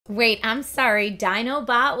Wait, I'm sorry.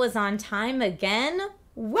 Dinobot was on time again?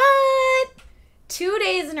 What? 2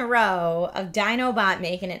 days in a row of Dinobot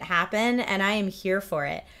making it happen, and I am here for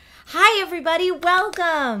it. Hi, everybody.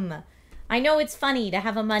 Welcome. I know it's funny to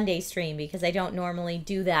have a Monday stream because I don't normally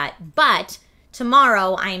do that, but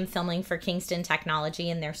tomorrow I am filming for Kingston Technology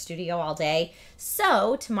in their studio all day.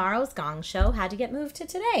 So tomorrow's Gong Show had to get moved to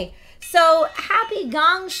today. So happy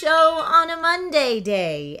Gong Show on a Monday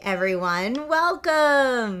day, everyone.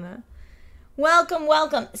 Welcome. Welcome,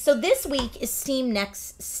 welcome. So this week is Steam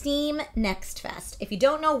Next Fest. If you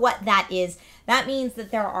don't know what that is, that means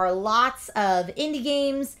that there are lots of indie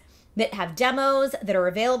games that have demos that are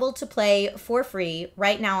available to play for free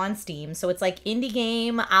right now on Steam. So it's like indie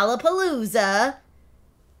game a la Palooza.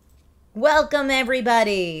 Welcome,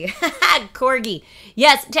 everybody. Corgi.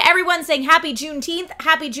 Yes, to everyone saying happy Juneteenth.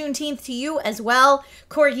 Happy Juneteenth to you as well.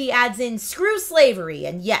 Corgi adds in screw slavery.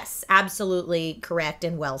 And yes, absolutely correct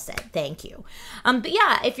and well said. Thank you. But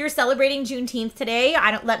yeah, if you're celebrating Juneteenth today,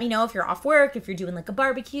 let me know if you're off work, if you're doing like a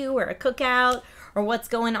barbecue or a cookout or what's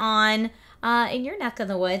going on in your neck of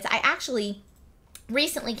the woods. I actually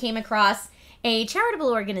recently came across a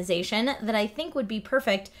charitable organization that I think would be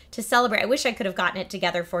perfect to celebrate. I wish I could have gotten it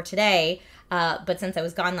together for today, but since I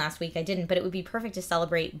was gone last week, I didn't. But it would be perfect to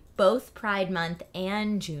celebrate both Pride Month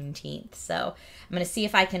and Juneteenth. So I'm going to see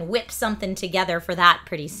if I can whip something together for that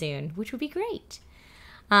pretty soon, which would be great.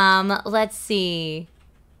 Let's see.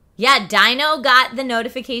 Yeah, Dino got the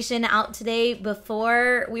notification out today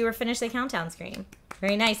before we were finished the countdown screen.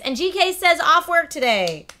 Very nice. And GK says off work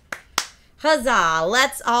today. Huzzah,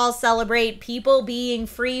 let's all celebrate people being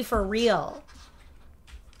free for real.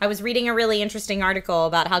 I was reading a really interesting article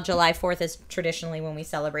about how July 4th is traditionally when we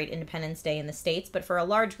celebrate Independence Day in the States, but for a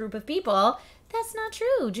large group of people, that's not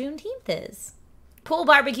true. Juneteenth is. Pool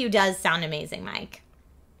barbecue does sound amazing, Mike.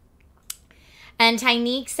 And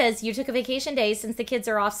Tyneek says, you took a vacation day since the kids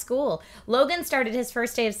are off school. Logan started his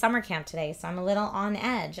first day of summer camp today, so I'm a little on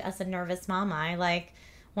edge as a nervous mama. I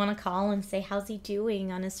want to call and say, how's he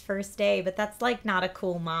doing on his first day? But that's not a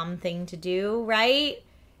cool mom thing to do, right?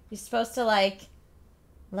 You're supposed to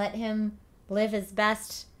let him live his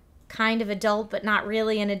best kind of adult, but not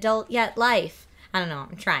really an adult yet life. I don't know.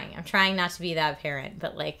 I'm trying not to be that parent,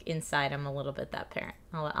 but inside I'm a little bit that parent.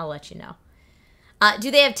 I'll let you know.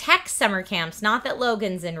 Do they have tech summer camps? Not that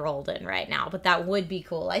Logan's enrolled in right now, but that would be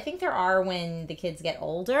cool. I think there are when the kids get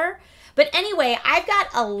older. But anyway, I've got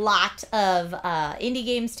a lot of indie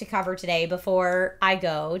games to cover today before I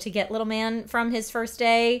go to get little man from his first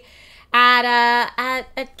day at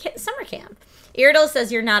summer camp. Irdal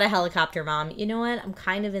says you're not a helicopter mom. You know what? I'm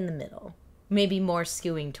kind of in the middle. Maybe more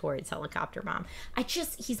skewing towards helicopter mom.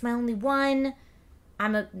 He's my only one.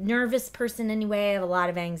 I'm a nervous person anyway. I have a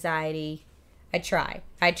lot of anxiety. I try.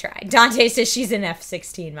 Dante says she's an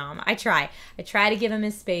F-16 mom. I try to give him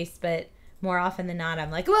his space, but more often than not, I'm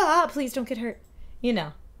like, ah, please don't get hurt. You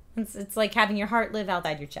know, it's like having your heart live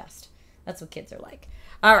outside your chest. That's what kids are like.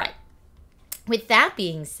 All right. With that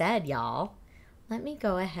being said, y'all, let me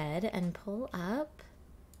go ahead and pull up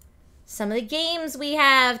some of the games we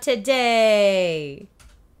have today.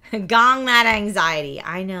 Gong that anxiety.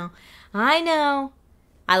 I know.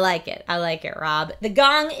 I like it, Rob. The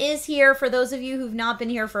Gong is here. For those of you who've not been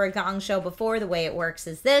here for a Gong Show before, the way it works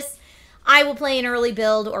is this. I will play an early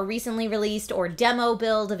build or recently released or demo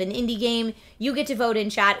build of an indie game. You get to vote in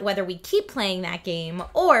chat whether we keep playing that game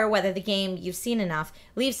or whether the game you've seen enough.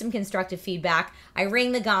 Leave some constructive feedback. I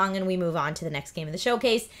ring the gong and we move on to the next game of the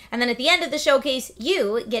showcase. And then at the end of the showcase,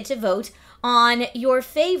 you get to vote on your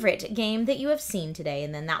favorite game that you have seen today.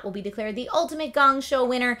 And then that will be declared the ultimate Gong Show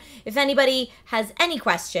winner. If anybody has any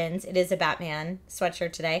questions, it is a Batman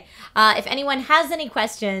sweatshirt today. If anyone has any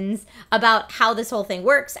questions about how this whole thing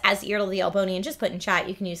works, as Irdal the Albonian just put in chat,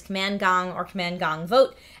 you can use Command Gong or Command Gong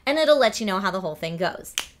Vote, and it'll let you know how the whole thing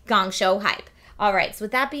goes. Gong Show hype. All right, so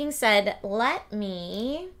with that being said, let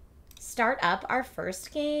me start up our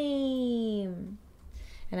first game.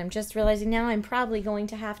 And I'm just realizing now I'm probably going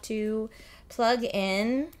to have to plug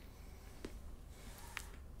in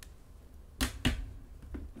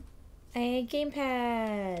a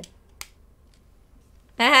gamepad.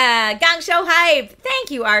 Gong Show hype.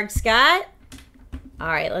 Thank you, Arg Scott. All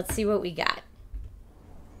right, let's see what we got.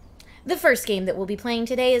 The first game that we'll be playing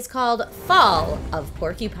today is called Fall of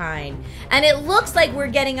Porcupine. And it looks like we're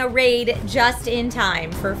getting a raid just in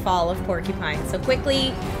time for Fall of Porcupine. So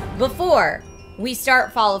quickly, before we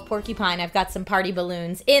start Fall of Porcupine. I've got some party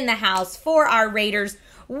balloons in the house for our raiders.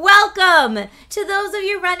 Welcome to those of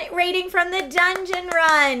you raiding from the dungeon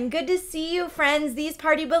run. Good to see you, friends. These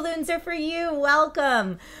party balloons are for you.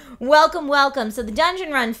 Welcome. Welcome, welcome. So the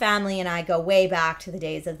Dungeon Run family and I go way back to the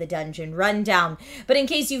days of the Dungeon Rundown. But in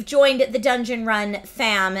case you've joined the Dungeon Run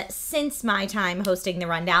fam since my time hosting the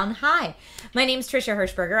Rundown, hi. My name's Trisha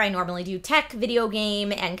Hershberger. I normally do tech, video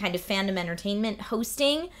game, and kind of fandom entertainment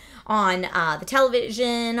hosting on the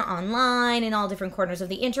television, online, in all different corners of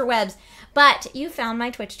the interwebs. But you found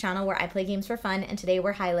my Twitch channel where I play games for fun, and today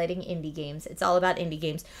we're highlighting indie games. It's all about indie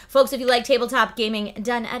games. Folks, if you like tabletop gaming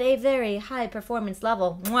done at a very high performance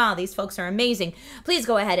level, wow, these folks are amazing. Please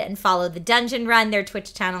go ahead and follow the Dungeon Run. Their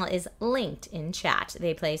Twitch channel is linked in chat.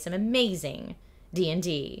 They play some amazing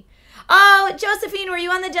D&D. Oh, Josephine, were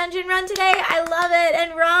you on the Dungeon Run today? I love it.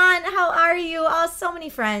 And Ron, how are you? Oh, so many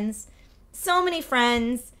friends. So many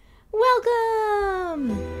friends.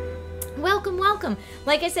 Welcome. Welcome, welcome.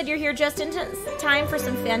 Like I said, you're here just in time for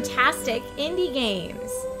some fantastic indie games.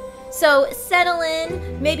 So settle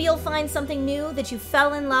in. Maybe you'll find something new that you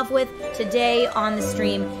fell in love with today on the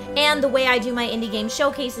stream. And the way I do my indie game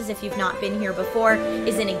showcases, if you've not been here before,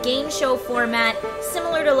 is in a game show format,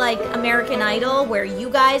 similar to like American Idol, where you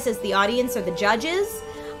guys as the audience are the judges.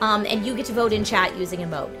 And you get to vote in chat using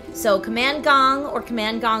emote. So Command Gong or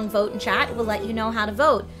Command Gong vote in chat will let you know how to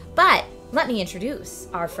vote. But let me introduce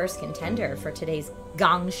our first contender for today's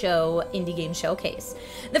Gong Show indie game showcase.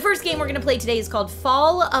 The first game we're going to play today is called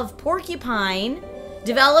Fall of Porcupine,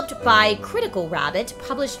 developed by Critical Rabbit,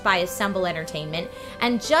 published by Assemble Entertainment,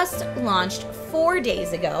 and just launched 4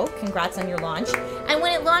 days ago. Congrats on your launch. And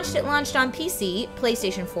when it launched on PC,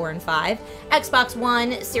 PlayStation 4 and 5, Xbox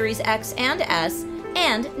One, Series X and S,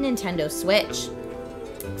 and Nintendo Switch.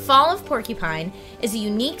 Fall of Porcupine is a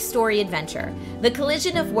unique story adventure, the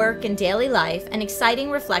collision of work and daily life, an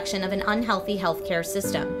exciting reflection of an unhealthy healthcare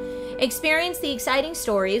system. Experience the exciting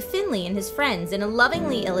story of Finley and his friends in a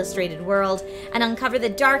lovingly illustrated world and uncover the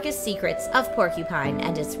darkest secrets of Porcupine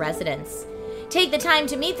and its residents. Take the time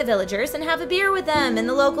to meet the villagers and have a beer with them in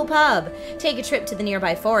the local pub. Take a trip to the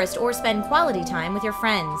nearby forest or spend quality time with your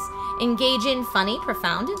friends. Engage in funny,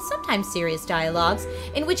 profound, and sometimes serious dialogues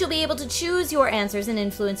in which you'll be able to choose your answers and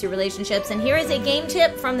influence your relationships. And here is a game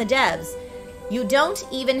tip from the devs. You don't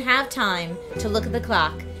even have time to look at the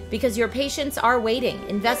clock because your patients are waiting.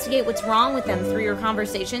 Investigate what's wrong with them through your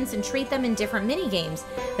conversations and treat them in different mini-games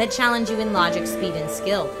that challenge you in logic, speed, and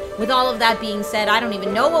skill. With all of that being said, I don't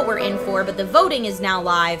even know what we're in for, but the voting is now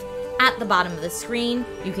live at the bottom of the screen.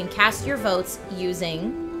 You can cast your votes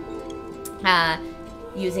using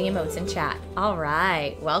emotes in chat. All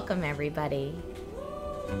right, welcome everybody.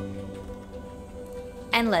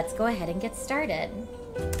 And let's go ahead and get started.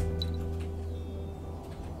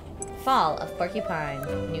 Fall of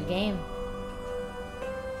Porcupine, new game.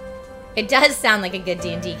 It does sound like a good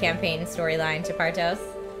D&D campaign storyline, Chapartos.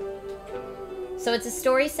 So it's a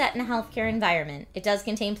story set in a healthcare environment. It does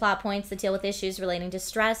contain plot points that deal with issues relating to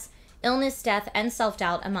stress, illness, death, and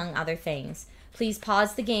self-doubt, among other things. Please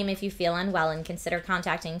pause the game if you feel unwell and consider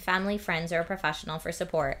contacting family, friends, or a professional for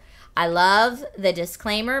support. I love the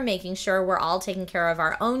disclaimer, making sure we're all taking care of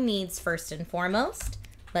our own needs first and foremost.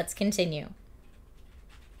 Let's continue.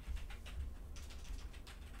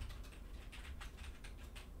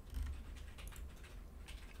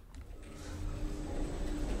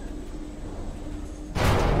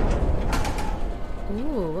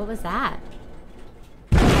 Ooh, what was that?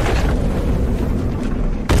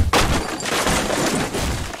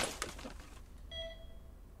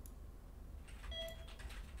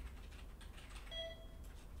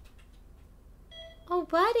 Oh,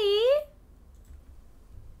 buddy.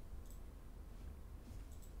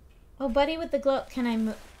 Oh, buddy with the glow. Can I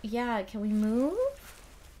move? Yeah, can we move?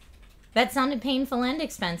 That sounded painful and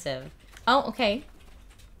expensive. Oh, okay.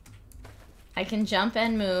 I can jump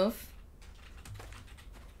and move.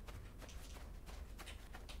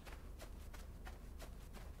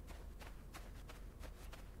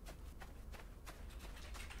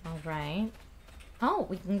 All right. Oh,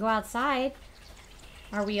 we can go outside.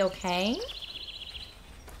 Are we okay?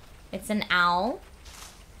 It's an owl.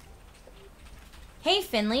 Hey,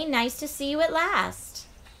 Finley, nice to see you at last.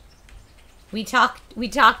 We talked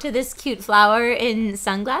to this cute flower in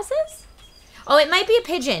sunglasses? Oh, it might be a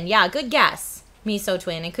pigeon. Yeah, good guess, Miso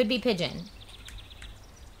Twin. It could be pigeon.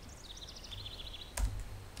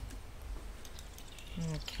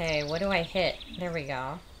 Okay, what do I hit? There we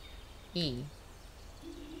go. E.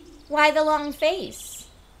 Why the long face?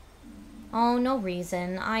 Oh, no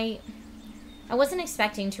reason. I wasn't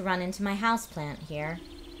expecting to run into my houseplant here.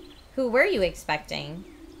 Who were you expecting?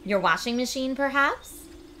 Your washing machine, perhaps?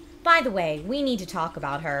 By the way, we need to talk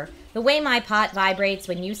about her. The way my pot vibrates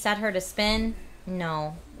when you set her to spin?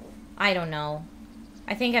 No. I don't know.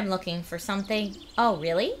 I think I'm looking for something. Oh,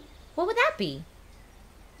 really? What would that be?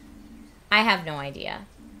 I have no idea.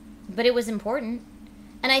 But it was important.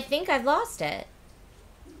 And I think I've lost it.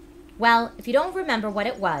 Well, if you don't remember what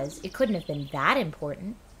it was, it couldn't have been that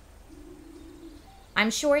important. I'm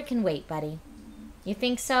sure it can wait, buddy. You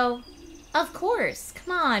think so? Of course.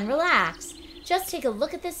 Come on, relax. Just take a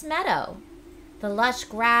look at this meadow. The lush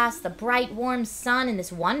grass, the bright warm sun, and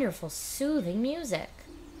this wonderful soothing music.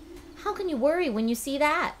 How can you worry when you see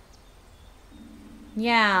that?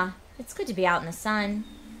 Yeah, it's good to be out in the sun.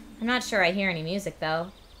 I'm not sure I hear any music,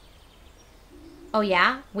 though. Oh,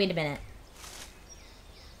 yeah? Wait a minute.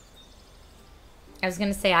 I was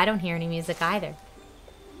going to say I don't hear any music either.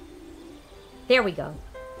 There we go.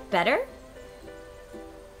 Better?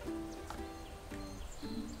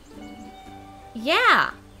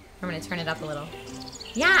 Yeah. I'm going to turn it up a little.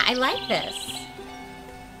 Yeah, I like this.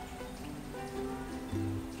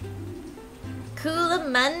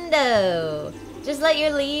 Coolamundo. Just let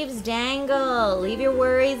your leaves dangle. Leave your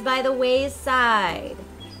worries by the wayside.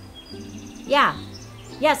 Yeah.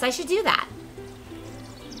 Yes, I should do that.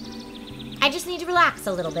 I just need to relax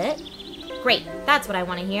a little bit. Great. That's what I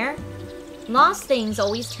want to hear. Lost things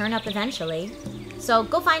always turn up eventually. So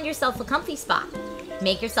go find yourself a comfy spot.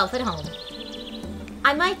 Make yourself at home.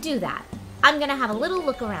 I might do that. I'm gonna have a little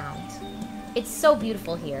look around. It's so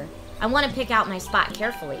beautiful here. I want to pick out my spot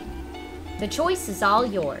carefully. The choice is all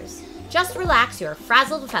yours. Just relax your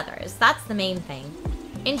frazzled feathers. That's the main thing.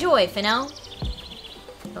 Enjoy, Finno.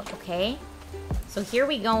 Okay. So here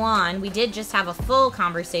we go on. We did just have a full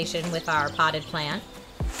conversation with our potted plant.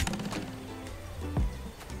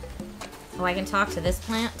 Oh, I can talk to this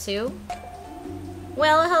plant too?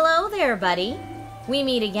 Well, hello there, buddy. We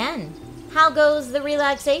meet again. How goes the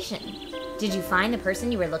relaxation? Did you find the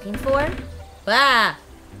person you were looking for? Ah!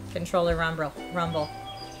 Controller rumble.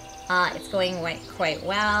 It's going quite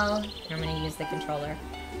well. I'm gonna use the controller.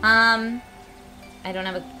 I don't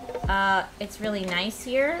have a... it's really nice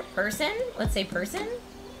here. Person? Let's say person.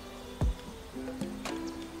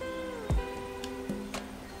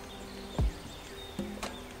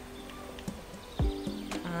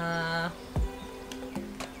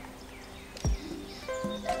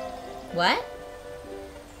 What?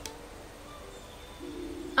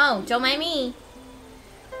 Oh, don't mind me.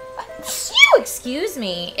 Excuse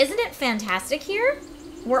me. Isn't it fantastic here?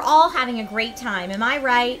 We're all having a great time, am I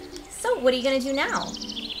right? So what are you gonna do now?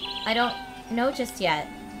 I don't know just yet.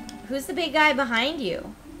 Who's the big guy behind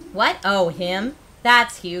you? What? Oh, him?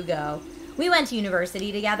 That's Hugo. We went to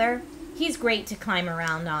university together. He's great to climb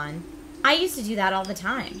around on. I used to do that all the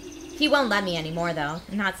time. He won't let me anymore, though.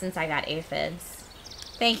 Not since I got aphids.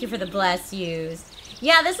 Thank you for the bless yous.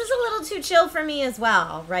 Yeah, this is a little too chill for me as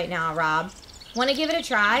well right now, Rob. Want to give it a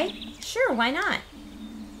try? Sure, why not?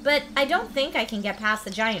 But I don't think I can get past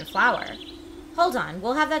the giant flower. Hold on,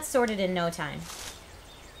 we'll have that sorted in no time.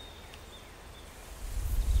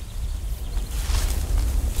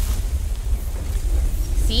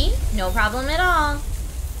 See? No problem at all.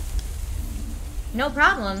 No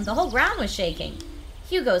problem. The whole ground was shaking.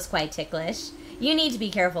 Hugo's quite ticklish. You need to be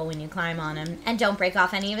careful when you climb on him, and don't break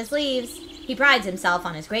off any of his leaves. He prides himself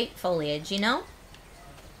on his great foliage, you know?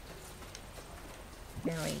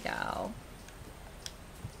 There we go.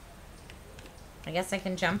 I guess I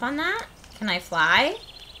can jump on that? Can I fly?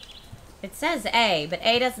 It says A, but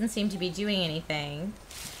A doesn't seem to be doing anything.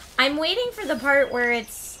 I'm waiting for the part where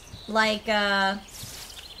it's like healthcare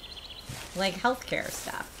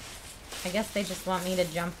stuff. I guess they just want me to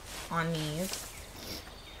jump on these.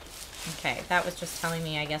 Okay, that was just telling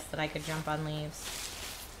me, I guess, that I could jump on leaves.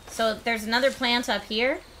 So there's another plant up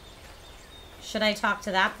here. Should I talk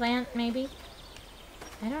to that plant, maybe?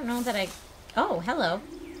 I don't know that I... Oh, hello.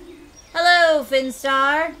 Hello,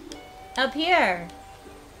 Finstar. Up here.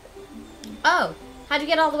 Oh, how'd you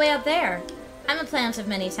get all the way up there? I'm a plant of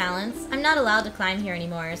many talents. I'm not allowed to climb here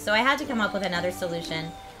anymore, so I had to come up with another solution.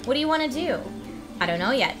 What do you want to do? I don't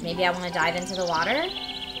know yet. Maybe I want to dive into the water?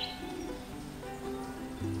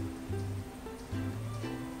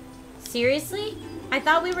 Seriously? I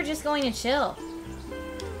thought we were just going to chill.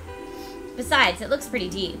 Besides, it looks pretty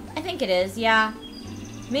deep. I think it is, yeah.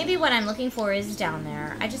 Maybe what I'm looking for is down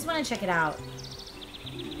there. I just want to check it out.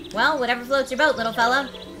 Well, whatever floats your boat, little fella.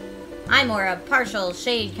 I'm more a partial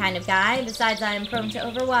shade kind of guy. Besides, I'm prone to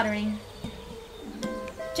overwatering.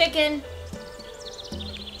 Chicken!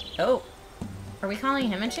 Oh. Are we calling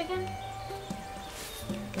him a chicken?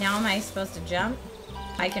 Now am I supposed to jump?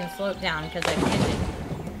 I can float down because I pigeon.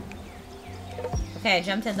 Okay, I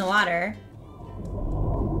jumped in the water.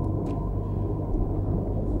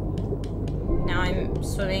 Now I'm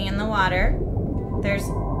swimming in the water. There's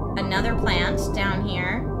another plant down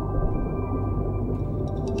here.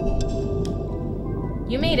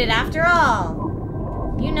 You made it after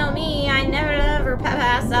all. You know me, I never ever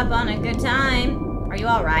pass up on a good time. Are you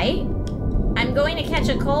alright? I'm going to catch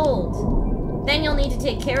a cold. Then you'll need to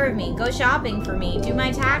take care of me, go shopping for me, do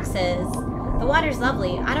my taxes. The water's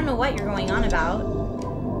lovely. I don't know what you're going on about.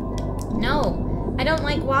 No, I don't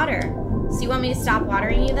like water. So you want me to stop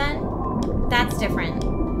watering you then? That's different.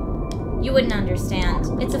 You wouldn't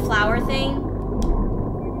understand. It's a flower thing.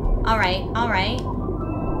 Alright, alright.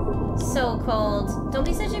 So cold. Don't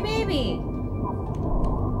be such a baby.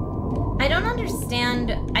 I don't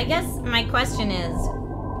understand. I guess my question is,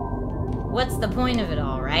 what's the point of it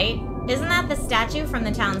all, right? Isn't that the statue from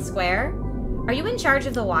the town square? Are you in charge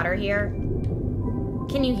of the water here?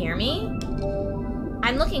 Can you hear me?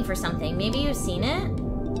 I'm looking for something. Maybe you've seen it?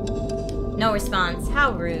 No response.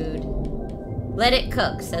 How rude. Let it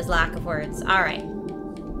cook, says lack of words. Alright.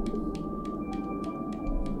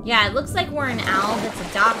 Yeah, it looks like we're an owl that's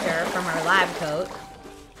a doctor from our lab coat.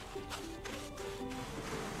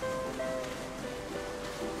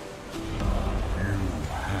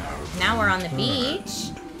 Now we're on the beach.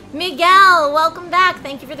 Miguel, welcome back.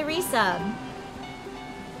 Thank you for the resub.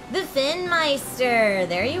 The Finmeister.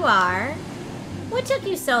 There you are. What took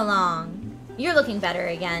you so long? You're looking better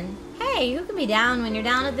again. Hey, who can be down when you're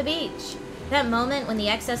down at the beach? That moment when the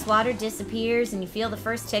excess water disappears and you feel the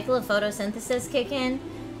first tickle of photosynthesis kick in?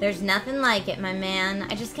 There's nothing like it, my man.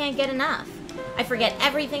 I just can't get enough. I forget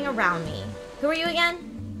everything around me. Who are you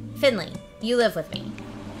again? Finley. You live with me.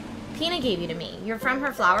 Pina gave you to me. You're from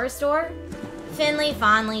her flower store? Finley,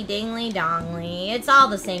 Fondly, Dingly, Dongly. It's all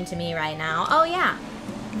the same to me right now. Oh, yeah.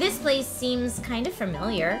 This place seems kind of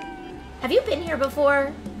familiar. Have you been here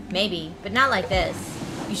before? Maybe, but not like this.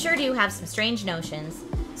 You sure do have some strange notions.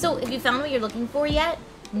 So, have you found what you're looking for yet?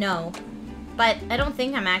 No. But I don't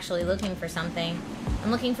think I'm actually looking for something.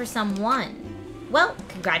 I'm looking for someone. Well,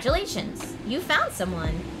 congratulations. You found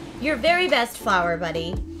someone. Your very best flower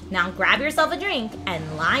buddy. Now grab yourself a drink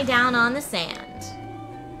and lie down on the sand.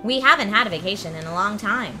 We haven't had a vacation in a long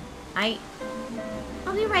time. I'll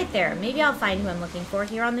be right there. Maybe I'll find who I'm looking for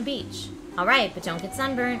here on the beach. Alright, but don't get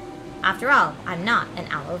sunburnt. After all, I'm not an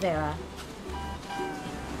aloe vera.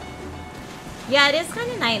 Yeah, it is kind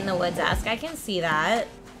of night in the woods-esque. I can see that.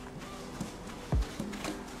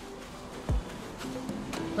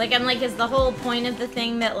 Like, I'm like, is the whole point of the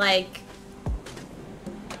thing that, like,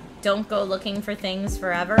 don't go looking for things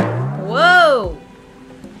forever? Whoa!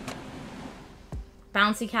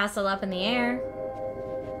 Bouncy castle up in the air.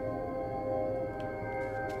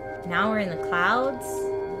 Now we're in the clouds.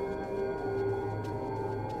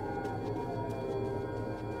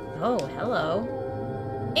 Oh, hello.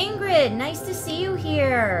 Ingrid, nice to see you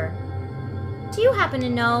here. Do you happen to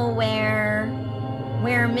know where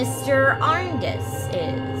Mr. Arndis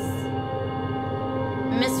is?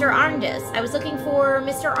 Mr. Arndis. I was looking for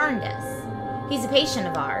Mr. Arndis. He's a patient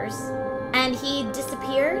of ours. And he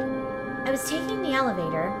disappeared? I was taking the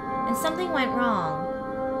elevator, and something went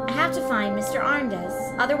wrong. I have to find Mr.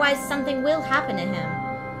 Arndis, otherwise something will happen to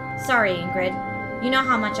him. Sorry, Ingrid. You know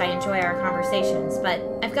how much I enjoy our conversations, but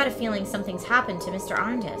I've got a feeling something's happened to Mr.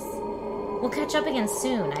 Arndis. We'll catch up again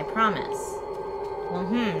soon, I promise. Well,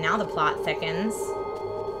 now the plot thickens.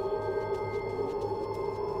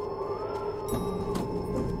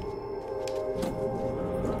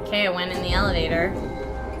 Okay, I went in the elevator.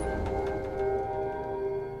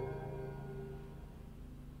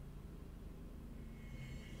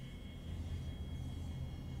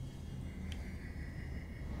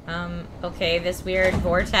 Okay, this weird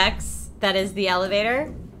vortex that is the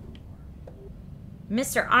elevator.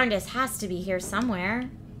 Mr. Arndis has to be here somewhere.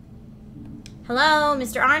 Hello,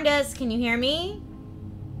 Mr. Arndis, can you hear me?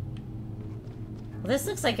 Well, this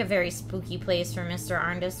looks like a very spooky place for Mr.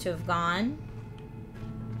 Arndis to have gone.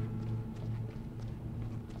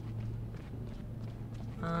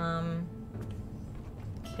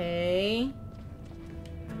 Okay.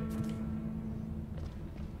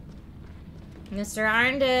 Mr.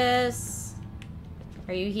 Arndis,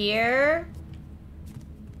 are you here?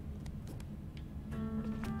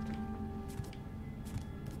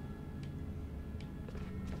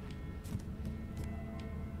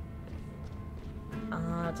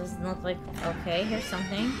 It doesn't look like... Okay, here's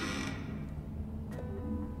something.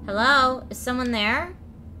 Hello? Is someone there?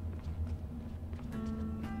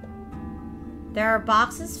 There are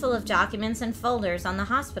boxes full of documents and folders on the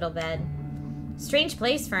hospital bed. Strange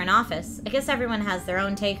place for an office. I guess everyone has their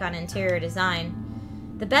own take on interior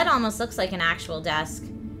design. The bed almost looks like an actual desk.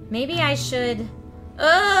 Maybe I should...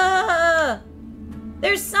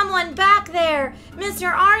 There's someone back there!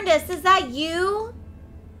 Mr. Arndis, is that you?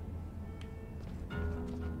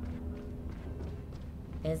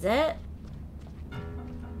 Is it?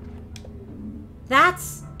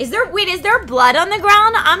 That's... Wait, is there blood on the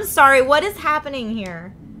ground? I'm sorry, what is happening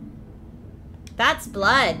here? That's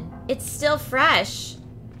blood. It's still fresh.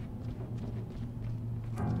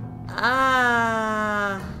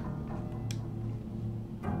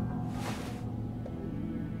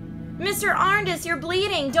 Mr. Arndis, you're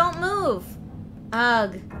bleeding. Don't move.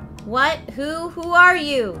 Ugh. What? Who are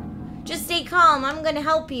you? Just stay calm. I'm gonna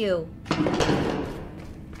help you.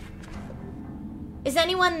 Is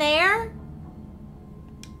anyone there?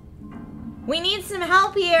 We need some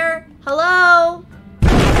help here. Hello?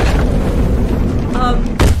 Oh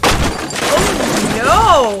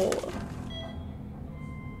no!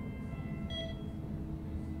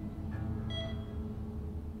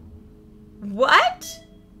 What?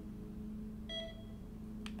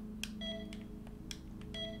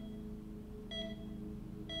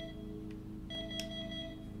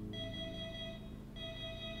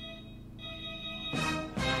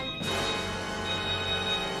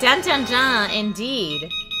 Dun dun dun, indeed.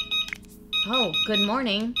 Oh, good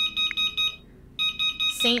morning.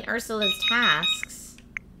 Saint Ursula's tasks.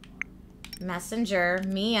 Messenger,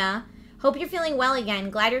 Mia. Hope you're feeling well again.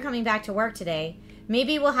 Glad you're coming back to work today.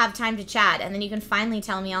 Maybe we'll have time to chat, and then you can finally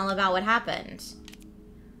tell me all about what happened.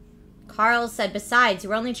 Carl said, besides, you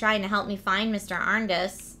were only trying to help me find Mr.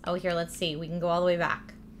 Arndis. Oh, here, let's see. We can go all the way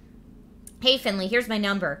back. Hey, Finley, here's my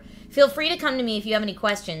number. Feel free to come to me if you have any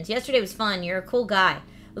questions. Yesterday was fun. You're a cool guy.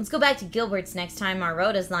 Let's go back to Gilbert's next time our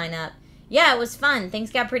rotas line up. Yeah, it was fun.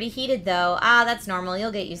 Things got pretty heated, though. That's normal.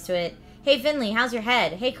 You'll get used to it. Hey, Finley, how's your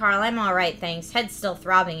head? Hey, Carl, I'm all right, thanks. Head's still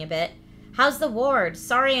throbbing a bit. How's the ward?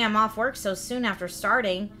 Sorry I'm off work so soon after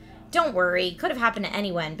starting. Don't worry. Could have happened to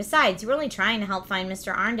anyone. Besides, you were only trying to help find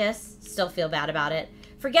Mr. Arndis. Still feel bad about it.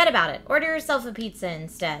 Forget about it. Order yourself a pizza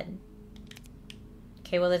instead.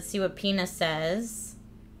 Okay, well, let's see what Pina says.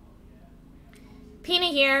 Pina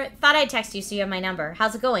here. Thought I'd text you so you have my number.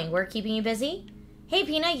 How's it going? Work keeping you busy? Hey,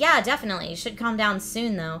 Pina. Yeah, definitely. Should calm down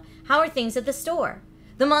soon, though. How are things at the store?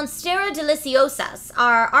 The Monstera Deliciosas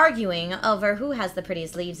are arguing over who has the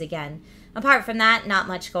prettiest leaves again. Apart from that, not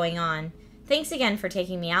much going on. Thanks again for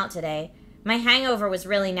taking me out today. My hangover was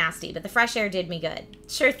really nasty, but the fresh air did me good.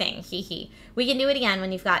 Sure thing, hee hee. We can do it again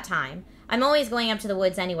when you've got time. I'm always going up to the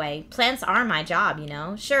woods anyway. Plants are my job, you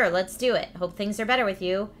know. Sure, let's do it. Hope things are better with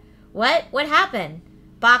you. What? What happened?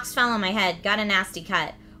 Box fell on my head. Got a nasty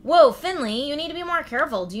cut. Whoa, Finley, you need to be more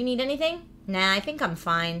careful. Do you need anything? Nah, I think I'm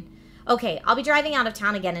fine. Okay, I'll be driving out of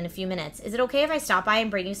town again in a few minutes. Is it okay if I stop by and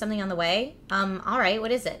bring you something on the way? Alright,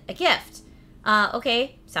 what is it? A gift.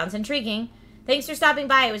 Okay, sounds intriguing. Thanks for stopping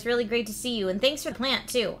by. It was really great to see you, and thanks for the plant,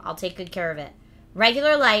 too. I'll take good care of it.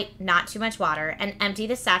 Regular light, not too much water, and empty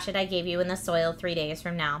the sachet I gave you in the soil 3 days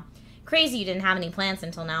from now. Crazy you didn't have any plants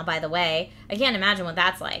until now, by the way. I can't imagine what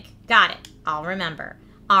that's like. Got it. I'll remember.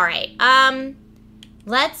 Alright,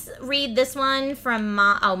 let's read this one from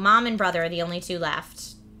Mom and Brother are the only two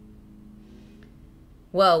left.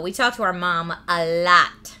 Whoa, we talked to our mom a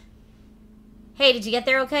lot. Hey, did you get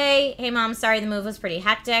there okay? Hey, Mom, sorry the move was pretty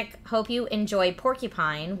hectic. Hope you enjoy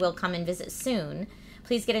Porcupine. We'll come and visit soon.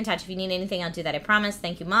 Please get in touch if you need anything. I'll do that, I promise.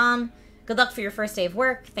 Thank you, Mom. Good luck for your first day of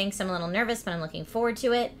work. Thanks, I'm a little nervous, but I'm looking forward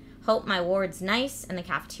to it. Hope my ward's nice, and the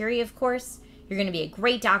cafeteria, of course. You're going to be a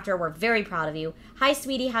great doctor. We're very proud of you. Hi,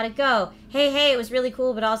 sweetie. How'd it go? Hey, it was really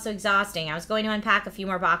cool, but also exhausting. I was going to unpack a few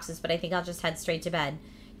more boxes, but I think I'll just head straight to bed.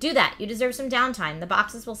 Do that. You deserve some downtime. The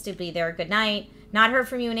boxes will still be there. Good night. Not heard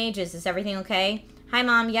from you in ages. Is everything okay? Hi,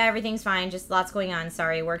 Mom. Yeah, everything's fine. Just lots going on.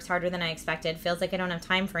 Sorry. Work's harder than I expected. Feels like I don't have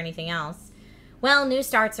time for anything else. Well, new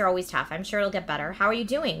starts are always tough. I'm sure it'll get better. How are you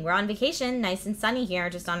doing? We're on vacation. Nice and sunny here.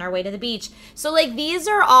 Just on our way to the beach. So, like, these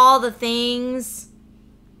are all the things...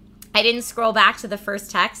 I didn't scroll back to the first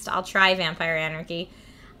text. I'll try Vampire Anarchy.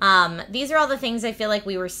 These are all the things I feel like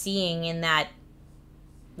we were seeing in that,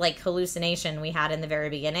 like, hallucination we had in the very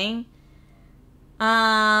beginning.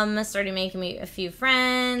 Started making me a few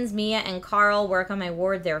friends. Mia and Carl work on my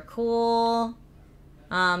ward. They're cool.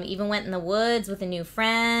 Even went in the woods with a new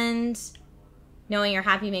friend. Knowing you're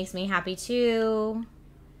happy makes me happy, too.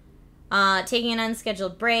 Taking an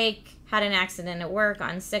unscheduled break. Had an accident at work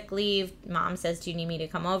on sick leave. Mom says, do you need me to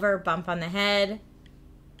come over? Bump on the head.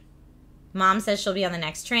 Mom says she'll be on the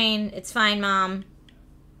next train. It's fine, Mom.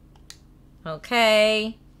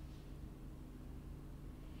 Okay.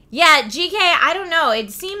 Yeah, GK, I don't know.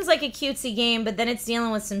 It seems like a cutesy game, but then it's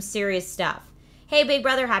dealing with some serious stuff. Hey, big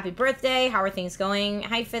brother, happy birthday. How are things going?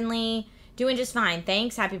 Hi, Finley. Doing just fine.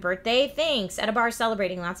 Thanks. Happy birthday. Thanks. At a bar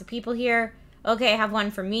celebrating. Lots of people here. Okay, have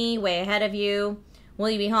one for me. Way ahead of you. Will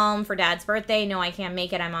you be home for Dad's birthday? No, I can't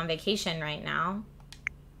make it. I'm on vacation right now.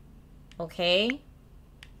 Okay.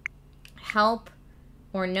 Help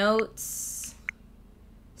or notes.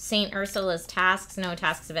 St. Ursula's tasks. No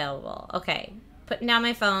tasks available. Okay. Putting down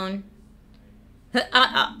my phone.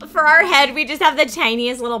 For our head, we just have the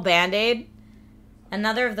tiniest little band-aid.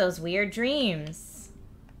 Another of those weird dreams.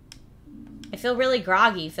 I feel really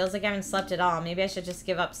groggy. Feels like I haven't slept at all. Maybe I should just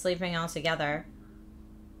give up sleeping altogether.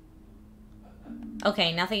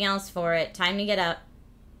 Okay, nothing else for it. Time to get up.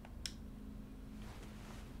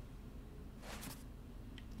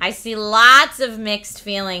 I see lots of mixed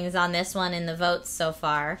feelings on this one in the votes so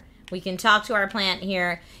far. We can talk to our plant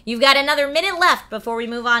here. You've got another minute left before we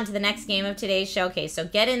move on to the next game of today's showcase. So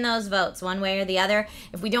get in those votes one way or the other.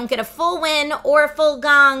 If we don't get a full win or a full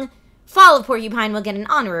gong, Fall of Porcupine will get an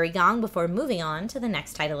honorary gong before moving on to the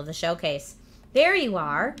next title of the showcase. There you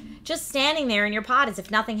are, just standing there in your pot as if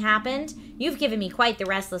nothing happened. You've given me quite the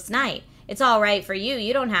restless night. It's all right for you.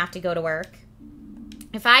 You don't have to go to work.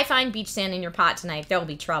 If I find beach sand in your pot tonight, there will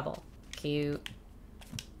be trouble. Cute.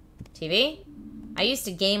 TV? I used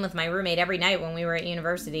to game with my roommate every night when we were at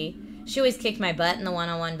university. She always kicked my butt in the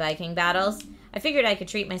one-on-one Viking battles. I figured I could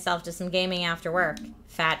treat myself to some gaming after work.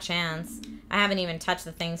 Fat chance. I haven't even touched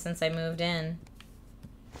the thing since I moved in.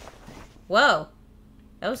 Whoa.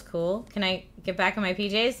 That was cool. Can I get back in my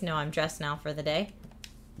PJs? No, I'm dressed now for the day.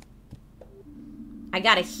 I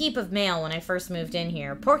got a heap of mail when I first moved in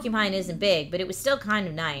here. Porcupine isn't big, but it was still kind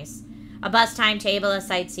of nice. A bus timetable, a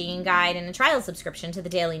sightseeing guide, and a trial subscription to the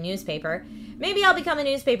daily newspaper. Maybe I'll become a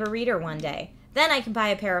newspaper reader one day. Then I can buy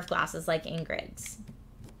a pair of glasses like Ingrid's.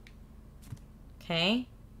 Okay.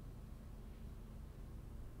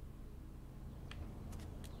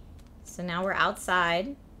 So now we're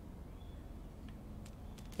outside.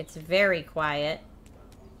 It's very quiet.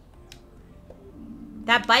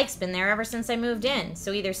 That bike's been there ever since I moved in.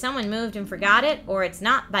 So either someone moved and forgot it, or it's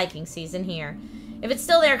not biking season here. If it's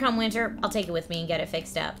still there come winter, I'll take it with me and get it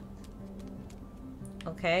fixed up.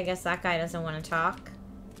 Okay, I guess that guy doesn't want to talk.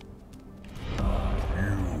 You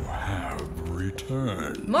have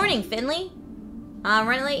returned. Morning, Finley.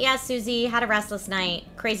 Running late? Yeah, Susie. Had a restless night.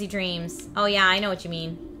 Crazy dreams. Oh yeah, I know what you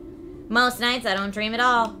mean. Most nights I don't dream at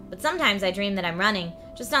all. But sometimes I dream that I'm running.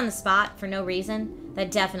 Just on the spot, for no reason.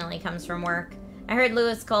 That definitely comes from work. I heard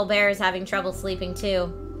Louis Colbert is having trouble sleeping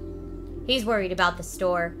too. He's worried about the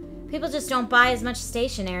store. People just don't buy as much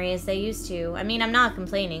stationery as they used to. I mean, I'm not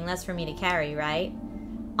complaining. Less for me to carry, right?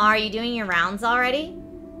 Are you doing your rounds already?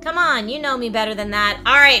 Come on, you know me better than that.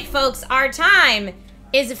 All right, folks, our time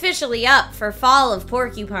is officially up for Fall of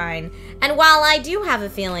Porcupine. And while I do have a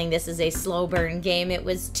feeling this is a slow burn game, it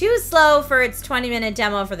was too slow for its 20-minute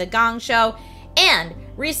demo for the Gong Show and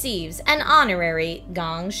receives an honorary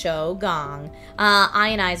Gong Show gong.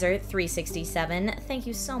 Ionizer367, thank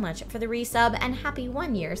you so much for the resub and happy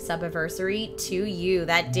 1-year subiversary to you.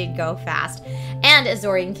 That did go fast. And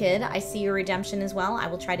Azorian Kid, I see your redemption as well. I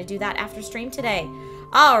will try to do that after stream today.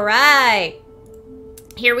 All right,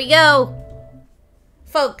 here we go.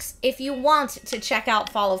 Folks, if you want to check out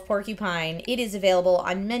Fall of Porcupine, it is available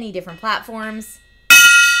on many different platforms.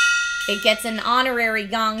 It gets an honorary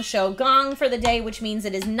Gong Show gong for the day, which means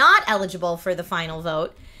it is not eligible for the final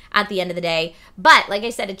vote at the end of the day. But, like I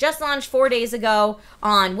said, it just launched 4 days ago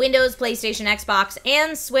on Windows, PlayStation, Xbox,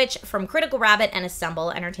 and Switch from Critical Rabbit and Assemble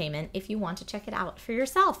Entertainment if you want to check it out for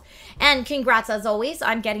yourself. And congrats, as always,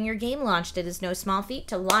 on getting your game launched. It is no small feat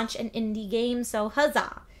to launch an indie game, so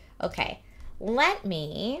huzzah. Okay, let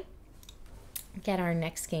me get our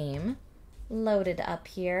next game loaded up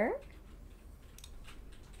here.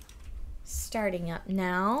 Starting up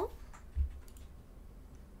now.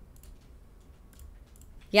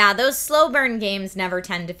 Yeah, those slow burn games never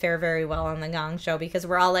tend to fare very well on the Gong Show because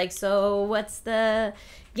we're all like, so what's the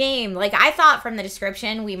game? Like, I thought from the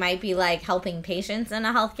description we might be like helping patients in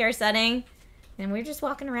a healthcare setting, and we're just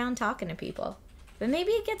walking around talking to people. But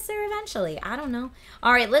maybe it gets there eventually. I don't know.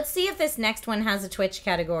 All right, let's see if this next one has a Twitch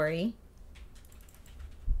category.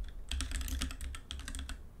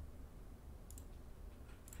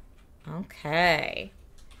 Okay.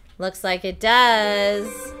 Looks like it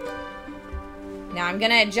does. Now I'm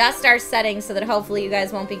going to adjust our settings so that hopefully you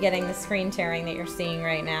guys won't be getting the screen tearing that you're seeing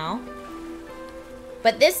right now.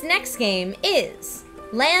 But this next game is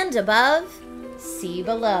Land Above, Sea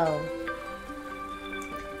Below.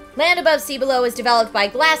 Land Above, Sea Below is developed by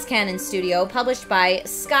Glass Cannon Studio, published by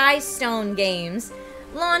Skystone Games,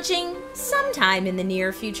 launching sometime in the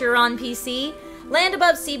near future on PC. Land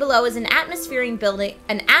Above, Sea Below is an atmospheric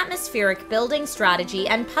building strategy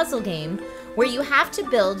and puzzle game where you have to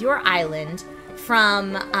build your island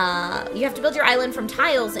from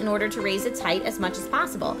tiles in order to raise its height as much as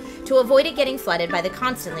possible to avoid it getting flooded by the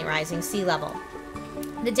constantly rising sea level.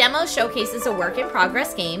 The demo showcases a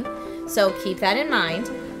work-in-progress game, so keep that in mind.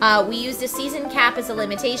 We used a season cap as a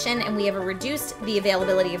limitation, and we have reduced the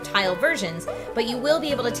availability of tile versions, but you will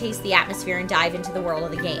be able to taste the atmosphere and dive into the world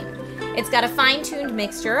of the game. It's got a fine-tuned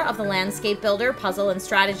mixture of the landscape builder, puzzle, and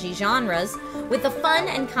strategy genres, with a fun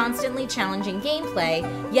and constantly challenging gameplay,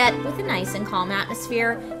 yet with a nice and calm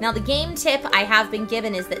atmosphere. Now, the game tip I have been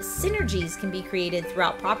given is that synergies can be created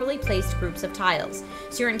throughout properly placed groups of tiles,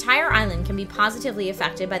 so your entire island can be positively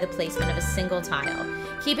affected by the placement of a single tile.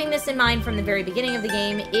 Keeping this in mind from the very beginning of the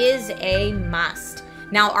game is a must.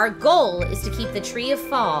 Now, our goal is to keep the Tree of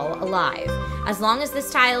Fall alive. As long as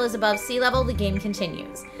this tile is above sea level, the game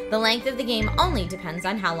continues. The length of the game only depends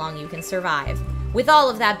on how long you can survive. With all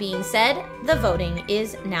of that being said, the voting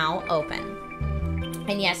is now open.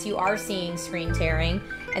 And yes, you are seeing screen tearing,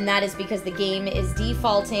 and that is because the game is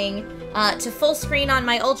defaulting to full screen on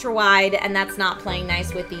my ultra wide, and that's not playing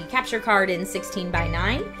nice with the capture card in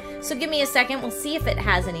 16:9. So give me a second, we'll see if it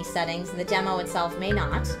has any settings. The demo itself may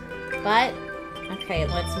not, but okay, it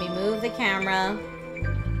lets me move the camera,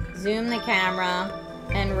 zoom the camera,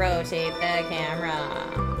 and rotate the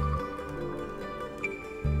camera.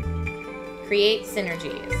 Create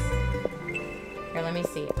synergies. Here, let me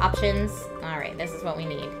see. Options. Alright, this is what we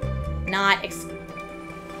need. Not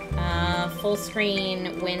full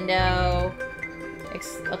screen, window.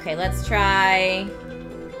 Okay, let's try...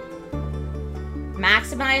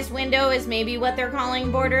 Maximized window is maybe what they're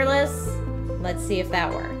calling borderless. Let's see if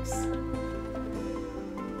that works.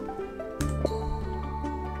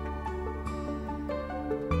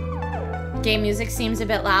 Game music seems a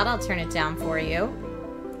bit loud. I'll turn it down for you.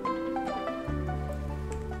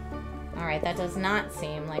 Alright, that does not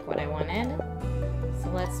seem like what I wanted. So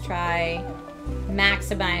let's try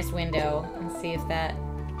maximized window and see if that...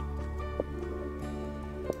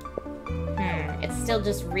 It's still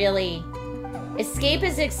just really... Escape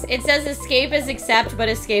is... It says escape is accept, but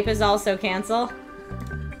escape is also cancel.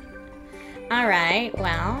 Alright,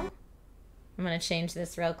 well... I'm gonna change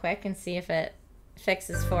this real quick and see if it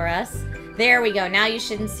fixes for us. There we go. Now you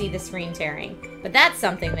shouldn't see the screen tearing. But that's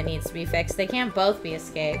something that needs to be fixed. They can't both be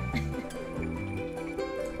escape.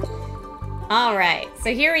 Alright,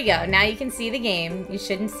 so here we go. Now you can see the game. You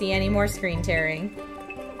shouldn't see any more screen tearing.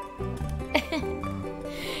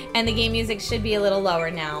 And the game music should be a little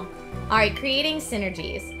lower now. Alright, creating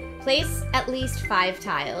synergies. Place at least 5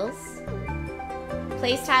 tiles.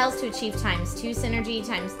 Place tiles to achieve ×2 synergy,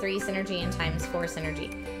 ×3 synergy, and ×4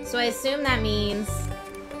 synergy. So I assume that means...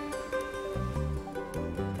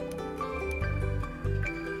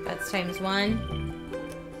 that's ×1.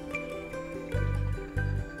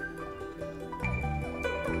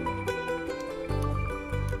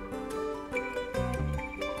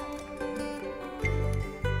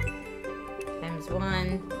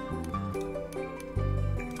 ×1.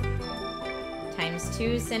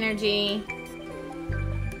 ×2 synergy.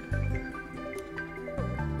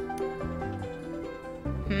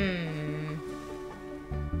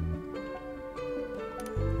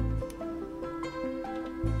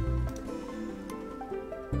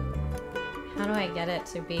 How do I get it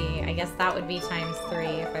to be? I guess that would be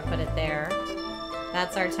 ×3 if I put it there.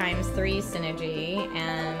 That's our ×3 synergy,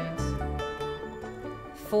 and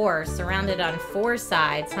 4, surrounded on 4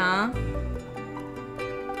 sides, huh?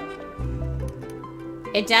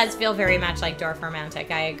 It does feel very much like Dwarf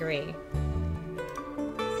Romantic, I agree.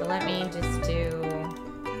 So let me just do,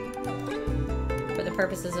 for the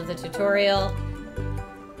purposes of the tutorial.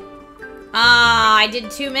 Ah, I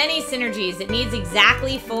did too many synergies. It needs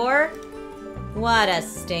exactly 4. What a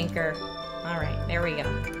stinker. Alright, there we go.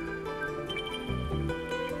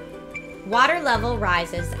 Water level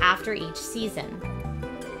rises after each season.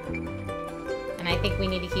 And I think we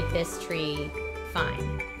need to keep this tree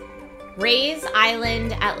fine. Raise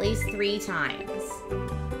island at least 3 times.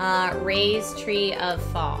 Raise Tree of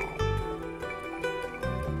Fall.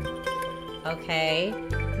 Okay.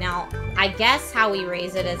 Now, I guess how we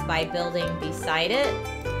raise it is by building beside it.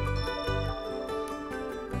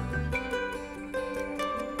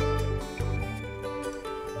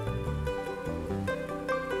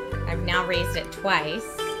 I've now raised it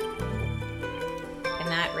twice. And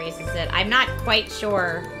that raises it. I'm not quite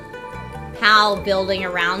sure how building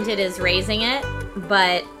around it is raising it,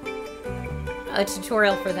 but a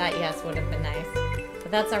tutorial for that, yes, would have been nice. But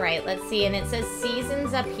that's alright. Let's see. And it says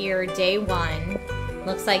seasons up here, day 1.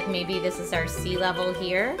 Looks like maybe this is our sea level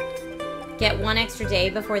here. Get 1 extra day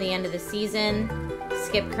before the end of the season.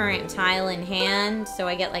 Skip current tile in hand. So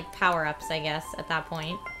I get like power-ups, I guess, at that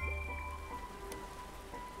point.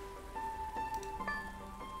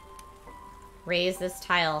 Raise this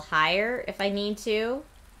tile higher if I need to.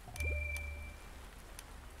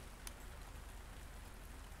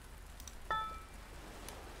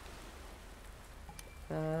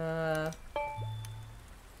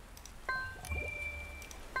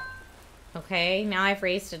 Okay, now I've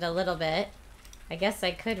raised it a little bit. I guess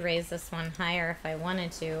I could raise this one higher if I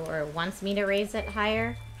wanted to, or it wants me to raise it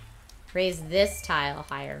higher. Raise this tile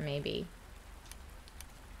higher, maybe.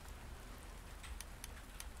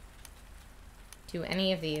 Do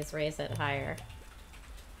any of these raise it higher?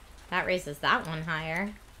 That raises that one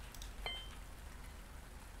higher.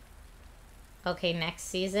 Okay, next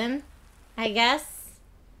season, I guess.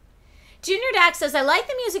 Junior Dax says, I like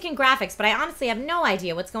the music and graphics, but I honestly have no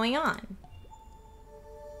idea what's going on.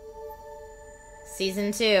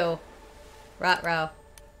 Season 2. Ruh-roh.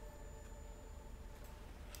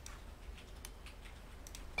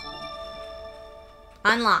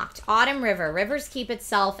 Unlocked. Autumn River. Rivers keep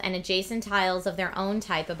itself and adjacent tiles of their own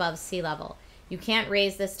type above sea level. You can't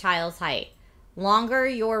raise this tile's height. Longer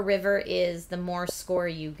your river is, the more score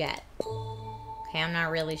you get. Okay, I'm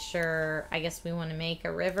not really sure. I guess we want to make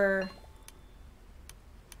a river.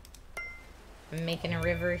 I'm making a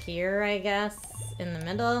river here, I guess, in the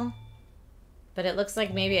middle. But it looks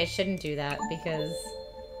like maybe I shouldn't do that because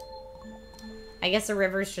I guess a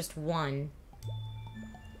river is just one.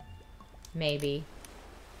 Maybe.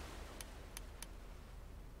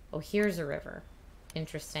 Oh, here's a river.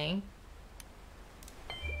 Interesting.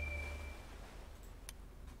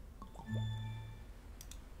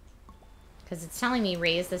 Because it's telling me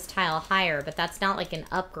raise this tile higher, but that's not like an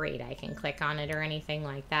upgrade. I can click on it or anything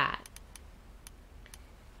like that.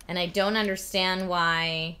 And I don't understand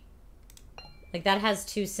why... Like, that has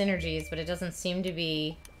 2 synergies, but it doesn't seem to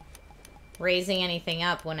be raising anything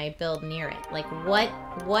up when I build near it. Like, what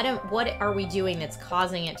are we doing that's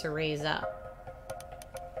causing it to raise up?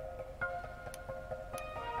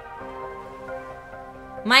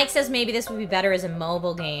 Mike says maybe this would be better as a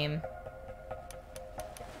mobile game.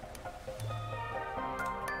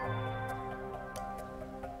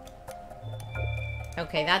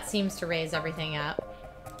 Okay, that seems to raise everything up.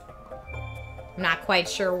 I'm not quite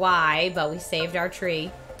sure why, but we saved our tree.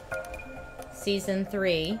 Season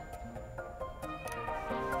 3.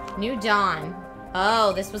 New Dawn.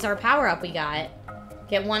 Oh, this was our power-up we got.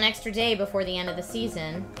 Get 1 extra day before the end of the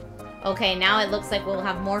season. Okay, now it looks like we'll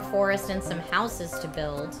have more forest and some houses to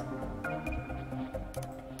build.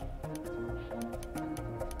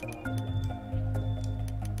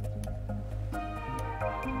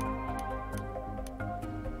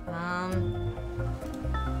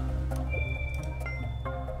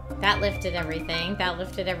 That lifted everything. That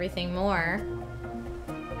lifted everything more.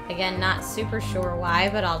 Again, not super sure why,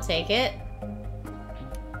 but I'll take it.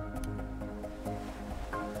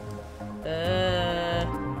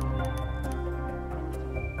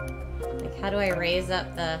 Like, how do I raise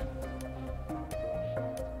up the...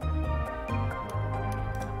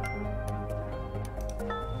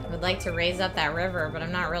 I would like to raise up that river, but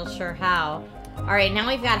I'm not real sure how. Alright, now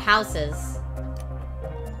we've got houses.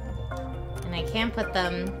 And I can't put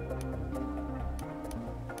them...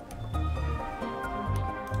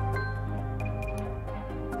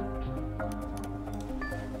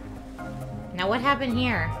 Now what happened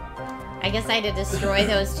here? I guess I had to destroy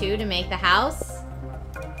those 2 to make the house?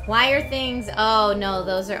 Why are things... Oh, no,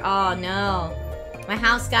 those are... Oh, no. My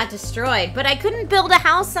house got destroyed. But I couldn't build a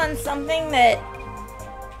house on something that...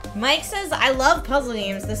 Mike says, I love puzzle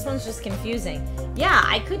games. This one's just confusing. Yeah,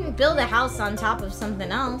 I couldn't build a house on top of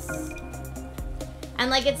something else.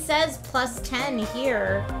 And, like, it says plus 10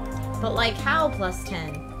 here. But, like, how plus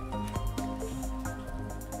 10?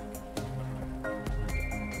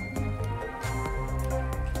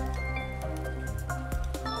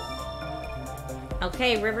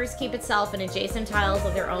 Okay, rivers keep itself and adjacent tiles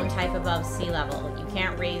of their own type above sea level. You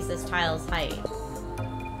can't raise this tile's height.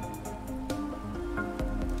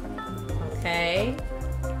 Okay.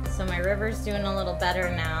 So my river's doing a little better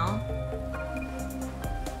now.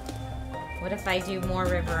 What if I do more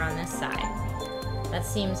river on this side? That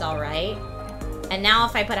seems alright. And now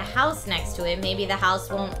if I put a house next to it, maybe the house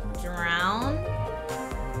won't drown.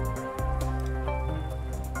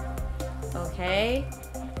 Okay.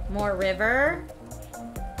 More river.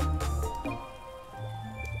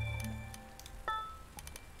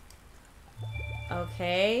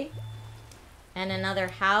 Okay. And another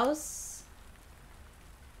house.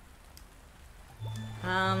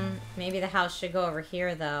 Maybe the house should go over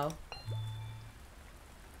here, though.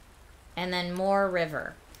 And then more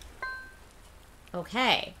river.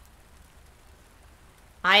 Okay.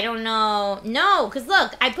 I don't know. No, because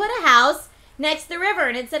look, I put a house next to the river,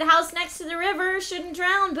 and it said house next to the river shouldn't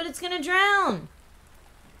drown, but it's going to drown.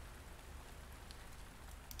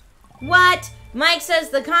 What? Mike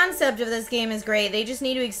says the concept of this game is great. They just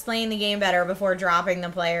need to explain the game better before dropping the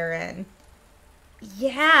player in.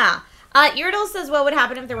 Yeah. Yurdle says, what would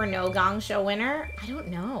happen if there were no Gong Show winner? I don't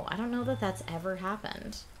know. I don't know that that's ever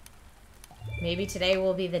happened. Maybe today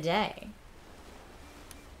will be the day.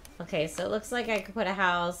 Okay, so it looks like I could put a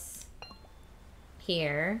house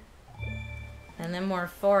here. And then more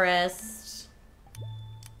forest.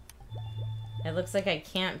 It looks like I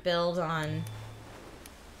can't build on...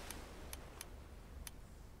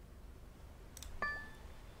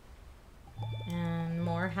 And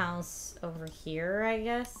more house over here, I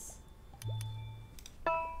guess.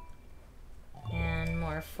 And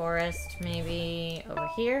more forest maybe over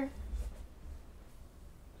here.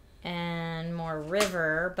 And more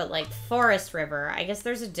river, but like forest river. I guess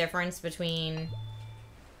there's a difference between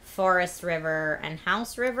forest river and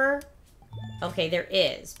house river. Okay, there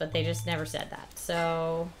is, but they just never said that.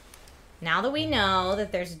 So now that we know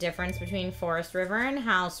that there's a difference between forest river and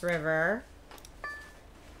house river,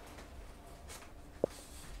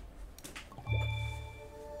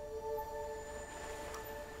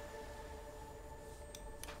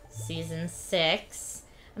 Season 6.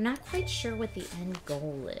 I'm not quite sure what the end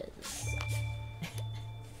goal is.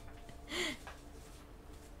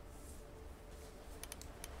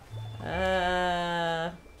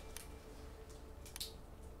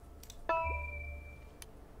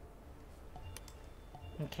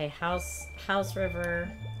 Okay, house river.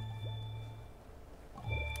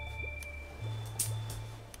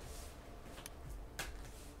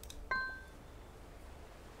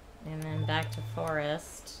 And then back to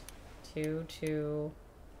forest. 2.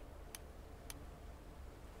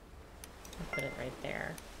 I'll put it right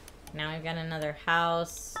there. Now we've got another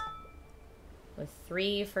house with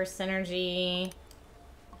 3 for synergy.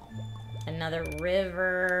 Another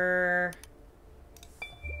river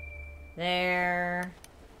there.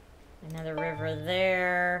 Another river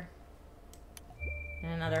there.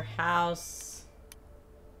 And another house.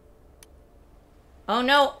 Oh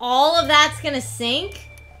no, all of that's gonna sink?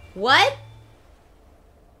 What?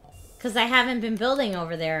 Because I haven't been building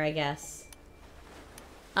over there, I guess.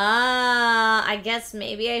 I guess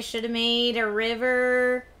maybe I should have made a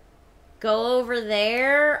river go over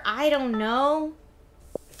there. I don't know.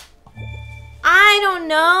 I don't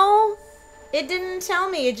know. It didn't tell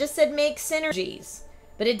me. It just said make synergies.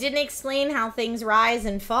 But it didn't explain how things rise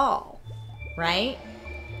and fall. Right?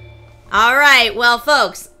 Alright, well,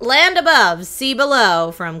 folks. Land above, sea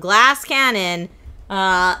below from Glass Cannon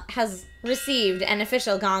has received an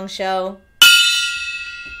official Gong Show.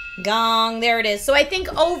 Gong, there it is. So I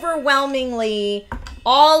think overwhelmingly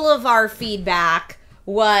all of our feedback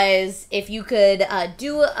was if you could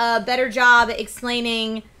do a better job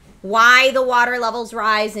explaining why the water levels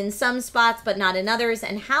rise in some spots but not in others,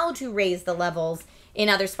 and how to raise the levels in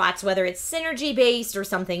other spots, whether it's synergy based or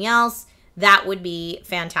something else. That would be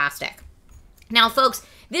fantastic. Now, folks,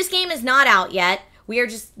 this game is not out yet.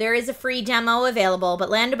 There is a free demo available, but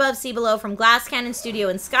Land Above, Sea Below from Glass Cannon Studio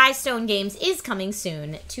and Skystone Games is coming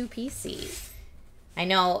soon to PC. I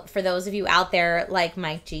know for those of you out there like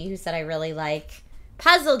Mike G, who said I really like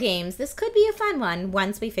puzzle games, this could be a fun one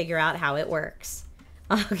once we figure out how it works.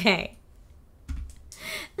 Okay.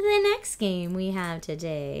 The next game we have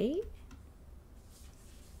today,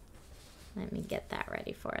 let me get that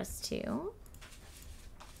ready for us too.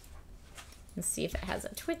 Let's see if it has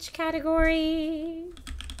a Twitch category.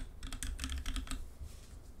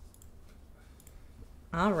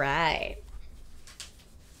 All right.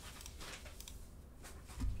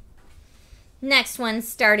 Next one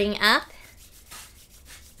starting up.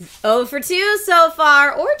 0 for 2 so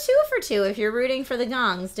far, or 2 for 2 if you're rooting for the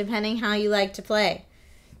gongs, depending how you like to play.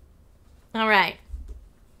 All right.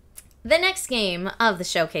 The next game of the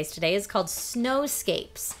showcase today is called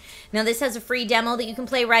Snowscapes. Now, this has a free demo that you can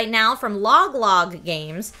play right now from Log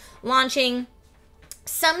Games, launching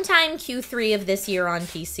sometime Q3 of this year on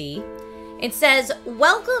PC. It says,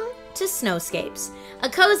 welcome to Snowscapes, a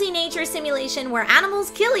cozy nature simulation where animals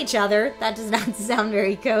kill each other. That does not sound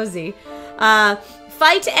very cozy.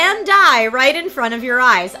 Fight and die right in front of your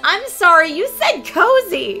eyes. I'm sorry, you said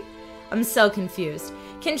cozy. I'm so confused.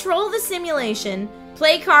 Control the simulation,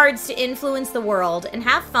 play cards to influence the world, and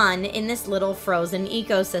have fun in this little frozen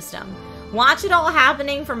ecosystem. Watch it all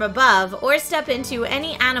happening from above, or step into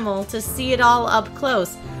any animal to see it all up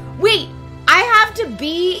close. Wait, I have to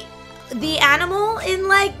be the animal in,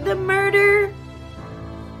 like, the murder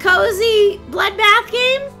cozy bloodbath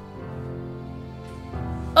game?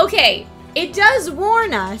 Okay, it does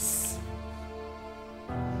warn us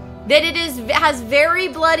that it has very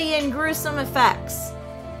bloody and gruesome effects.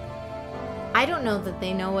 I don't know that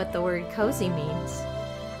they know what the word cozy means.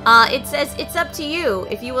 It says, it's up to you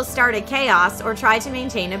if you will start a chaos or try to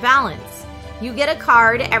maintain a balance. You get a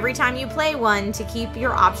card every time you play one to keep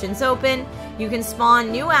your options open. You can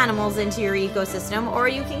spawn new animals into your ecosystem, or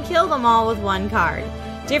you can kill them all with one card.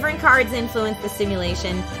 Different cards influence the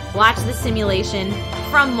simulation. Watch the simulation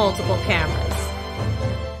from multiple cameras.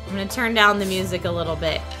 I'm gonna turn down the music a little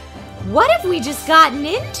bit. What have we just gotten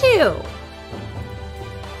into?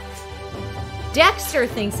 Dexter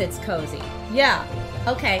thinks it's cozy. Yeah,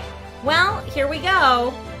 okay. Well, here we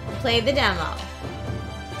go. Play the demo.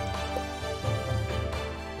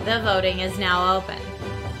 The voting is now open.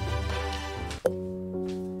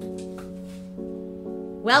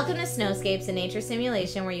 Welcome to Snowscapes, a nature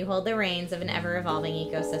simulation where you hold the reins of an ever-evolving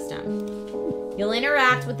ecosystem. You'll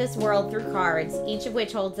interact with this world through cards, each of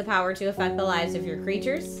which holds the power to affect the lives of your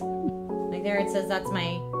creatures. Like there it says that's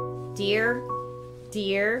my deer.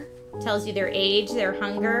 Deer tells you their age, their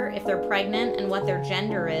hunger, if they're pregnant, and what their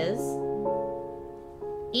gender is.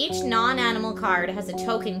 Each non-animal card has a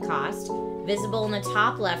token cost, visible in the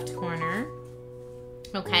top left corner.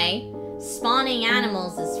 Okay. Spawning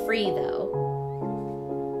animals is free, though.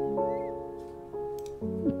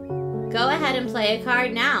 Go ahead and play a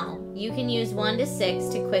card now. You can use 1 to 6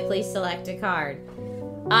 to quickly select a card.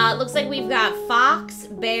 Looks like we've got fox,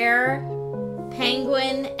 bear,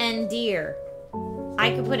 penguin, and deer.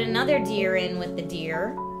 I could put another deer in with the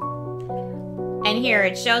deer. And here,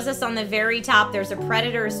 it shows us on the very top, there's a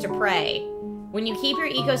predators to prey. When you keep your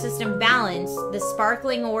ecosystem balanced, the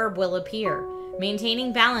sparkling orb will appear.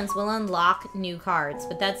 Maintaining balance will unlock new cards,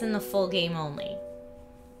 but that's in the full game only.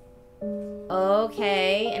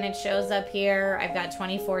 Okay, and it shows up here, I've got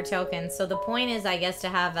 24 tokens. So the point is, I guess, to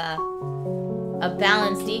have a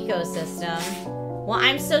balanced ecosystem. Well,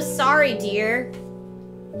 I'm so sorry, dear.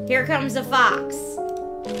 Here comes a fox.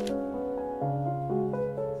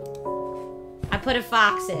 I put a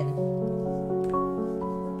fox in.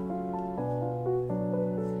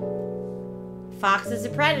 Fox is a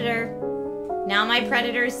predator. Now my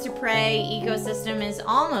predators to prey ecosystem is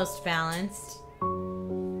almost balanced,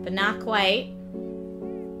 but not quite.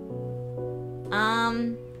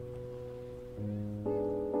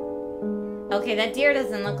 Okay, that deer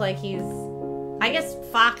doesn't look like he's... I guess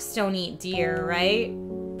fox don't eat deer, right?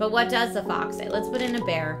 But what does the fox say? Let's put in a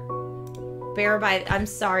bear. Bear by... I'm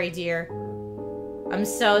sorry, deer. I'm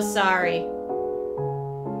so sorry.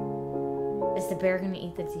 Is the bear gonna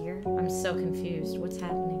eat the deer? I'm so confused. What's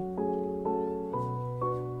happening?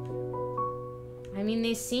 I mean,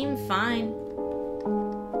 they seem fine.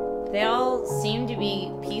 They all seem to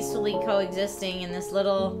be peacefully coexisting in this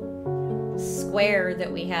little square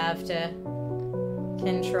that we have to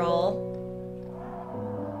control.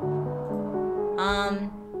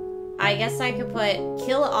 I guess I could put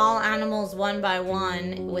kill all animals 1 by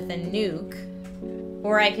 1 with a nuke.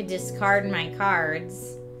 Or I could discard my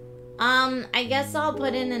cards. I guess I'll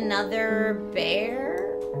put in another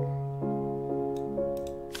bear.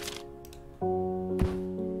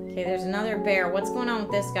 Okay, there's another bear. What's going on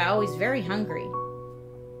with this guy? Oh, he's very hungry.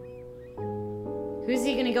 Who's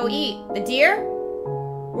he gonna go eat? The deer?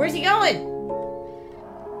 Where's he going?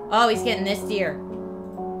 Oh, he's getting this deer.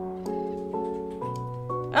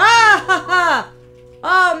 Ah! Ha, ha.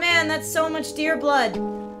 Oh, man, that's so much deer blood.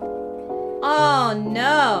 Oh,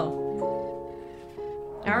 no.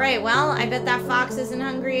 Alright, well, I bet that fox isn't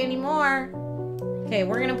hungry anymore. Okay,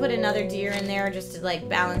 we're gonna put another deer in there just to, like,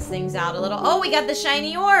 balance things out a little. Oh, we got the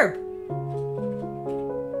shiny orb!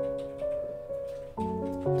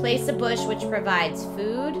 Place a bush which provides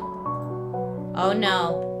food. Oh,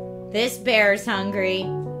 no. This bear's hungry.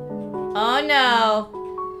 Oh, no.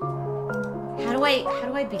 How do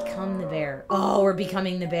I become the bear? Oh, we're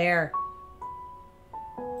becoming the bear.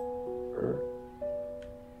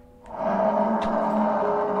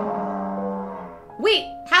 Wait,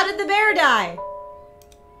 how did the bear die?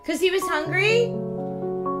 'Cause he was hungry?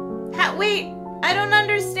 Wait, I don't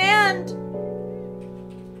understand.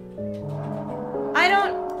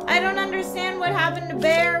 I don't understand what happened to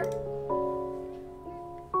bear.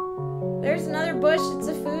 There's another bush, it's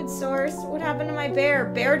a food source. What happened to my bear?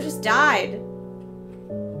 Bear just died.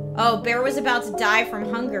 Oh, bear was about to die from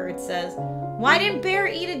hunger, it says. Why didn't bear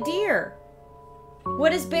eat a deer?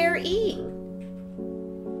 What does bear eat?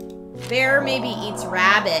 Bear maybe eats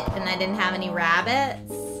rabbit, and I didn't have any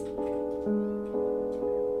rabbits.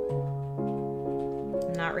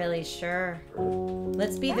 I'm not really sure.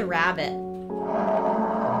 Let's be the rabbit.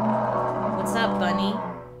 What's up, Bunny?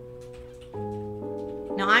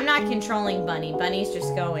 No, I'm not controlling Bunny. Bunny's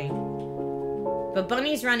just going. But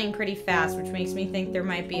Bunny's running pretty fast, which makes me think there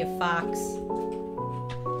might be a fox.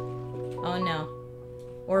 Oh no.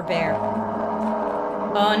 Or bear.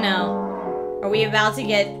 Oh no. Are we about to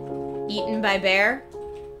get eaten by bear?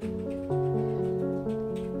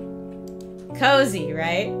 Cozy,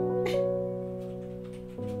 right?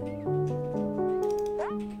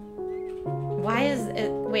 Why is it...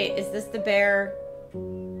 Wait, is this the bear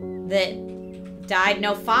that died?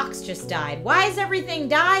 No, fox just died. Why is everything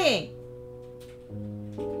dying?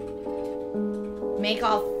 Make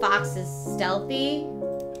all foxes stealthy?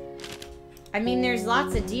 I mean, there's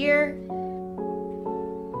lots of deer.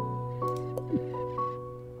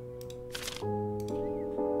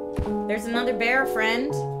 There's another bear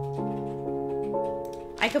friend.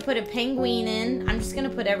 I could put a penguin in. I'm just gonna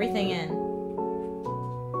put everything in.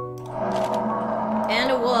 And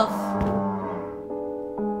a wolf.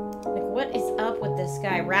 Like, what is up with this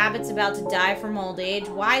guy? Rabbit's about to die from old age.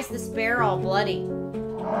 Why is this bear all bloody?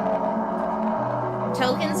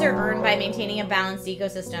 Tokens are earned by maintaining a balanced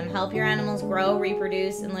ecosystem. Help your animals grow,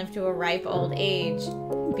 reproduce, and live to a ripe old age.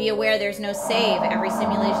 Be aware there's no save. Every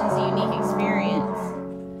simulation's a unique experience.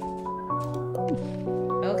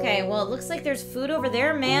 Okay, well, it looks like there's food over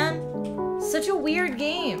there, man. Such a weird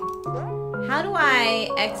game. How do I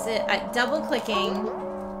exit? Double-clicking.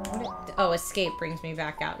 Oh, escape brings me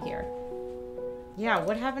back out here. Yeah,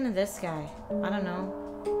 what happened to this guy? I don't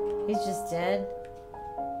know. He's just dead.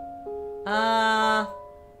 I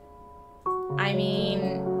mean,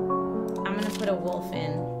 I'm gonna put a wolf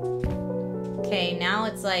in. Okay, now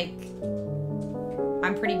it's like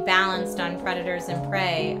I'm pretty balanced on predators and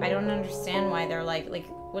prey. I don't understand why they're like,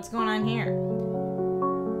 what's going on here?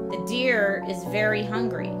 The deer is very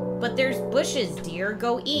hungry, but there's bushes, deer,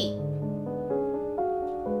 go eat.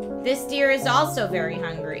 This deer is also very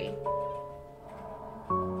hungry.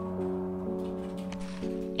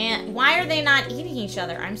 And why are they not eating each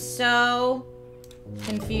other? I'm so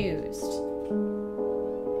confused.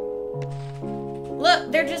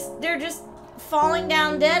 Look, they're just falling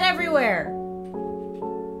down dead everywhere.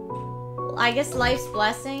 I guess life's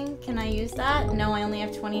blessing. Can I use that? No, I only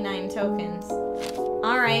have 29 tokens.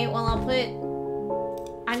 All right, well,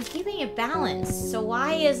 I'm keeping it balanced. So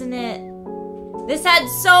why isn't it? This had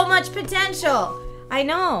so much potential. I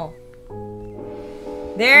know.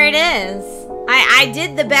 There it is. I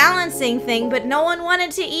did the balancing thing, but no one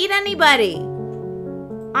wanted to eat anybody.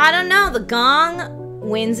 I don't know. The gong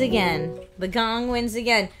wins again. The gong wins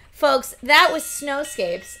again. Folks, that was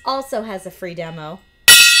Snowscapes. Also has a free demo.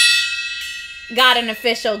 Got an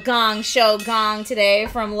official Gong Show gong today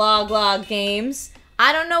from Log Games.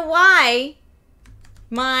 I don't know why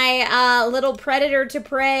my little predator to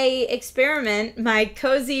prey experiment, my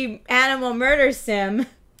cozy animal murder sim,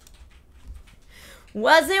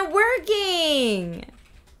 wasn't working.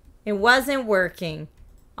 It wasn't working.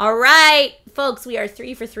 All right, folks, we are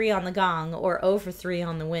 3 for 3 on the gong, or 0 for 3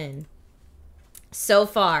 on the win so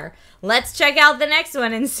far. Let's check out the next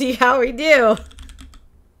one and see how we do.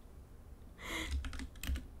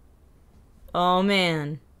 Oh,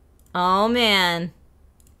 man. Oh, man.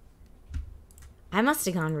 I must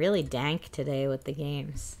have gone really dank today with the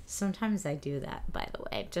games. Sometimes I do that, by the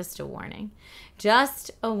way. Just a warning.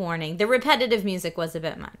 Just a warning. The repetitive music was a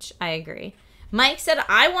bit much. I agree. Mike said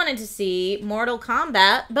I wanted to see Mortal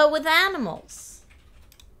Kombat, but with animals.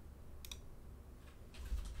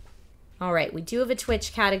 All right, we do have a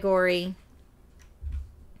Twitch category.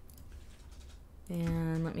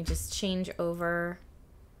 And let me just change over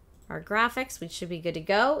our graphics. We should be good to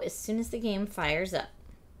go as soon as the game fires up.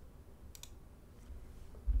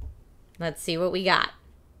 Let's see what we got.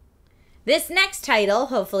 This next title,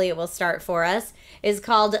 hopefully it will start for us, is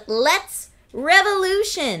called Let's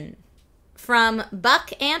Revolution from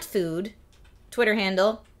Buck Ant Food, Twitter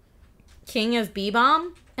handle, King of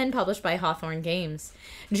B-Bomb, and published by Hawthorne Games.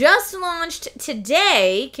 Just launched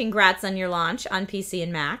today. Congrats on your launch on PC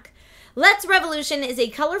and Mac. Let's Revolution is a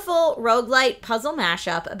colorful roguelite puzzle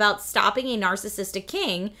mashup about stopping a narcissistic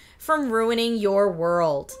king from ruining your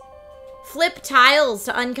world. Flip tiles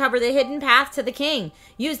to uncover the hidden path to the king.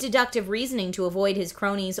 Use deductive reasoning to avoid his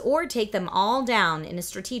cronies or take them all down in a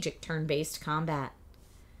strategic turn-based combat.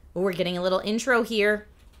 We're getting a little intro here.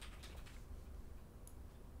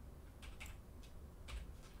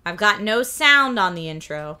 I've got no sound on the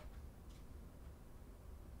intro.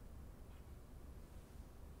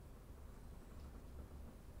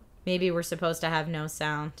 Maybe we're supposed to have no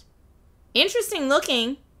sound. Interesting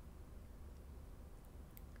looking.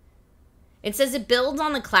 It says it builds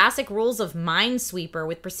on the classic rules of Minesweeper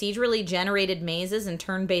with procedurally generated mazes and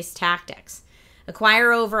turn-based tactics.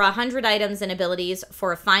 Acquire over 100 items and abilities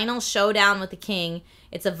for a final showdown with the king.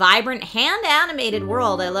 It's a vibrant, hand-animated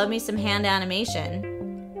world. I love me some hand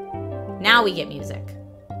animation. Now we get music.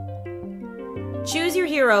 Choose your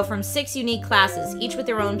hero from 6 unique classes, each with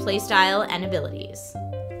their own playstyle and abilities.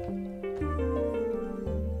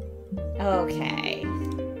 Okay.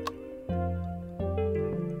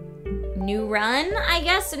 New run, I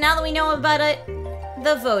guess. So now that we know about it,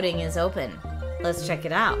 the voting is open. Let's check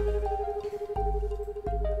it out.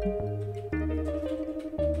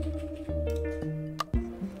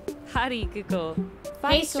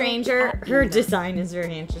 Hey, stranger. Her design is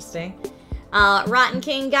very interesting. Rotten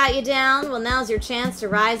King got you down. Well, now's your chance to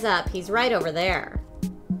rise up. He's right over there.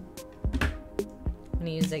 I'm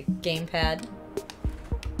gonna use a gamepad.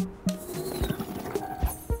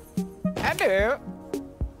 Hello.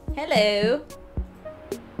 Hello.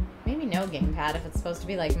 Maybe no gamepad if it's supposed to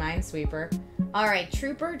be like Minesweeper. Alright,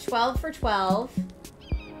 Trooper, 12 for 12.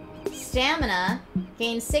 Stamina,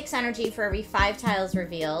 gain 6 energy for every 5 tiles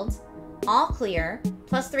revealed. All clear,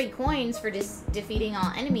 plus 3 coins for defeating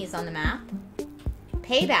all enemies on the map.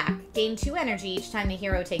 Payback, gain 2 energy each time the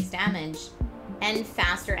hero takes damage. And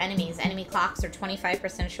faster enemies. Enemy clocks are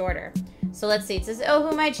 25% shorter. So let's see, it says, oh,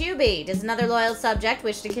 who might you be? Does another loyal subject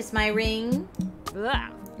wish to kiss my ring?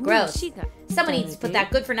 Gross. Someone needs to put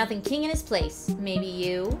that good-for-nothing king in his place. Maybe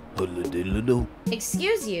you?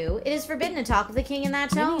 Excuse you, it is forbidden to talk with the king in that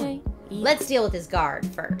tone. Let's deal with his guard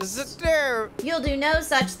first. You'll do no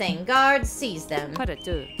such thing. Guards, seize them.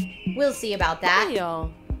 We'll see about that.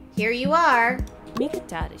 Here you are.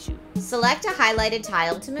 Select a highlighted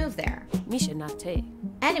tile to move there.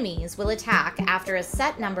 Enemies will attack after a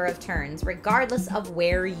set number of turns, regardless of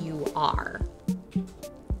where you are.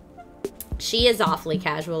 She is awfully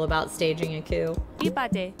casual about staging a coup.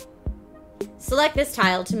 Select this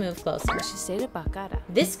tile to move closer.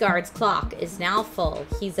 This guard's clock is now full.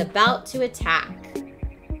 He's about to attack.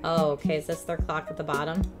 Oh, okay. Is this their clock at the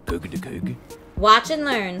bottom? Watch and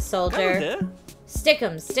learn, soldier. Stick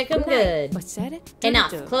 'em good.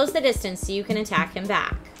 Enough. Close the distance so you can attack him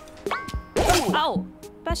back.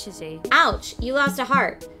 Ouch, you lost a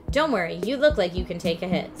heart. Don't worry, you look like you can take a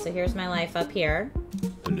hit. So here's my life up here.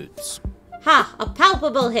 Ha, a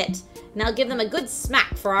palpable hit. Now give them a good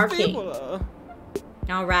smack for our king.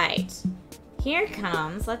 Alright. Here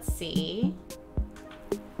comes, let's see.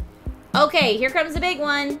 Okay, here comes the big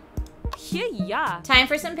one. Time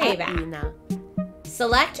for some payback.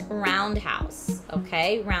 Select roundhouse.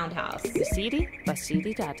 Okay, roundhouse.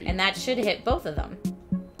 And that should hit both of them.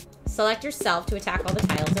 Select yourself to attack all the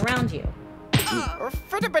tiles around you.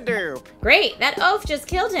 Great, that oaf just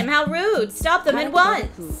killed him. How rude. Stop them at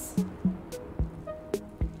once.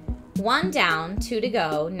 1 down, 2 to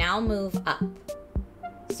go. Now move up.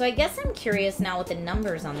 So I guess I'm curious now what the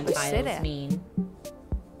numbers on the tiles mean.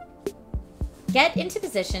 Get into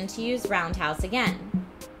position to use roundhouse again.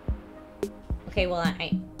 Okay, well,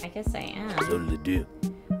 I guess I am.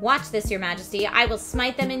 Watch this, your majesty. I will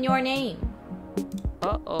smite them in your name.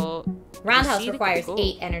 Roundhouse requires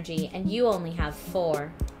 8 energy, and you only have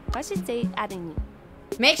 4.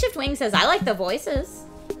 Makeshift Wing says, I like the voices.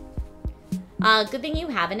 Good thing you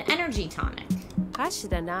have an energy tonic.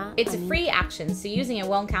 It's a free action, so using it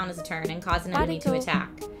won't count as a turn and cause an enemy to attack.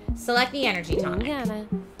 Select the energy tonic.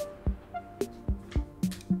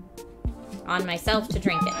 On myself to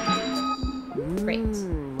drink it. Great.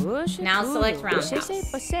 Now select roundhouse.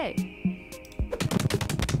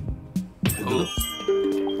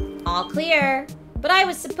 All clear. But I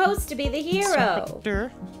was supposed to be the hero.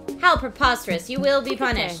 How preposterous. You will be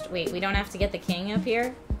punished. Wait, we don't have to get the king up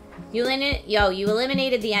here? You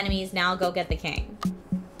eliminated the enemies. Now go get the king.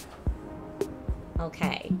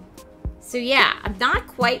 Okay. So yeah, I'm not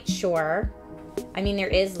quite sure. I mean, there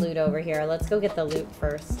is loot over here. Let's go get the loot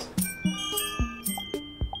first.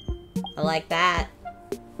 I like that.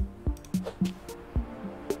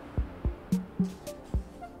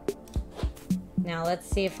 Now let's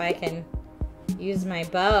see if I can use my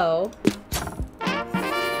bow.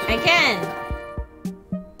 I can!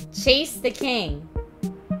 Chase the king.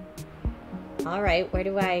 Alright, where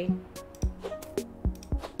do I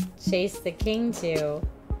chase the king to?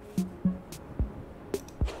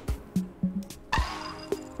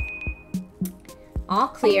 All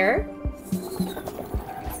clear.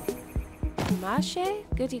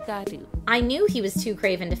 I knew he was too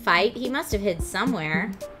craven to fight. He must have hid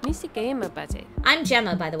somewhere. I'm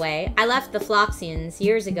Gemma, by the way. I left the Floxians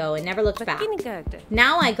years ago and never looked back.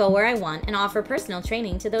 Now I go where I want and offer personal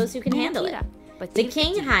training to those who can handle it. The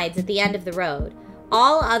king hides at the end of the road.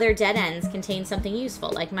 All other dead ends contain something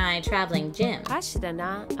useful, like my traveling gym.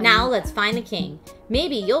 Now let's find the king.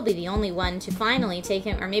 Maybe you'll be the only one to finally take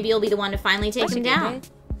him, or maybe you'll be the one to finally take him down.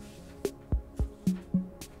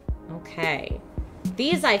 Okay.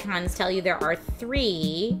 These icons tell you there are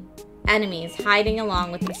 3 enemies hiding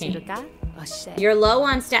along with the king. You're low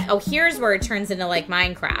on stat. Oh, here's where it turns into like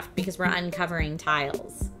Minecraft, because we're uncovering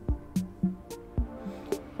tiles.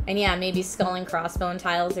 And yeah, maybe skull and crossbone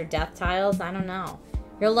tiles or death tiles. I don't know.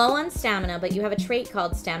 You're low on stamina, but you have a trait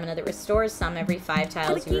called stamina that restores some every 5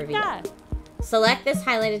 tiles you reveal. Select this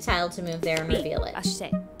highlighted tile to move there and reveal it.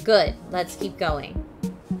 Good. Let's keep going.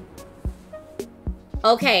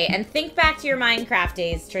 Okay, and think back to your Minecraft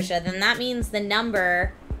days, Trisha. Then that means the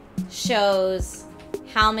number shows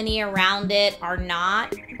how many around it are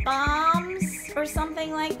not bombs or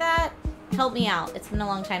something like that. Help me out. It's been a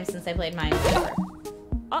long time since I played Minecraft.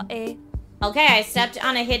 Okay, I stepped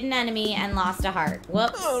on a hidden enemy and lost a heart.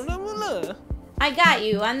 Whoops. I got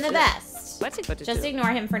you. I'm the best. Just ignore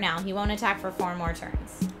him for now. He won't attack for 4 more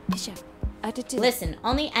turns. Listen,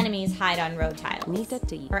 only enemies hide on road tiles.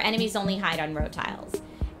 Or enemies only hide on road tiles.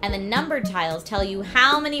 And the numbered tiles tell you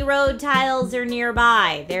how many road tiles are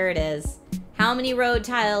nearby. There it is. How many road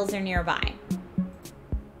tiles are nearby?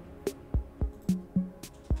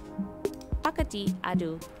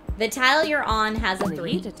 The tile you're on has a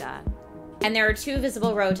 3. And there are 2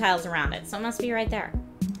 visible road tiles around it, so it must be right there.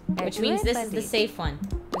 Which means this is the safe one.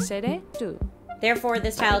 Therefore,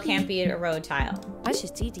 this tile can't be a road tile.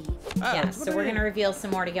 Yeah, so we're gonna reveal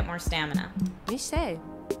some more to get more stamina.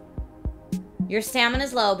 Your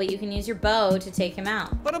stamina's low, but you can use your bow to take him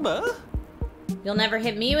out. You'll never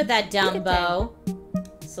hit me with that dumb bow.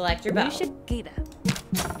 Select your bow.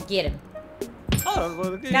 Get him.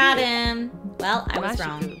 Got him. Well, I was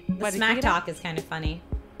wrong. The smack talk is kind of funny.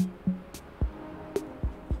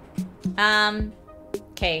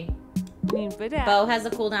 Okay. Bow has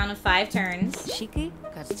a cooldown of 5 turns.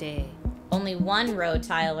 Only 1 road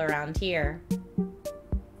tile around here.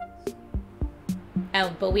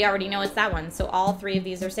 Oh, but we already know it's that one, so all 3 of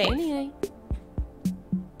these are safe.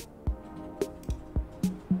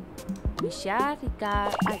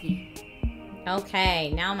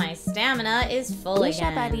 Okay, now my stamina is full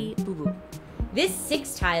again. This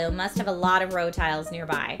 6 tile must have a lot of road tiles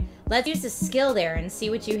nearby. Let's use the skill there and see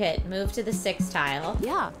what you hit. Move to the 6 tile.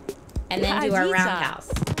 Yeah. And then do our roundhouse.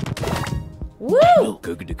 Woo!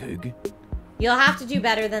 You'll have to do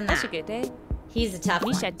better than that. He's a tough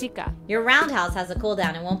one. Your roundhouse has a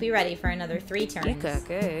cooldown and won't be ready for another 3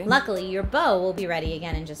 turns. Luckily, your bow will be ready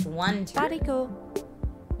again in just 1 turn.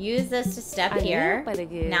 Use this to step here.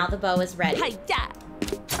 Now the bow is ready.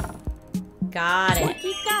 Got it.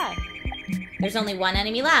 There's only 1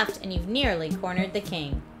 enemy left, and you've nearly cornered the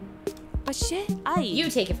king. You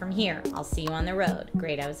take it from here. I'll see you on the road.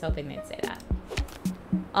 Great, I was hoping they'd say that.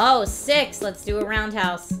 Oh, 6. Let's do a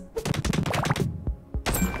roundhouse.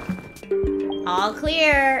 All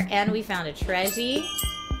clear. And we found a treasure.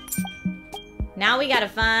 Now we gotta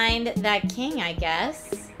find that king, I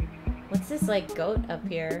guess. What's this, like, goat up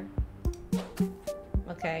here?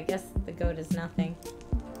 Okay, I guess the goat is nothing.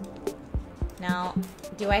 Now,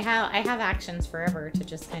 do I have actions forever to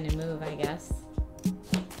just kind of move, I guess.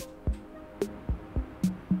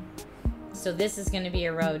 So this is going to be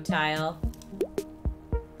a road tile.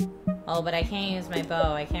 Oh, but I can't use my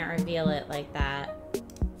bow. I can't reveal it like that.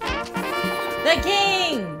 The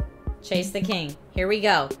king! Chase the king. Here we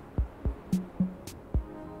go.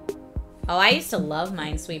 Oh, I used to love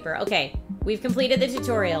Minesweeper. Okay, we've completed the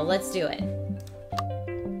tutorial. Let's do it.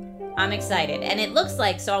 I'm excited. And it looks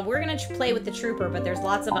like, so we're going to play with the trooper, but there's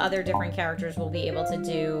lots of other different characters we'll be able to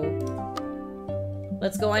do.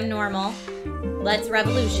 Let's go on normal. Let's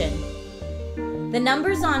revolution. The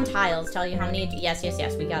numbers on tiles tell you how many... Yes, yes,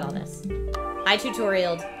 yes, we got all this. I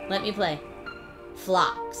tutorialed. Let me play.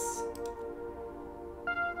 Flocks.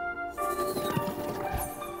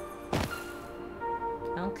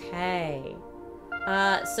 Okay.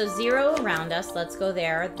 So 0 around us. Let's go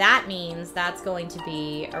there. That means that's going to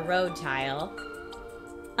be a road tile.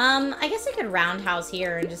 I guess I could roundhouse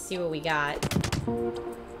here and just see what we got.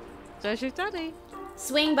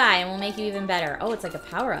 Swing by and we'll make you even better. Oh, it's like a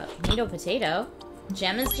power-up. Neato potato.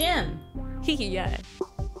 Gem is Jim. Yeah.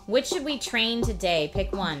 Which should we train today?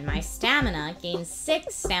 Pick one. My stamina gains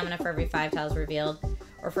 6 stamina for every 5 tiles revealed.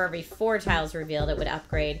 Or for every 4 tiles revealed, it would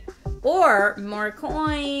upgrade. Or more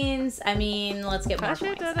coins. I mean, let's get more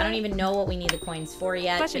coins. I don't even know what we need the coins for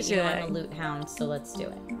yet. But you know I'm a loot hound, so let's do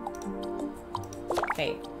it.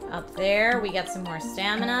 Okay, up there, we got some more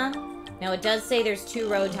stamina. Now it does say there's 2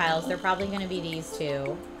 road tiles. They're probably going to be these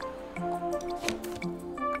 2.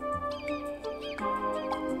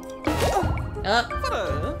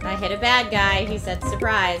 Oh, I hit a bad guy. He said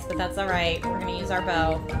surprise, but that's alright. We're gonna use our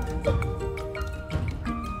bow.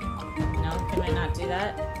 No, can I not do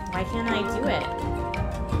that? Why can't I do it?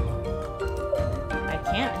 I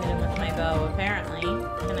can't hit him with my bow, apparently.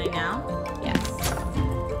 Can I now? Yes.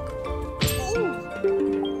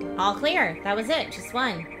 All clear. That was it. Just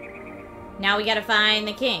one. Now we gotta find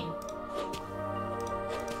the king.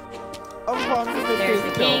 There's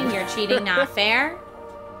the king. You're cheating, not fair.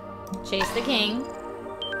 Chase the king.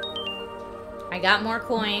 I got more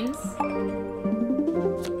coins.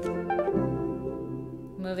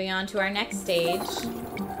 Moving on to our next stage.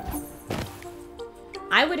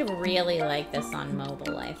 I would really like this on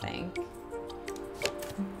mobile, I think.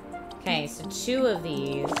 Okay, so 2 of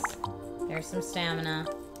these. There's some stamina.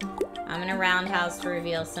 I'm gonna roundhouse to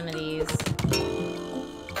reveal some of these.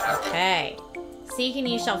 Okay. Seek and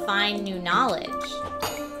ye shall find new knowledge.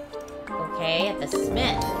 Okay, at the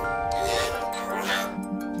smith.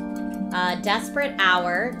 Desperate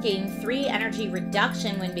Hour. Gain 3 energy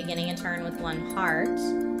reduction when beginning a turn with 1 heart.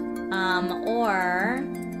 Or...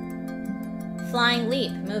 Flying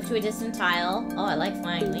Leap. Move to a distant tile. Oh, I like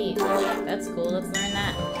Flying Leap. That's cool. Let's learn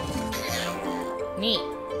that. Neat.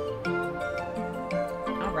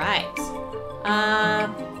 Alright.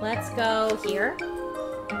 Let's go here.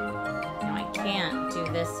 No, I can't do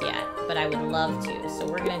this yet, but I would love to. So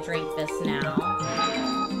we're gonna drink this now.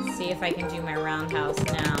 See if I can do my roundhouse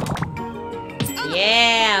now.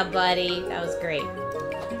 Yeah, buddy. That was great.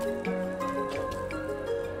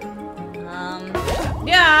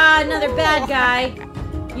 Yeah, another bad guy.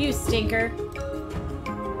 You stinker.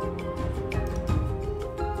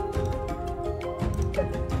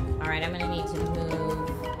 Alright, I'm gonna need to move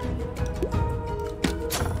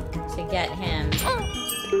to get him.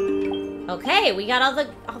 Okay, we got all the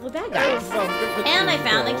bad guys. And I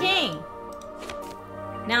found the king.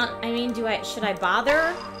 Now, I mean, should I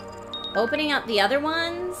bother opening up the other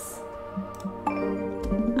ones?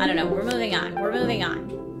 I don't know. We're moving on. We're moving on.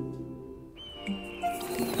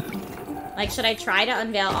 Like, should I try to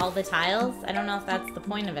unveil all the tiles? I don't know if that's the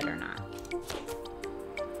point of it or not.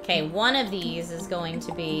 Okay, one of these is going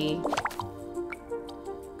to be...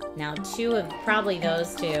 Now, 2 of... Probably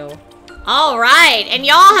those 2. Alright, and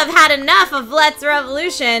y'all have had enough of Let's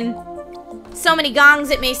Revolution. So many gongs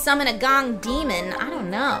it may summon a gong demon. I don't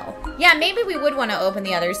know. Yeah, maybe we would want to open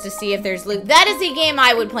the others to see if there's loot. That is a game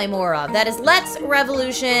I would play more of. That is Let's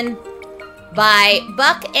Revolution by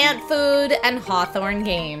Buck Ant Food and Hawthorne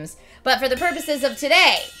Games. But for the purposes of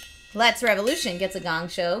today, Let's Revolution gets a Gong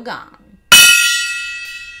Show gong.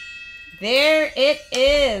 There it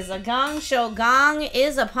is. A Gong Show gong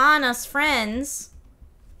is upon us, friends.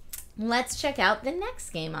 Let's check out the next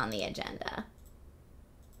game on the agenda.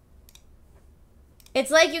 It's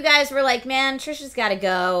like you guys were like, man, Trisha's got to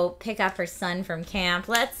go pick up her son from camp.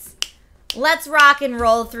 Let's rock and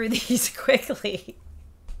roll through these quickly.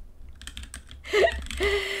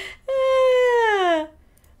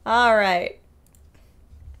 All right.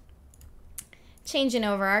 Changing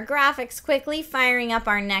over our graphics quickly, firing up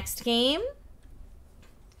our next game.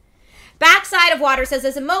 Backside of Water says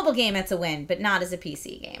as a mobile game it's a win, but not as a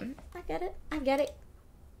PC game. I get it. I get it.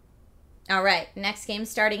 All right, next game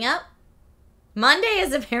starting up. Monday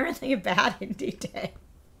is apparently a bad indie day.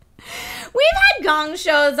 We've had Gong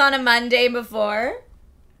Shows on a Monday before.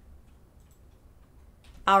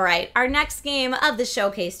 All right, our next game of the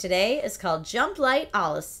showcase today is called Jumplight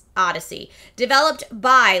Odyssey, developed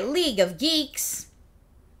by League of Geeks.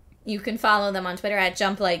 You can follow them on Twitter at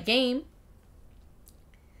Jumplight Game.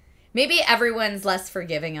 Maybe everyone's less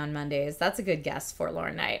forgiving on Mondays. That's a good guess,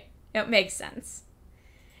 Forlorn Knight. It makes sense.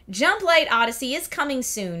 Jumplight Odyssey is coming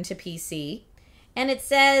soon to PC, and it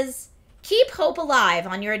says, keep hope alive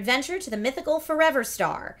on your adventure to the mythical Forever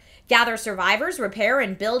Star. Gather survivors, repair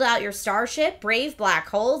and build out your starship, brave black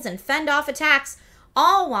holes, and fend off attacks,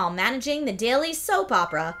 all while managing the daily soap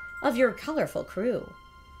opera of your colorful crew.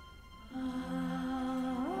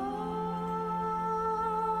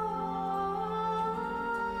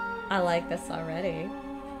 I like this already.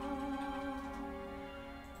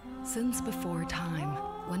 Since before time,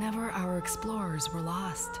 whenever our explorers were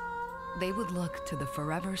lost, they would look to the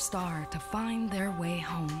Forever Star to find their way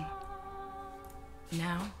home.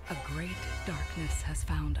 Now, a great darkness has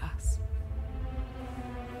found us.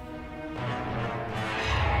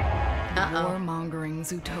 War-mongering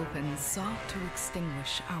Zootopans sought to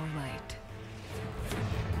extinguish our light.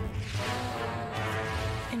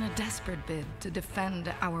 In a desperate bid to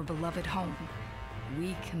defend our beloved home,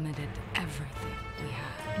 we committed everything we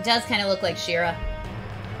had. It does kind of look like She-Ra.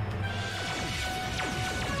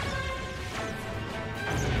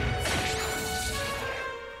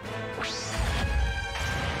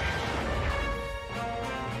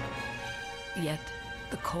 Yet,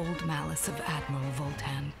 the cold malice of Admiral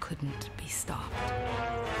Voltan couldn't be stopped.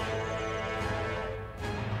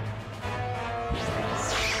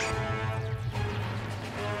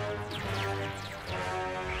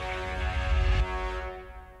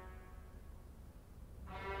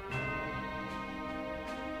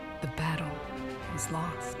 The battle was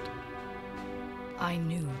lost. I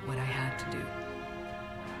knew what I had to do.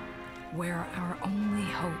 Where our only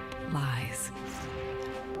hope lies.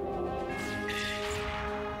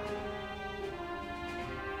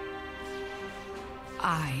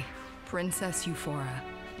 I, Princess Euphora,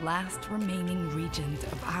 last remaining regent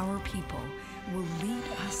of our people, will lead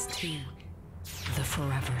us to the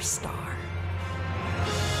Forever Star.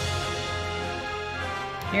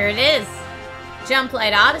 Here it is.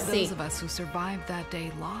 Jumplight Odyssey. Those of us who survived that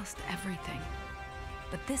day lost everything.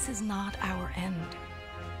 But this is not our end.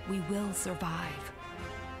 We will survive.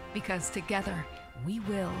 Because together, we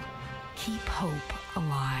will keep hope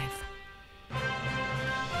alive.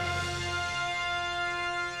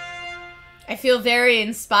 I feel very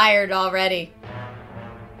inspired already.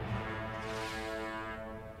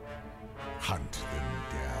 Hunt them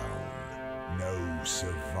down. No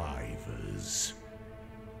survivors.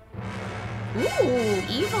 Ooh,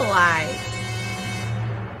 Evil Eye.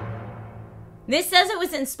 This says it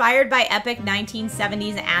was inspired by epic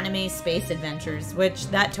 1970s anime space adventures, which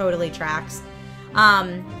that totally tracks.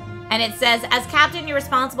 And it says, as captain, you're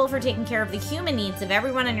responsible for taking care of the human needs of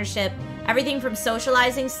everyone on your ship. Everything from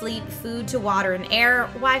socializing, sleep, food to water and air.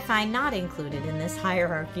 Wi-Fi not included in this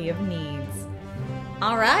hierarchy of needs.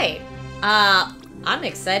 All right. I'm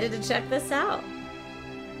excited to check this out.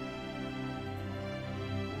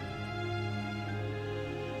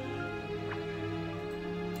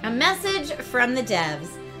 A message from the devs.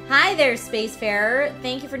 Hi there, Spacefarer.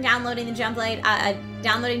 Thank you for downloading the Jumplight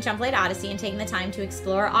Odyssey and taking the time to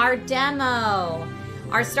explore our demo.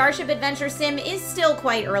 Our Starship Adventure Sim is still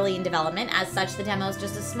quite early in development. As such, the demo is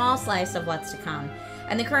just a small slice of what's to come.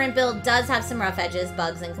 And the current build does have some rough edges,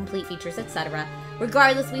 bugs, and complete features, etc.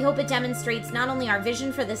 Regardless, we hope it demonstrates not only our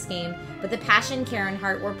vision for this game, but the passion, care, and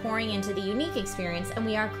heart we're pouring into the unique experience and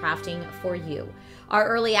we are crafting for you. Our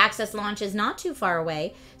early access launch is not too far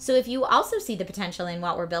away, so if you also see the potential in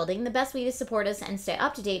what we're building, the best way to support us and stay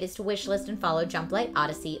up to date is to wishlist and follow Jumplight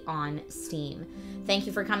Odyssey on Steam. Thank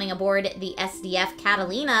you for coming aboard the SDF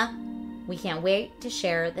Catalina. We can't wait to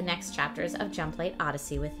share the next chapters of Jumplight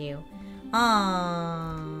Odyssey with you.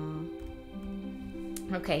 Aww.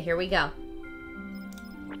 Okay, here we go.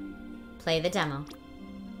 Play the demo.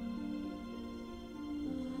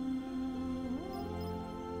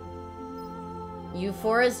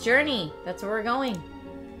 Euphoria's Journey. That's where we're going.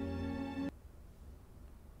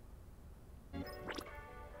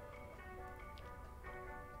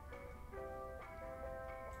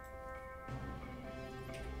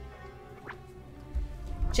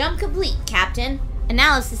 Jump complete, Captain.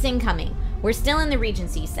 Analysis incoming. We're still in the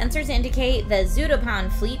Regency. Sensors indicate the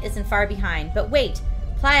Zudopan fleet isn't far behind. But wait,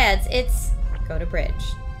 Pleiades, it's... Go to bridge.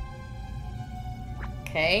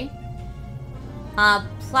 Okay.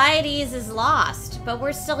 Pleiades is lost, but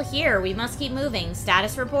we're still here. We must keep moving.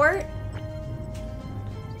 Status report?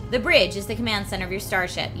 The bridge is the command center of your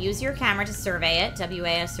starship. Use your camera to survey it.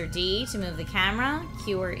 WAS or D to move the camera.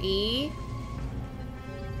 Q or E.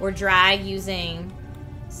 Or drag using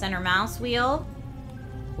center mouse wheel.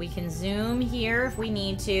 We can zoom here if we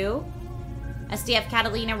need to. SDF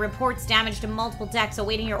Catalina reports damage to multiple decks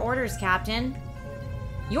awaiting your orders, Captain.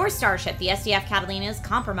 Your starship, the SDF Catalina, is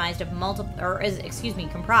comprised of multiple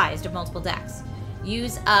decks.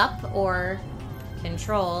 Use up or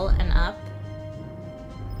control and up.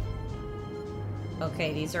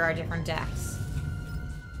 Okay, these are our different decks.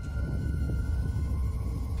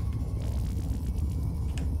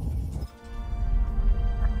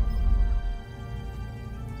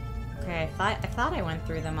 Okay, I thought I went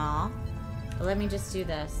through them all. But let me just do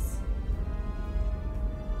this.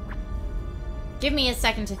 Give me a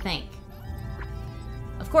second to think.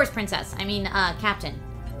 Of course, Princess. I mean, Captain.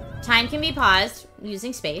 Time can be paused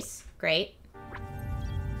using space. Great.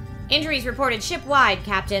 Injuries reported ship-wide,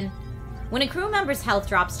 Captain. When a crew member's health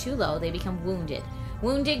drops too low, they become wounded.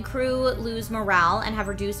 Wounded crew lose morale and have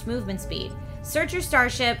reduced movement speed. Search your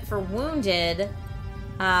starship for wounded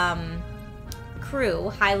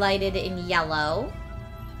crew, highlighted in yellow,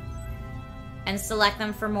 and select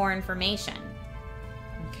them for more information.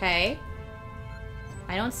 Okay.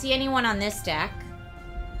 I don't see anyone on this deck.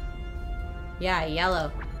 Yeah,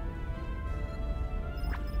 yellow.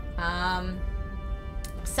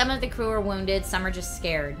 Some of the crew are wounded, some are just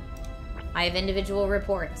scared. I have individual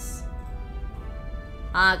reports.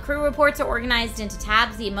 Crew reports are organized into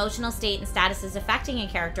tabs. The emotional state and statuses affecting a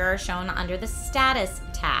character are shown under the Status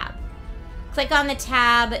tab. Click on the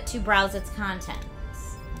tab to browse its contents.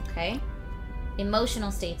 Okay.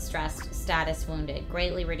 Emotional state stressed, status wounded.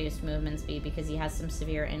 Greatly reduced movement speed because he has some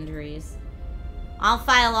severe injuries. I'll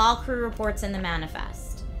file all crew reports in the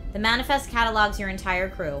manifest. The manifest catalogs your entire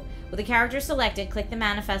crew. With the character selected, click the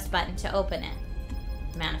manifest button to open it.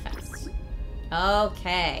 Manifest.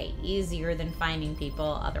 Okay. Easier than finding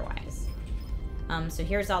people otherwise. So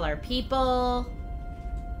here's all our people.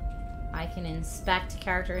 I can inspect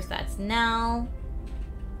characters. That's Nell.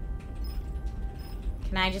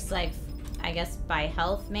 Can I just, like, I guess by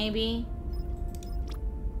health, maybe?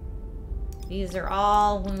 These are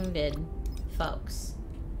all wounded folks.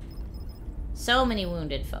 So many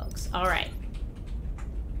wounded folks. Alright.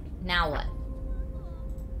 Now what?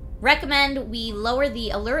 Recommend we lower the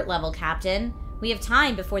alert level, Captain. We have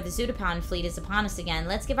time before the Zootopon fleet is upon us again.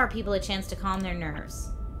 Let's give our people a chance to calm their nerves.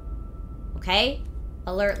 Okay?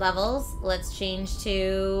 Alert levels. Let's change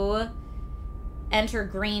to... Enter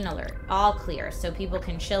green alert. All clear, so people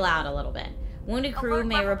can chill out a little bit. Wounded crew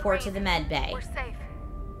may report to the med bay. We're safe.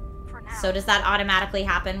 For now. So does that automatically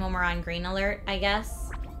happen when we're on green alert, I guess?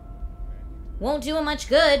 Won't do 'em much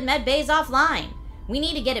good. Med bay's offline. We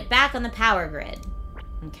need to get it back on the power grid.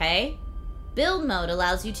 Okay? Build mode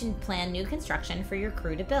allows you to plan new construction for your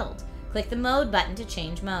crew to build. Click the mode button to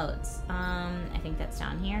change modes. I think that's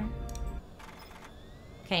down here.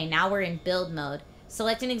 Okay, now we're in build mode.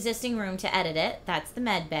 Select an existing room to edit it. That's the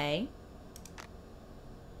med bay.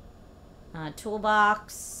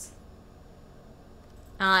 Toolbox.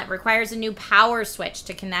 It requires a new power switch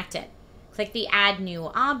to connect it. Click the add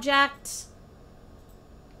new object.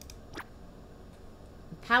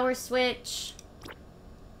 Power switch.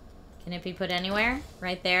 Can it be put anywhere?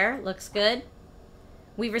 Right there. Looks good.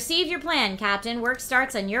 We've received your plan, Captain. Work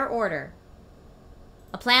starts on your order.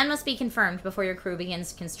 A plan must be confirmed before your crew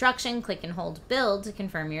begins construction. Click and hold build to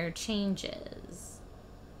confirm your changes.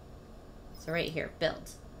 So right here,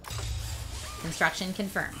 build. Construction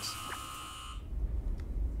confirmed.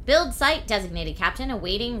 Build site designated, Captain,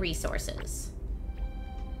 awaiting resources.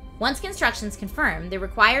 Once construction's confirmed, the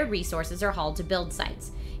required resources are hauled to build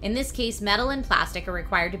sites. In this case, metal and plastic are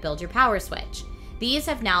required to build your power switch. These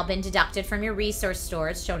have now been deducted from your resource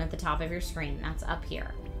stores shown at the top of your screen. That's up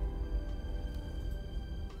here.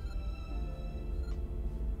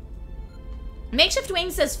 Makeshift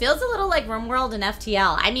Wing says, feels a little like RimWorld and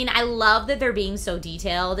FTL. I mean, I love that they're being so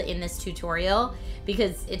detailed in this tutorial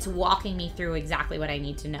because it's walking me through exactly what I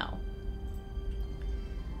need to know.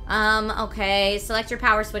 Okay, select your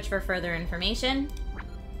power switch for further information.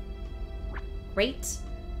 Great.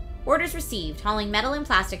 Orders received, hauling metal and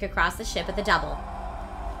plastic across the ship at the double.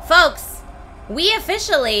 Folks, we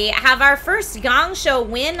officially have our first Gong Show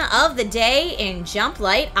win of the day in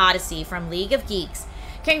Jumplight Odyssey from League of Geeks.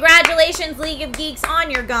 Congratulations, League of Geeks,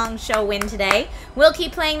 on your Gong Show win today. We'll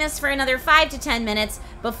keep playing this for another 5 to 10 minutes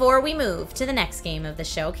before we move to the next game of the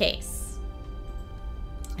showcase.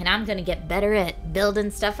 And I'm going to get better at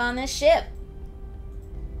building stuff on this ship.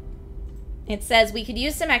 It says we could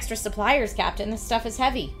use some extra suppliers, Captain. This stuff is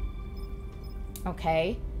heavy.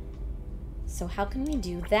 Okay. So how can we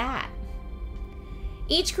do that?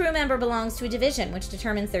 Each crew member belongs to a division, which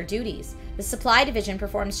determines their duties. The supply division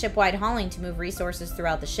performs ship-wide hauling to move resources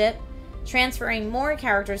throughout the ship. Transferring more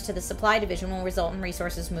characters to the supply division will result in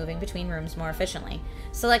resources moving between rooms more efficiently.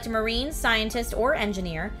 Select Marine, Scientist, or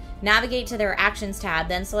Engineer, navigate to their Actions tab,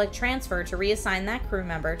 then select Transfer to reassign that crew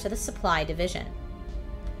member to the supply division.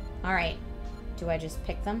 Alright. Do I just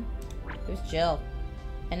pick them? Who's Jill?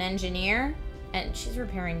 An Engineer? And she's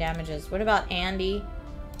repairing damages. What about Andy?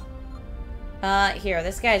 Here,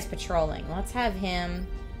 this guy's patrolling. Let's have him.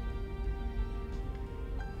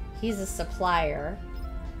 He's a supplier.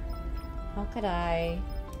 How could I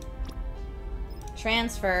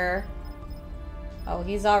transfer? Oh,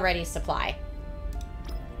 he's already supply.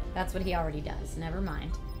 That's what he already does. Never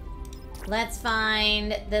mind. Let's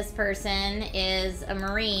find this person is a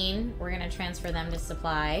Marine. We're gonna transfer them to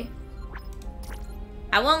supply.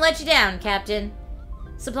 I won't let you down, Captain.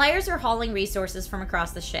 Suppliers are hauling resources from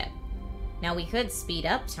across the ship. Now we could speed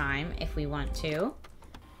up time if we want to.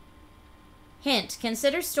 Hint,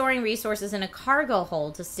 consider storing resources in a cargo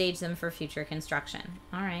hold to stage them for future construction.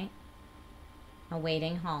 Alright.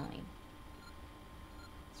 Awaiting hauling.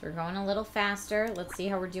 So we're going a little faster. Let's see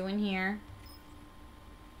how we're doing here.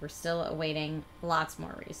 We're still awaiting lots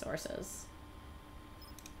more resources.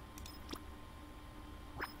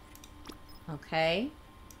 Okay.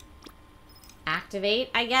 Activate,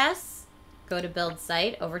 I guess. Go to build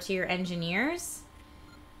site. Over to your engineers.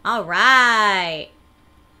 Alright.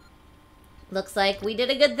 Looks like we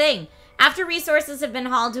did a good thing. After resources have been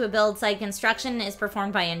hauled to a build site, construction is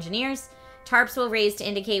performed by engineers. Tarps will raise to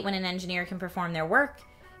indicate when an engineer can perform their work.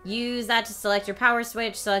 Use that to select your power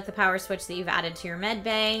switch. Select the power switch that you've added to your med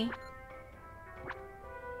bay.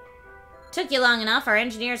 Took you long enough. Our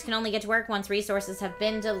engineers can only get to work once resources have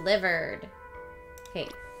been delivered. Okay,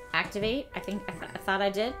 activate. I thought I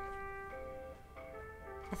did.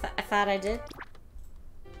 I thought I did.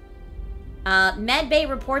 Medbay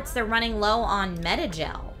reports they're running low on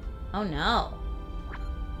Metagel. Oh no.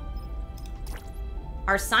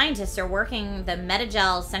 Our scientists are working the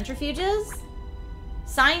Metagel centrifuges?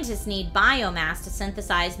 Scientists need biomass to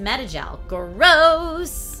synthesize Metagel.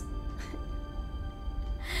 Gross!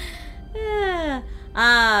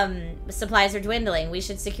 Supplies are dwindling. We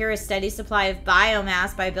should secure a steady supply of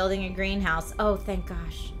biomass by building a greenhouse. Oh, thank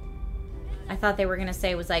gosh. I thought they were gonna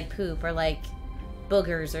say it was like poop or like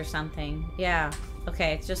boogers or something. Yeah.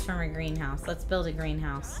 Okay, it's just from a greenhouse. Let's build a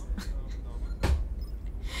greenhouse.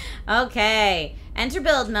 Okay. Enter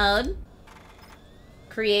build mode.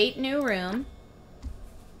 Create new room.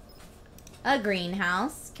 A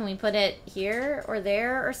greenhouse. Can we put it here or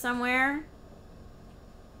there or somewhere?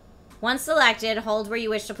 Once selected, hold where you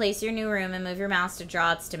wish to place your new room and move your mouse to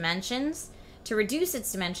draw its dimensions. To reduce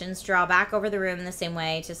its dimensions, draw back over the room in the same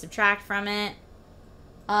way. To subtract from it.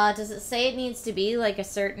 Does it say it needs to be like a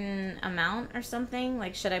certain amount or something?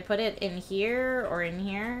 Like, should I put it in here or in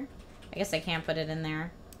here? I guess I can't put it in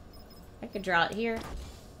there. I could draw it here.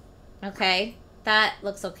 Okay, that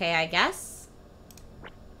looks okay, I guess.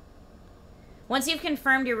 Once you've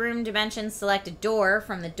confirmed your room dimensions, select a door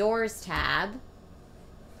from the Doors tab.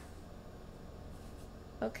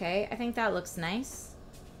 Okay, I think that looks nice.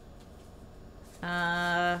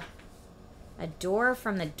 A door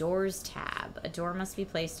from the Doors tab. A door must be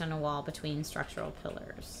placed on a wall between structural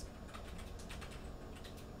pillars.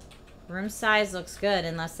 Room size looks good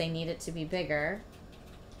unless they need it to be bigger.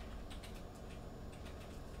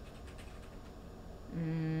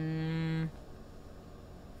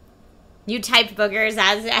 You typed boogers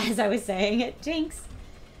as I was saying it. Jinx.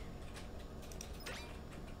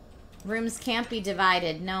 Rooms can't be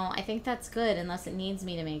divided. No, I think that's good unless it needs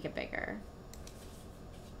me to make it bigger.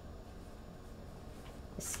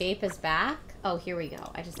 Escape is back. Oh, here we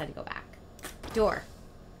go. I just had to go back. Door.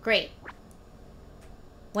 Great.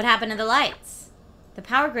 What happened to the lights? The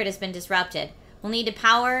power grid has been disrupted. We'll need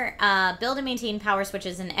to build and maintain power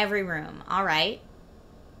switches in every room. All right.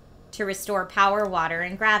 To restore power, water,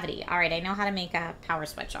 and gravity. All right, I know how to make a power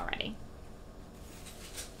switch already.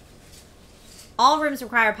 All rooms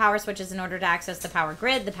require power switches in order to access the power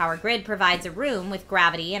grid. The power grid provides a room with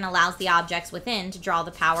gravity and allows the objects within to draw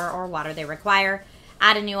the power or water they require.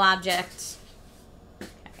 Add a new object.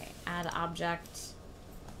 Okay, add object.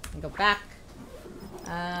 Go back.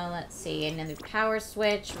 Let's see, another power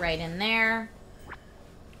switch right in there.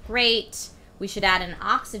 Great. We should add an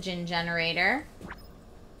oxygen generator.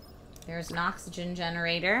 There's an oxygen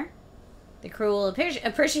generator. The crew will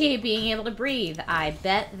appreciate being able to breathe. I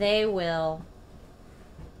bet they will.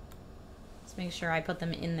 Let's make sure I put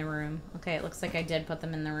them in the room. Okay, it looks like I did put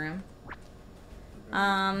them in the room.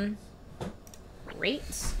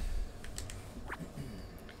 Great.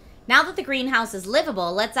 Now that the greenhouse is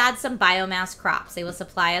livable, let's add some biomass crops. They will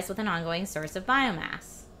supply us with an ongoing source of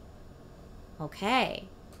biomass. Okay.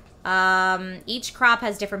 Each crop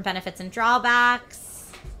has different benefits and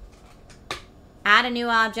drawbacks. Add a new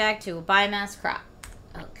object to a biomass crop.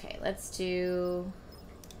 Okay, let's do...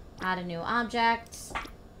 Add a new object.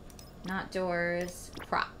 Not doors.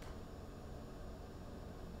 Crop.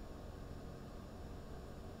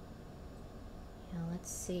 Now, let's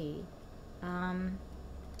see. Let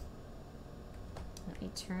me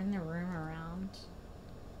turn the room around.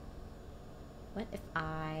 What if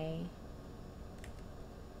I...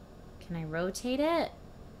 Can I rotate it?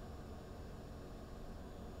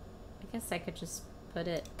 I guess I could just put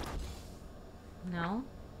it... No?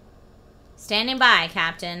 Standing by,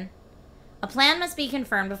 Captain. A plan must be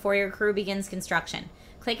confirmed before your crew begins construction.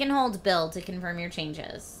 Click and hold build to confirm your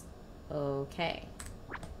changes. Okay.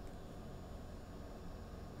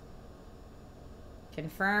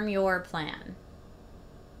 Confirm your plan.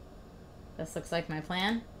 This looks like my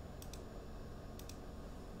plan.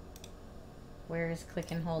 Where is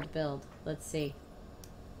click and hold build? Let's see.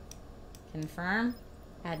 Confirm.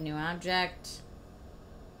 Add new object.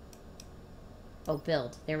 Oh,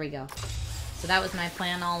 build. There we go. So that was my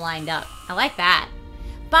plan all lined up. I like that.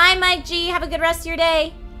 Bye, Mike G. Have a good rest of your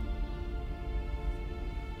day.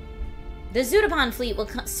 The Zootopon fleet will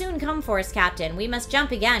soon come for us, Captain. We must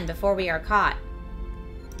jump again before we are caught.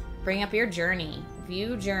 Bring up your journey.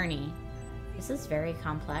 View journey. This is very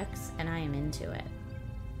complex, and I am into it.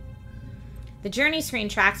 The journey screen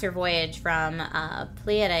tracks your voyage from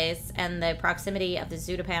Pleiades and the proximity of the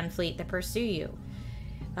Zudapan fleet that pursue you.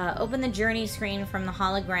 Open the journey screen from the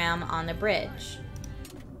hologram on the bridge.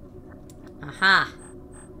 Aha.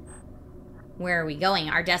 Where are we going?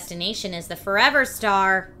 Our destination is the Forever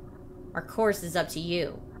Star. Our course is up to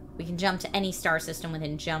you. We can jump to any star system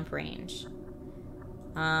within jump range.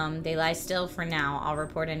 They lie still for now. I'll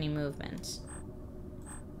report any movement.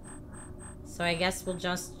 So I guess we'll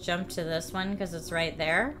just jump to this one because it's right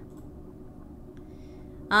there.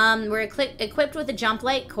 We're equipped with a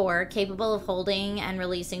Jumplight core capable of holding and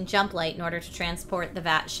releasing Jumplight in order to transport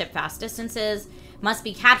the ship vast distances. Must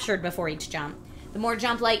be captured before each jump. The more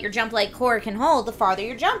Jumplight your Jumplight core can hold, the farther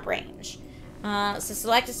your jump range. So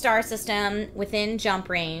select a star system within jump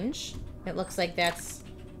range. It looks like that's,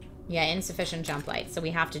 yeah, insufficient Jumplight, so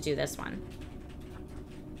we have to do this one.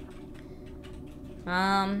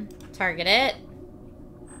 Target it.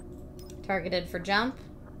 Targeted for jump.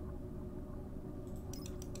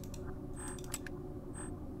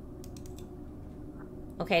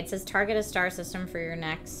 Okay, it says target a star system for your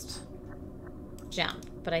next jump,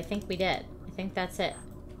 but I think we did. I think that's it.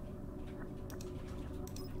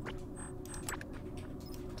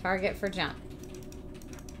 Target for jump.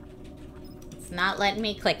 It's not letting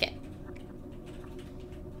me click it.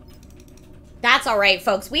 That's alright,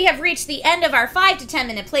 folks. We have reached the end of our 5 to 10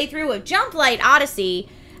 minute playthrough of Jumplight Odyssey.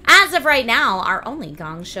 As of right now, our only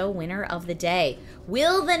Gong Show winner of the day.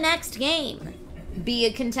 Will the next game be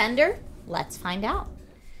a contender? Let's find out.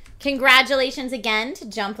 Congratulations again to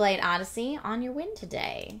Jumplight Odyssey on your win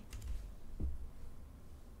today.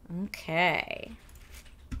 Okay.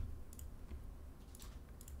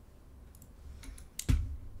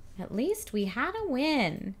 At least we had a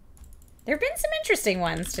win. There have been some interesting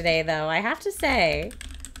ones today, though, I have to say.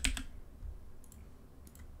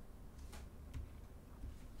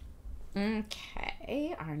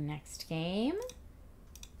 Okay, our next game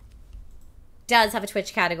does have a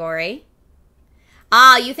Twitch category.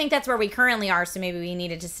 Ah, you think that's where we currently are, so maybe we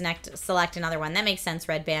needed to select another one. That makes sense,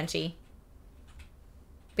 Red Banshee.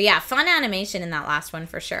 But yeah, fun animation in that last one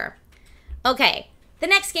for sure. Okay, the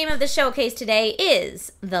next game of the showcase today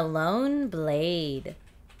is The Lone Blade.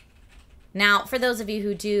 Now, for those of you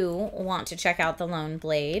who do want to check out The Lone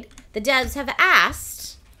Blade, the devs have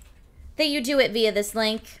asked that you do it via this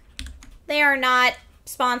link. They are not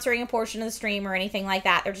sponsoring a portion of the stream or anything like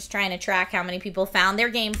that. They're just trying to track how many people found their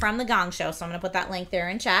game from the Gong Show, so I'm going to put that link there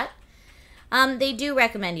in chat. They do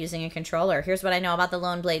recommend using a controller. Here's what I know about The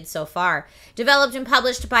Lone Blade so far. Developed and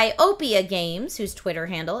published by Opia Games, whose Twitter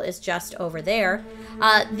handle is just over there.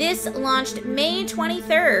 This launched May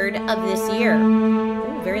 23rd of this year.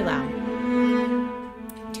 Ooh, very loud.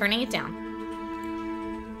 Turning it down.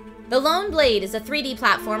 The Lone Blade is a 3D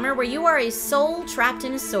platformer where you are a soul trapped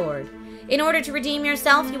in a sword. In order to redeem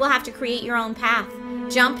yourself, you will have to create your own path.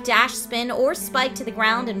 Jump, dash, spin, or spike to the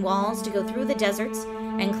ground and walls to go through the deserts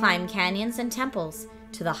and climb canyons and temples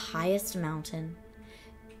to the highest mountain.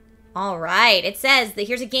 All right, it says that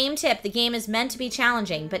here's a game tip. The game is meant to be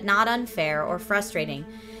challenging, but not unfair or frustrating.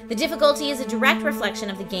 The difficulty is a direct reflection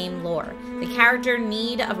of the game lore, the character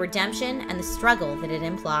need of redemption, and the struggle that it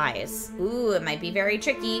implies. Ooh, it might be very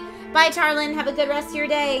tricky. Bye, Tarlin. Have a good rest of your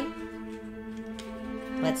day.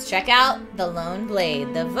 Let's check out The Lone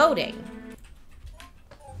Blade. The voting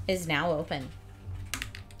is now open.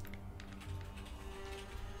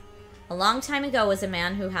 A long time ago was a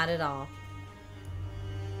man who had it all.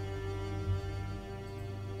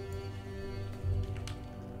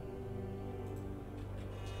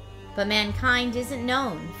 But mankind isn't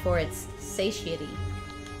known for its satiety.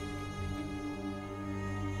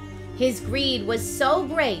 His greed was so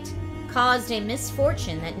great, caused a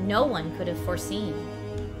misfortune that no one could have foreseen.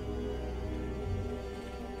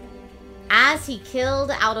 As he killed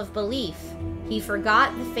out of belief, he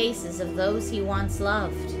forgot the faces of those he once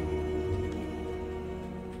loved.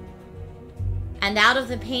 And out of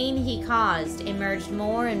the pain he caused emerged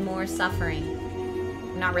more and more suffering.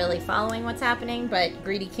 I'm not really following what's happening, but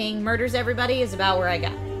Greedy King murders everybody is about where I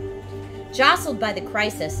got. Jostled by the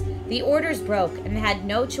crisis, the orders broke and had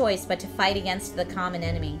no choice but to fight against the common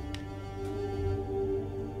enemy.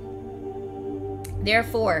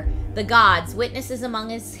 Therefore, the gods, witnesses among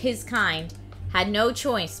his kind, had no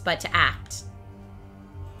choice but to act.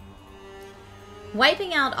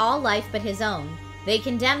 Wiping out all life but his own, they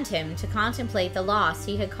condemned him to contemplate the loss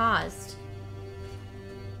he had caused.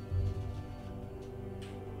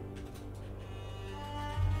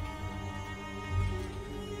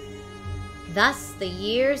 Thus the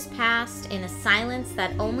years passed in a silence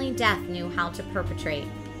that only death knew how to perpetrate.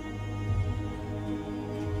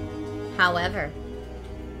 However,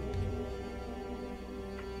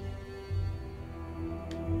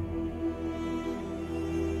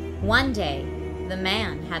 one day, the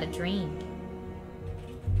man had a dream.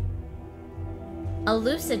 A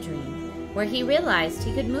lucid dream where he realized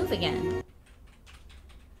he could move again.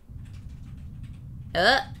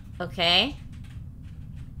 Okay.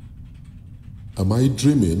 Am I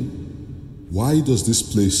dreaming? Why does this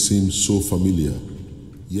place seem so familiar,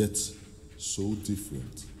 yet so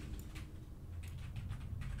different?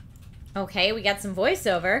 Okay, we got some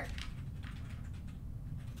voiceover.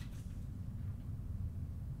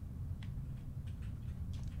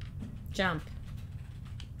 Jump.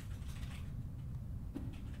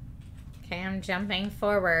 Okay, I'm jumping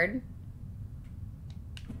forward.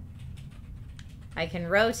 I can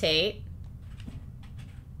rotate.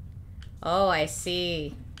 Oh, I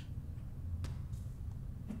see.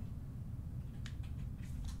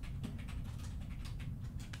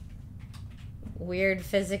 Weird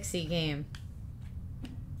physicsy game.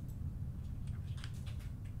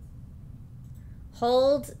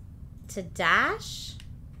 Hold to dash?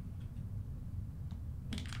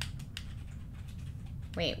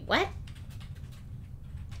 Wait, what?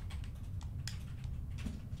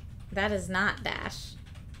 That is not dash.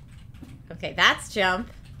 Okay, that's jump.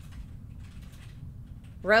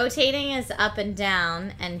 Rotating is up and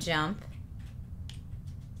down and jump.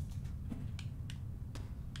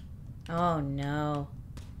 Oh no.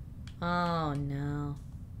 Oh no.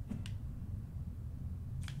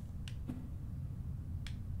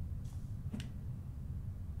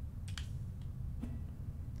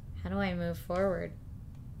 How do I move forward?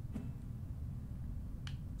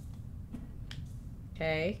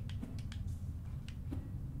 Okay.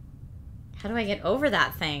 How do I get over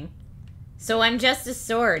that thing? So I'm just a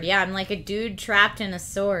sword. Yeah, I'm like a dude trapped in a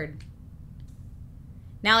sword.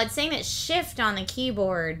 Now it's saying that shift on the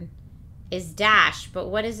keyboard is dash, but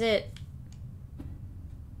what is it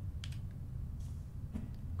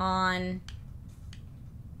on?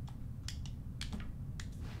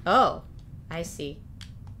 Oh, I see.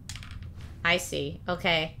 I see.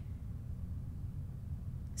 Okay.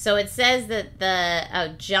 So it says that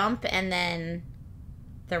the jump and then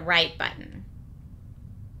the right button.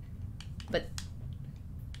 But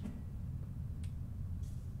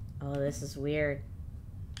oh, this is weird.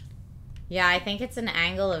 Yeah, I think it's an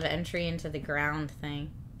angle of entry into the ground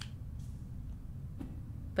thing.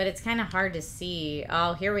 But it's kind of hard to see.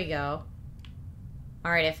 Oh, here we go.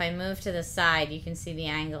 All right, if I move to the side, you can see the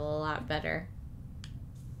angle a lot better.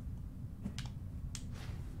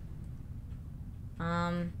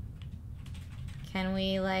 Can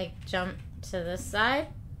we, like, jump to this side?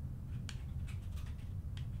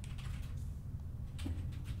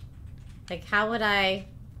 Like, how would I...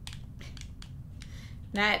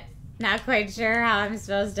 Not quite sure how I'm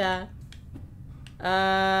supposed to...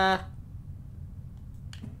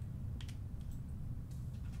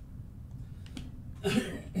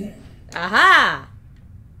 Aha!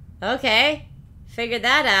 Okay. Figured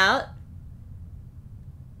that out.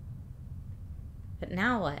 But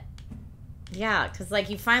now what? Yeah, because, like,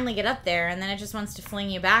 you finally get up there, and then it just wants to fling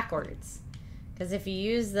you backwards. Because if you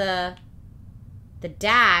use the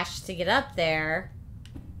dash to get up there...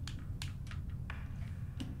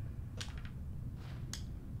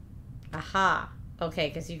 Aha. Okay,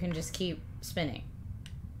 because you can just keep spinning.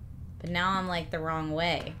 But now I'm, like, the wrong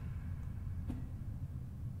way.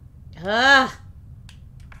 Ugh!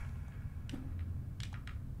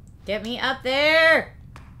 Get me up there!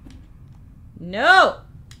 No!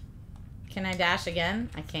 Can I dash again?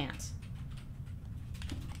 I can't.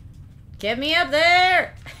 Get me up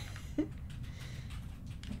there!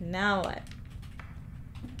 Now what?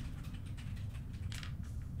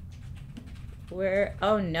 Where?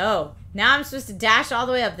 Oh no. Now I'm supposed to dash all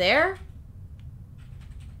the way up there?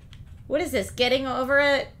 What is this? Getting over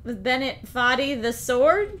it with Bennett Foddy the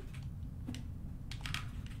sword?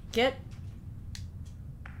 Get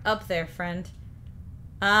up there, friend.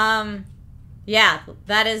 Yeah,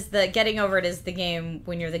 that is the getting over it is the game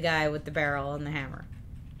when you're the guy with the barrel and the hammer.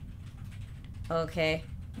 Okay.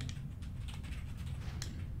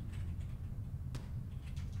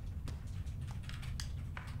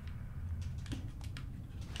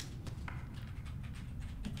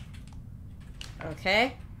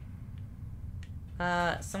 Okay.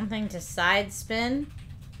 Something to side spin.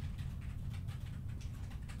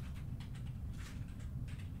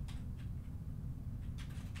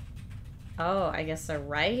 Oh, I guess a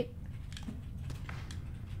right.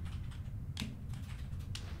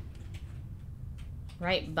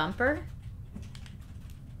 Right bumper?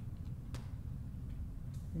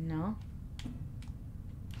 No.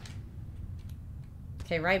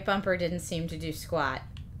 Okay, right bumper didn't seem to do squat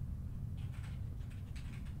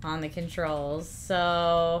on the controls,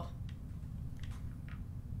 so...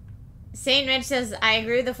 Saint Mitch says, I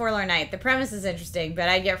agree with the Forlorn Knight. The premise is interesting, but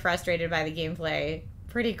I'd get frustrated by the gameplay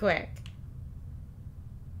pretty quick.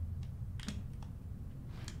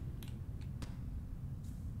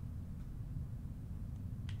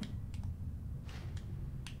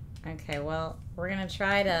 Okay, well, we're gonna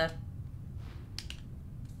try to...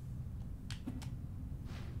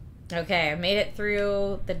 Okay, I made it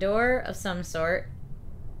through the door of some sort.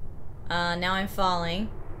 Now I'm falling.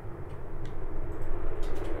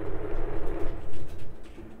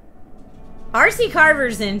 RC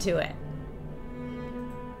Carver's into it.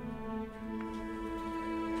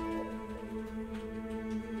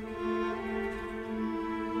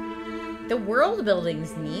 The world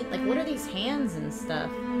building's neat. Like, what are these hands and stuff?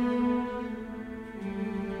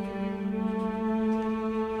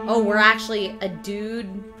 Oh, we're actually a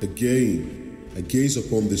dude. Again, I gaze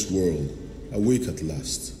upon this world, awake at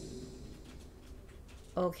last.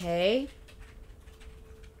 Okay.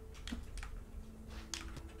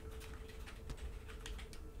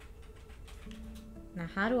 Now,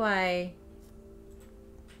 how do I...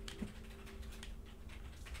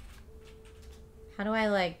 How do I,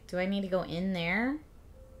 like... Do I need to go in there?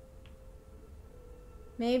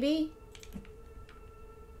 Maybe?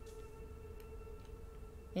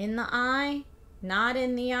 In the eye? Not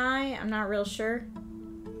in the eye? I'm not real sure.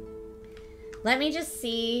 Let me just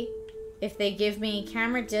see if they give me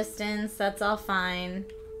camera distance. That's all fine.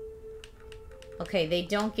 Okay, they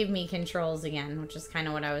don't give me controls again, which is kind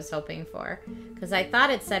of what I was hoping for. Because I thought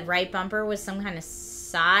it said right bumper was some kind of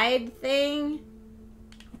side thing.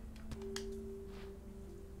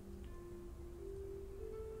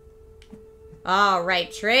 Oh,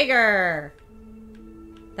 right trigger.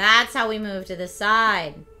 That's how we move to the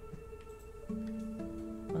side.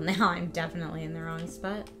 Well, now I'm definitely in the wrong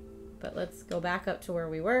spot. But let's go back up to where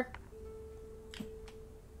we were.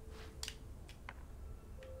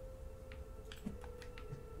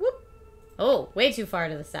 Whoop. Oh, way too far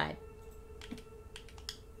to the side.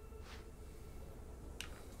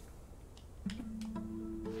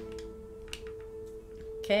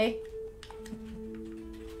 Okay.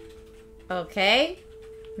 Okay.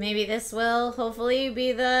 Maybe this will hopefully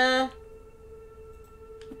be the...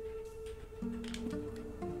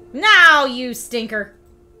 Now, you stinker!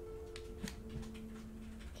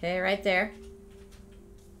 Okay, right there.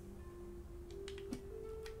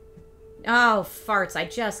 Oh, farts. I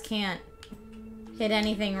just can't hit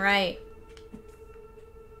anything right.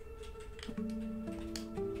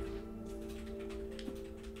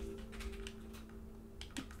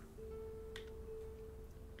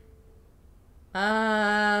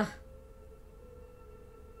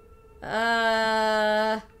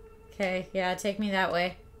 Okay, yeah, take me that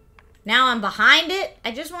way. Now I'm behind it?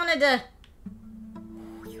 I just wanted to...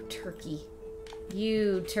 Oh, you turkey.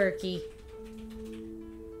 You turkey.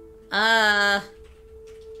 Okay,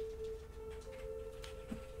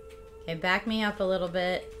 back me up a little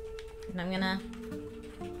bit. And I'm gonna...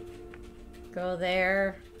 go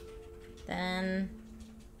there. Then...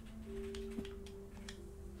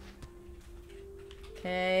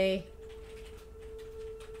 Okay.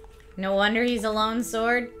 No wonder he's a lone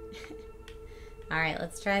sword. Alright,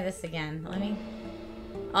 let's try this again. Let me...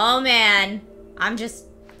 Oh, man. I'm just...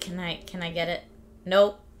 Can I get it?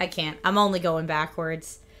 Nope, I can't. I'm only going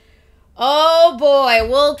backwards. Oh, boy.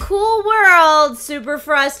 Well, cool world. Super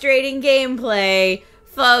frustrating gameplay.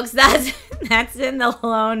 Folks, that's in the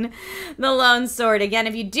lone sword. Again,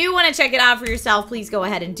 if you do want to check it out for yourself, please go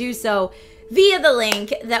ahead and do so via the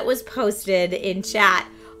link that was posted in chat.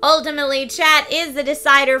 Ultimately, chat is the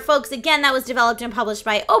decider. Folks, again, that was developed and published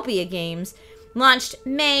by Opia Games. Launched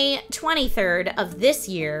May 23rd of this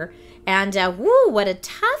year. And, woo, what a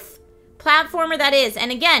tough platformer that is. And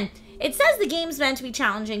again, it says the game's meant to be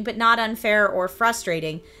challenging, but not unfair or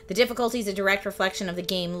frustrating. The difficulty is a direct reflection of the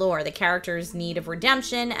game lore, the character's need of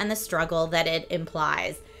redemption, and the struggle that it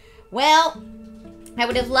implies. Well, I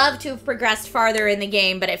would have loved to have progressed farther in the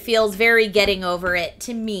game, but it feels very getting over it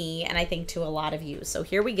to me, and I think to a lot of you. So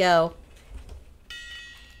here we go.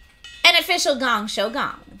 An official Gong Show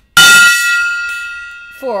gong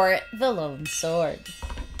for the Lone Sword.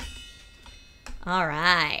 All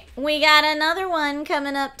right, we got another one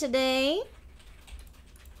coming up today.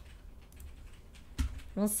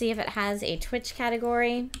 We'll see if it has a Twitch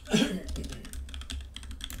category.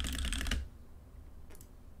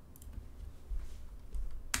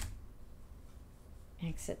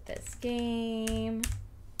 Exit this game.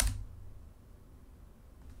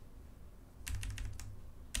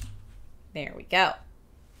 There we go.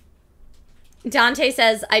 Dante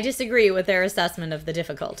says, I disagree with their assessment of the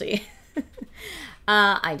difficulty.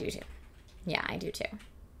 I do too. Yeah, I do too.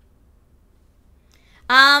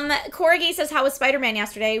 Corgi says, how was Spider-Man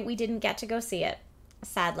yesterday? We didn't get to go see it,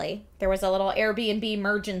 sadly. There was a little Airbnb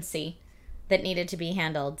emergency that needed to be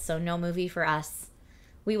handled, so no movie for us.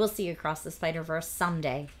 We will see Across the Spider-Verse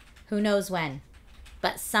someday. Who knows when?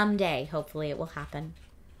 But someday, hopefully, it will happen.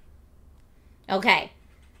 Okay.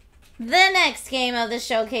 The next game of the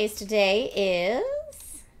showcase today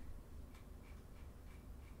is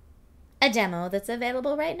a demo that's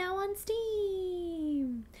available right now on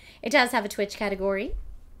Steam. It does have a Twitch category.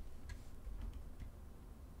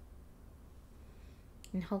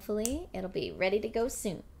 And hopefully, it'll be ready to go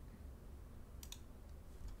soon.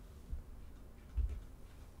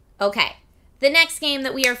 Okay. The next game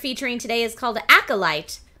that we are featuring today is called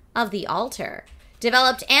Acolyte of the Altar.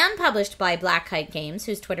 Developed and published by Black Kite Games,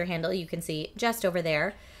 whose Twitter handle you can see just over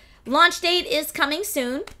there. Launch date is coming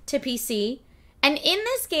soon to PC. And in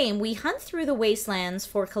this game, we hunt through the wastelands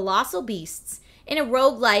for colossal beasts in a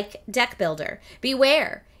roguelike deck builder.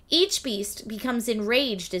 Beware, each beast becomes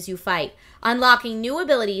enraged as you fight, unlocking new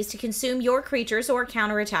abilities to consume your creatures or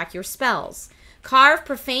counterattack your spells. Carve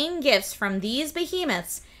profane gifts from these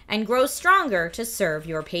behemoths and grow stronger to serve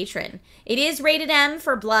your patron. It is rated M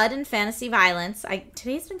for blood and fantasy violence.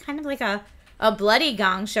 Today's been kind of like a bloody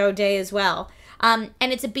Gong Show day as well. And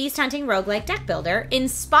it's a beast hunting roguelike deck builder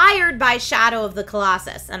inspired by Shadow of the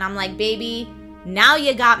Colossus. And I'm like, baby, now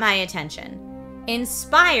you got my attention.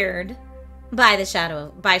 Inspired by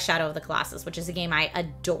Shadow of the Colossus, which is a game I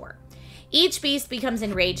adore. Each beast becomes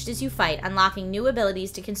enraged as you fight, unlocking new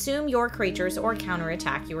abilities to consume your creatures or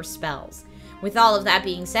counterattack your spells. With all of that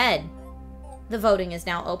being said, the voting is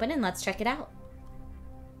now open and let's check it out.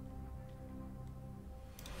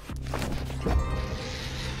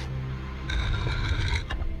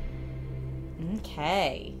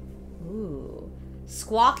 Okay. Ooh.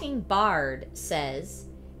 Squawking Bard says,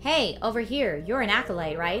 hey, over here, you're an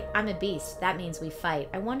acolyte, right? I'm a beast. That means we fight.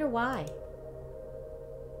 I wonder why.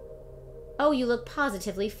 Oh, you look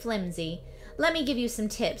positively flimsy. Let me give you some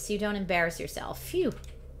tips so you don't embarrass yourself. Phew.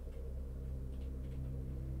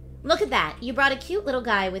 Look at that. You brought a cute little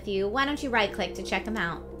guy with you. Why don't you right-click to check him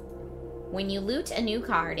out? When you loot a new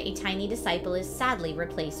card, a tiny disciple is sadly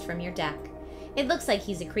replaced from your deck. It looks like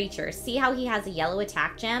he's a creature. See how he has a yellow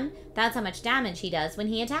attack gem? That's how much damage he does when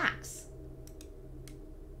he attacks.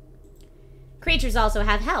 Creatures also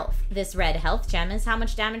have health. This red health gem is how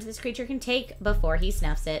much damage this creature can take before he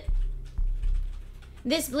snuffs it.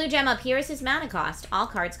 This blue gem up here is his mana cost. All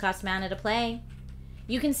cards cost mana to play.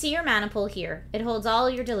 You can see your mana pool here. It holds all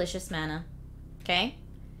your delicious mana. Okay?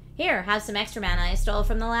 Here, have some extra mana I stole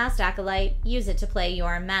from the last Acolyte. Use it to play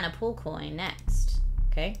your mana pool coin next.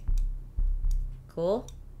 Okay? Cool.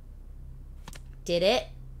 Did it?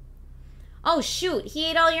 Oh, shoot. He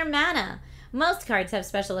ate all your mana. Most cards have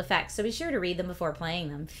special effects, so be sure to read them before playing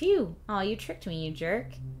them. Phew. Oh, you tricked me, you jerk.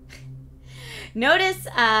 Notice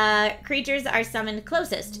creatures are summoned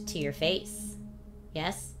closest to your face.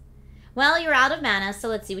 Yes? Well, you're out of mana, so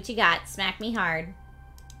let's see what you got. Smack me hard.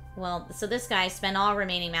 Well, so this guy spent all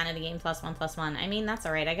remaining mana to gain +1/+1. I mean, that's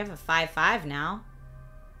alright. I have a 5/5 now.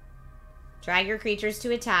 Drag your creatures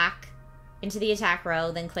to attack into the attack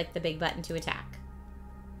row, then click the big button to attack.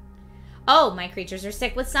 Oh, my creatures are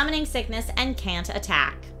sick with summoning sickness and can't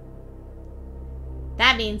attack.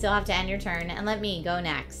 That means you'll have to end your turn and let me go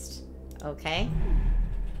next. Okay.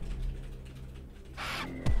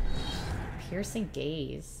 Piercing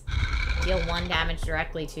gaze. Deal 1 damage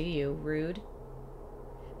directly to you. Rude.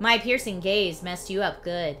 My piercing gaze messed you up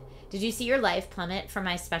good. Did you see your life plummet from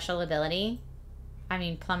my special ability? I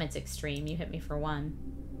mean, plummet's extreme. You hit me for 1.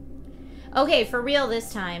 Okay, for real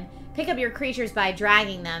this time. Pick up your creatures by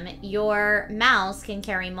dragging them. Your mouse can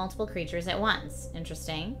carry multiple creatures at once.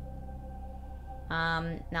 Interesting.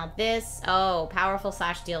 Now this... Oh, powerful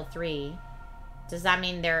 / deal 3. Does that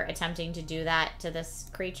mean they're attempting to do that to this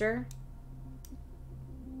creature?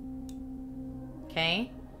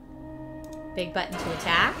 Okay. Big button to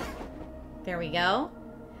attack. There we go.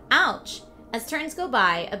 Ouch! As turns go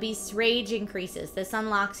by, a beast's rage increases. This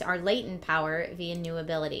unlocks our latent power via new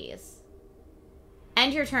abilities.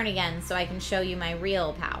 End your turn again so I can show you my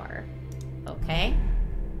real power. Okay.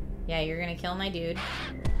 Yeah, you're gonna kill my dude.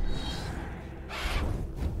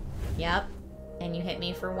 Yep. And you hit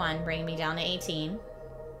me for 1, bringing me down to 18.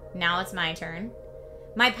 Now it's my turn.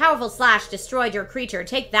 My powerful slash destroyed your creature.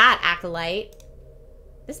 Take that, Acolyte.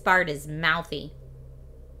 This bard is mouthy.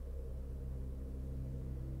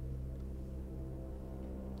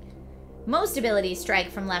 Most abilities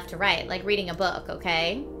strike from left to right, like reading a book,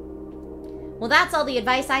 okay? Well, that's all the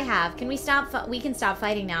advice I have. Can we stop? We can stop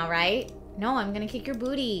fighting now, right? No, I'm gonna kick your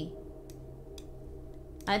booty.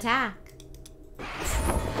 Attack.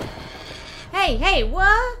 Hey, hey,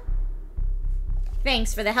 what?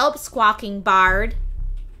 Thanks for the help, squawking bard.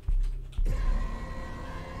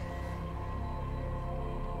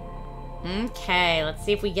 Okay, let's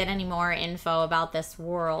see if we get any more info about this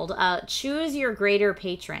world. Choose your greater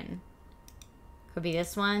patron. Could be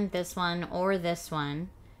this one, or this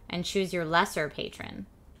one. And choose your lesser patron.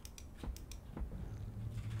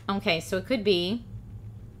 Okay, so it could be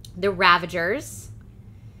the Ravagers.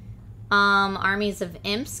 Armies of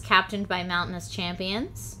imps captained by mountainous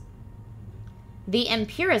champions. The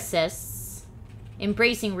Empiricists,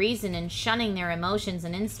 embracing reason and shunning their emotions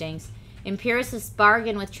and instincts. Empiricists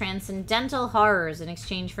bargain with transcendental horrors in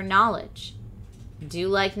exchange for knowledge. Do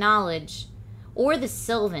like knowledge. Or the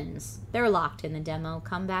Sylvans. They're locked in the demo.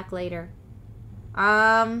 Come back later.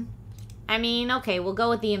 I mean, okay, we'll go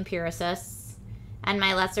with the Empiricists. And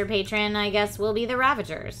my lesser patron, I guess, will be the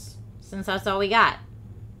Ravagers. Since that's all we got.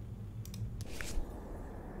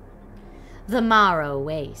 The Morrow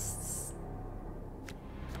Wastes.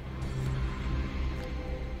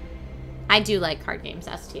 I do like card games,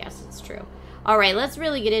 STS, it's true. Alright, let's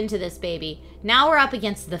really get into this, baby. Now we're up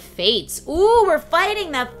against the Fates. Ooh, we're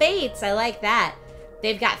fighting the Fates. I like that.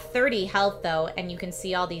 They've got 30 health, though, and you can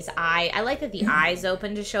see all these eyes. I like that the eyes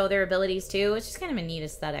open to show their abilities, too. It's just kind of a neat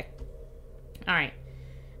aesthetic. Alright.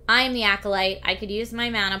 I am the Acolyte. I could use my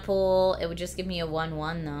mana pool. It would just give me a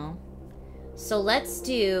 1/1, though. So let's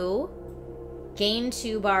do... Gain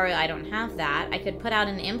 2 borrow. I don't have that. I could put out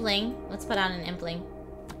an Impling. Let's put out an Impling.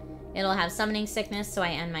 It'll have Summoning Sickness, so I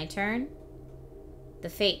end my turn. The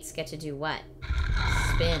Fates get to do what?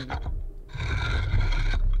 Spin.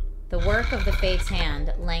 The work of the Fates'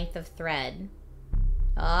 hand. Length of thread.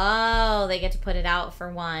 Oh, they get to put it out for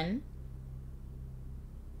 1.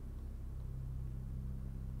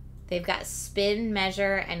 They've got Spin,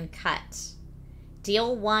 Measure, and Cut.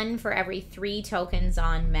 Deal 1 for every 3 tokens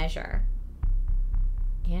on Measure.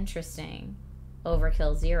 Interesting.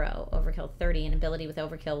 Overkill 0. Overkill 30. An ability with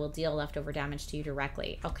Overkill will deal leftover damage to you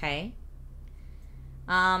directly. Okay.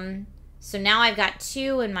 So now I've got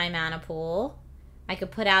 2 in my mana pool. I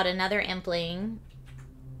could put out another Impling.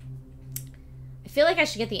 I feel like I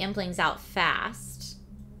should get the Implings out fast.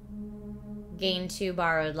 Gain 2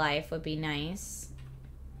 borrowed life would be nice.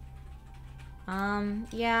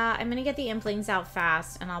 Yeah, I'm gonna get the Implings out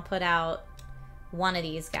fast, and I'll put out one of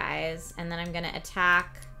these guys, and then I'm gonna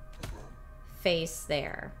attack face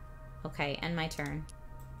there. Okay, end my turn.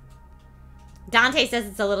 Dante says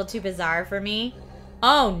it's a little too bizarre for me.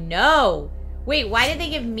 Oh no! Wait, why did they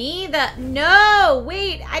give me the... No!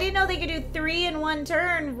 Wait, I didn't know they could do 3 in 1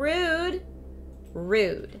 turn. Rude.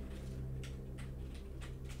 Rude.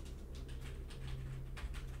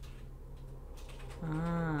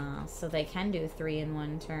 Ah, so they can do 3 in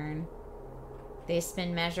 1 turn. They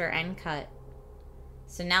spin, measure, and cut.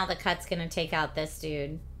 So now the cut's gonna take out this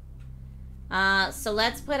dude. So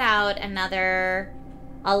let's put out another...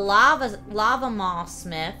 A Lava Maw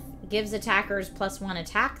Smith. Gives attackers +1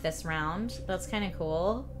 attack this round. That's kind of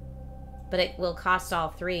cool. But it will cost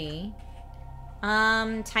all 3.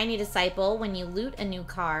 Tiny Disciple. When you loot a new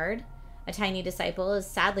card, a Tiny Disciple is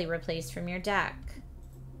sadly replaced from your deck.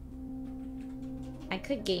 I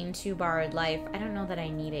could gain 2 borrowed life. I don't know that I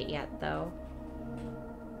need it yet, though.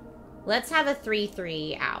 Let's have a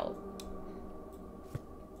 3/3 out.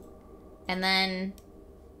 And then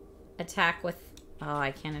attack with... Oh,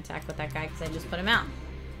 I can't attack with that guy because I just put him out.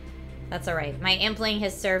 That's alright. My Impling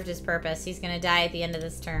has served his purpose. He's gonna die at the end of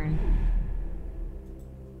this turn.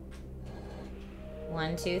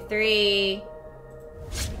 1, 2, 3.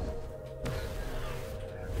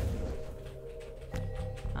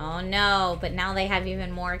 Oh no, but now they have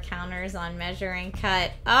even more counters on measure and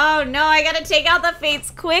cut. Oh no, I gotta take out the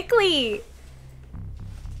Fates quickly!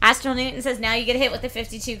 Astral Newton says now you get hit with the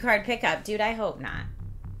 52 card pickup. Dude, I hope not.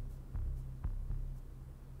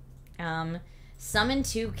 Summon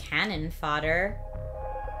 2 cannon fodder.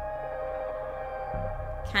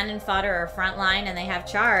 Cannon fodder are frontline and they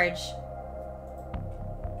have charge.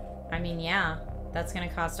 I mean, yeah. That's gonna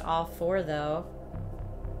cost all 4 though.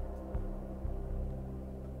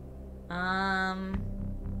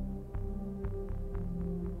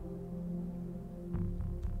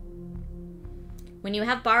 When you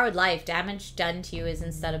have borrowed life, damage done to you is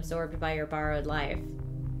instead absorbed by your borrowed life.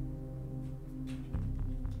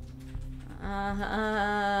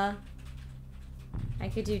 I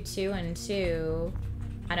could do 2 and 2.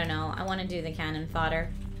 I don't know. I want to do the cannon fodder.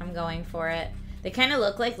 I'm going for it. They kind of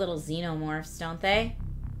look like little xenomorphs, don't they?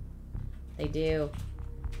 They do.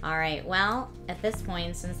 Alright, well, at this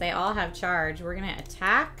point, since they all have charge, we're gonna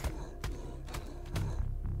attack.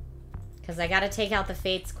 Because I gotta take out the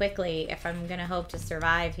Fates quickly if I'm gonna hope to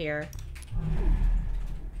survive here.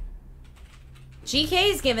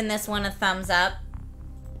 GK's giving this one a thumbs up.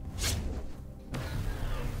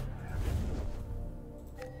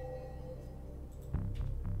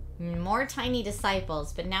 More tiny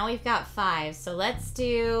disciples, but now we've got 5. So let's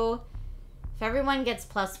do... If everyone gets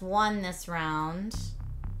 +1 this round...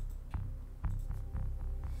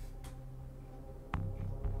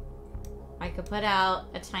 I could put out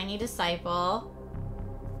a tiny disciple.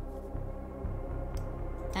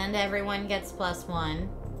 And everyone gets +1.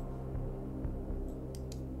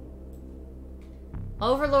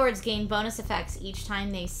 Overlords gain bonus effects each time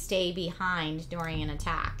they stay behind during an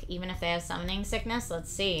attack. Even if they have summoning sickness.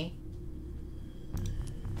 Let's see.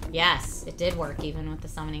 Yes, it did work even with the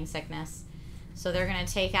summoning sickness. So they're going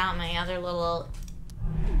to take out my other little...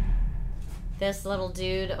 This little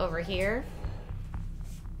dude over here.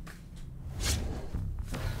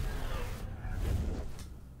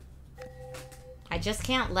 I just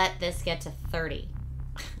can't let this get to 30.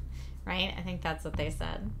 Right? I think that's what they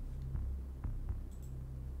said.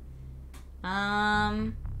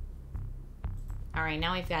 Alright,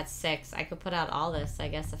 now we've got 6. I could put out all this, I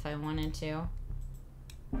guess, if I wanted to.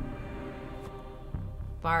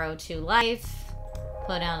 Borrow 2 life.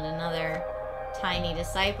 Put out another tiny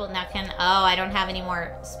disciple. Now can... Oh, I don't have any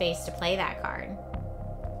more space to play that card.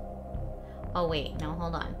 Oh, wait. No,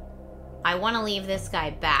 hold on. I want to leave this guy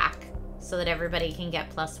back so that everybody can get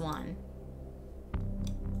 +1.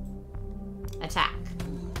 Attack.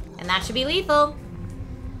 And that should be lethal.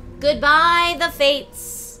 Goodbye, the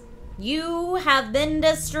Fates. You have been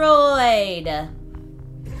destroyed.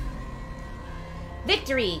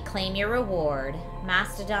 Victory. Claim your reward.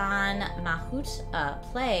 Mastodon Mahout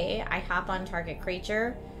play. I hop on target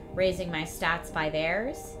creature, raising my stats by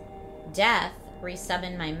theirs. Death.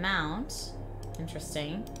 Resummon my mount.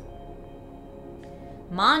 Interesting.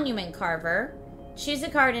 Monument Carver. Choose a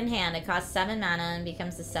card in hand. It costs 7 mana and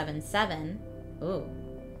becomes a 7/7. Ooh.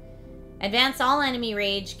 Advance all enemy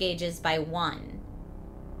rage gauges by 1.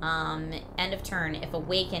 End of turn. If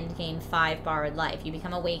awakened, gain 5 borrowed life. You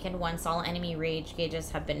become awakened once all enemy rage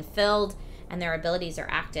gauges have been filled and their abilities are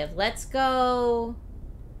active. Let's go...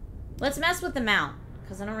 Let's mess with the mount,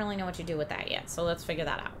 because I don't really know what you do with that yet. So let's figure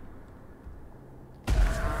that out.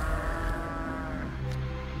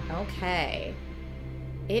 Okay.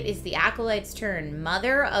 It is the Acolyte's turn.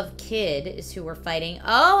 Mother of Kid is who we're fighting.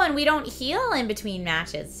 Oh, and we don't heal in between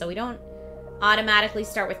matches, so we don't automatically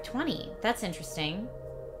start with 20. That's interesting.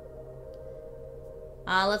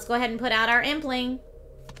 Let's go ahead and put out our Impling.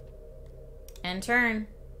 End turn.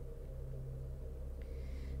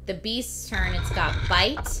 The Beast's turn, it's got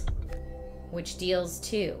Bite, which deals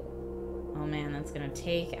 2. Oh man, that's gonna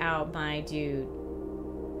take out my dude.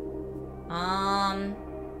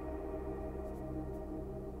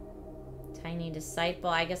 Tiny Disciple.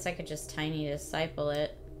 I guess I could just Tiny Disciple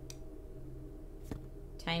it.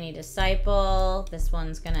 Tiny Disciple. This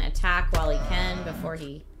one's gonna attack while he can before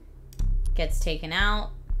he gets taken out.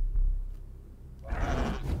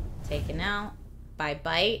 Taken out by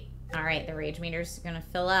Bite. Alright, the rage meter's gonna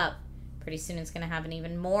fill up. Pretty soon it's gonna have an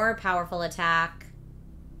even more powerful attack.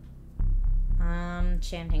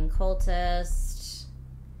 Chanting Cultist.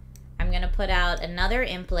 I'm gonna put out another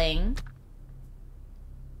Impling.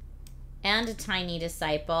 And a Tiny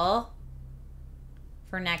Disciple.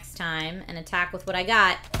 For next time. And attack with what I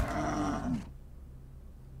got.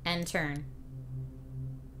 End turn.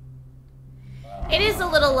 It is a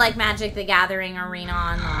little like Magic the Gathering Arena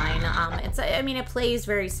Online. I mean, it plays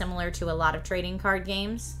very similar to a lot of trading card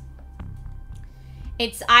games.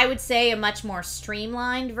 It's, I would say, a much more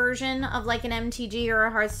streamlined version of like an MTG or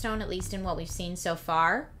a Hearthstone, at least in what we've seen so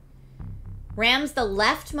far. Rams the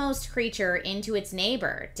leftmost creature into its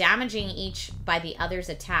neighbor, damaging each by the other's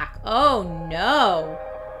attack. Oh no!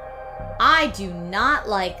 I do not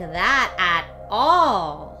like that at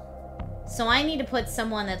all. So I need to put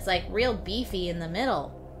someone that's like real beefy in the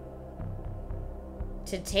middle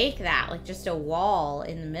to take that, like just a wall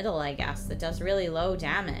in the middle, I guess, that does really low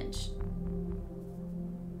damage.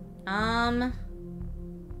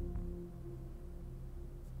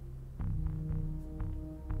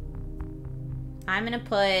 I'm gonna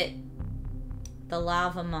put the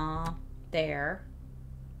Lava Maw there.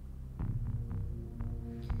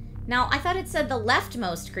 Now, I thought it said the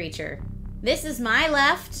leftmost creature. This is my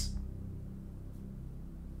left.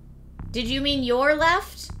 Did you mean your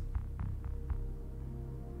left?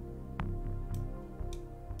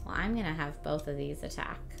 Well, I'm gonna have both of these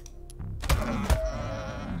attack.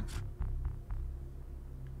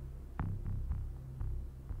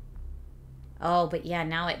 Oh, but yeah,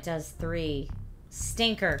 now it does 3.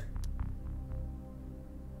 Stinker.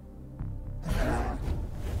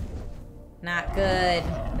 Not good.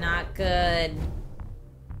 Not good.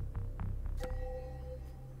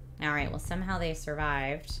 Alright, well, somehow they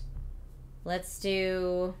survived. Let's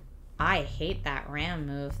do... I hate that ram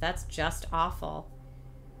move. That's just awful.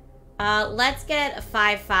 Let's get a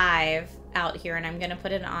 5-5 out here, and I'm going to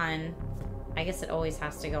put it on... I guess it always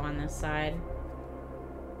has to go on this side.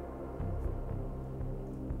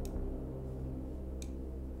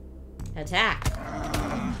 Attack.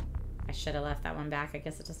 I should have left that one back. I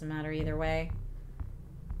guess it doesn't matter either way.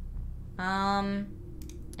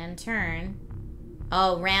 And turn.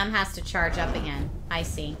 Oh, ram has to charge up again. I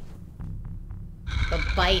see. The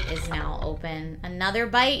bite is now open. Another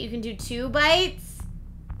bite? You can do 2 bites?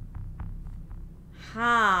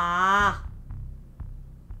 Ha.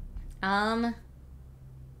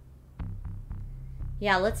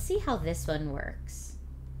 Yeah, let's see how this one works.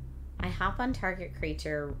 I hop on target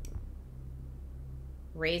creature,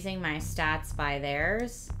 raising my stats by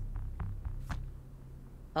theirs.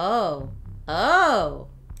 Oh. Oh.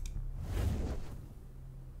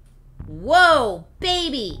 Whoa,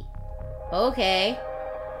 baby. Okay.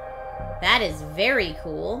 That is very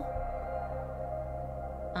cool.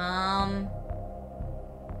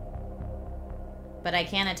 But I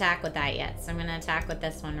can't attack with that yet, so I'm gonna attack with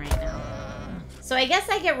this one right now. So I guess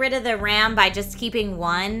I get rid of the ram by just keeping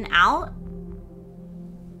 1 out.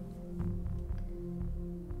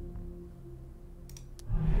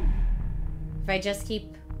 If I just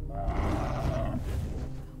keep...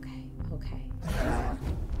 Okay, okay.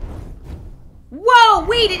 Whoa,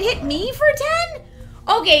 wait, it hit me for 10?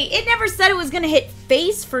 Okay, it never said it was gonna hit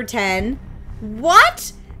face for 10.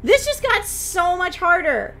 What? This just got so much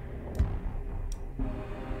harder.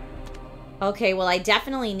 Okay, well, I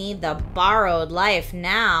definitely need the borrowed life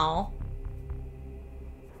now.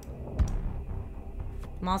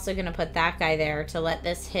 I'm also gonna put that guy there to let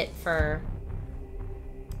this hit for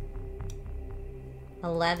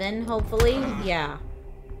 11, hopefully. Yeah.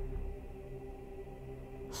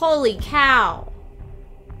 Holy cow.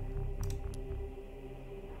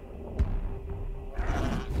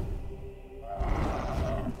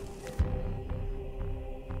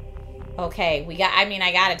 Okay,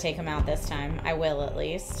 I gotta take him out this time. I will, at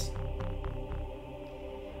least.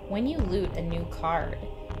 When you loot a new card.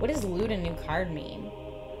 What does loot a new card mean?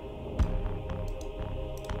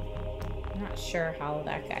 I'm not sure how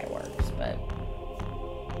that guy works, but...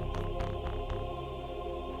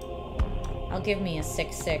 I'll give me a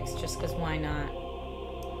 6/6, just because why not?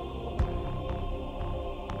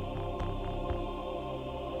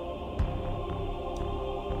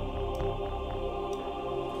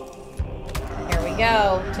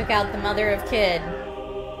 Go. Took out the mother of kid.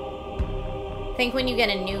 Think when you get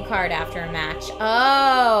a new card after a match.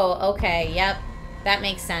 Oh, okay. Yep. That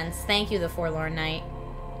makes sense. Thank you, the Forlorn Knight.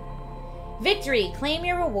 Victory. Claim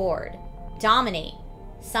your reward. Dominate.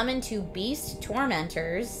 Summon 2 beast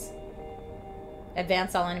tormentors.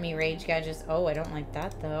 Advance all enemy rage gauges. Oh, I don't like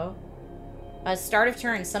that, though. Start of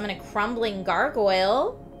turn. Summon a crumbling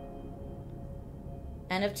gargoyle.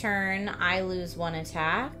 End of turn. I lose 1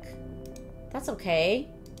 attack. That's okay.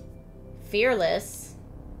 Fearless.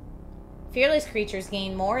 Fearless creatures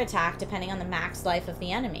gain more attack depending on the max life of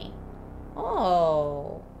the enemy.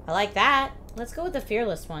 Oh, I like that. Let's go with the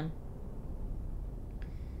fearless one.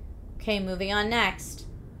 Okay, moving on next.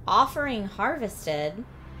 Offering harvested.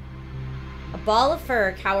 A ball of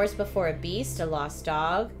fur cowers before a beast, a lost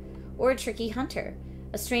dog, or a tricky hunter.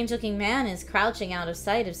 A strange-looking man is crouching out of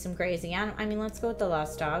sight of some grazing animal. I mean, let's go with the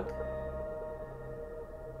lost dog.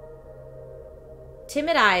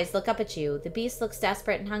 Timid eyes look up at you. The beast looks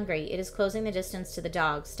desperate and hungry. It is closing the distance to the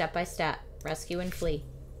dog, step by step. Rescue and flee.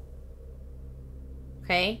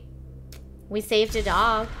 Okay. We saved a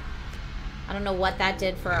dog. I don't know what that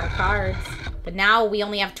did for our cards. But now we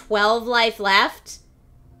only have 12 life left.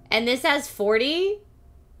 And this has 40.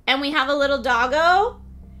 And we have a little doggo.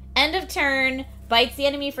 End of turn. Bites the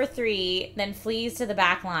enemy for 3. Then flees to the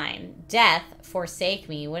back line. Death. Forsake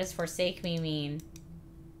me. What does forsake me mean?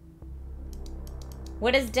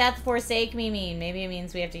 What does death forsake me mean? Maybe it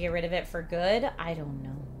means we have to get rid of it for good? I don't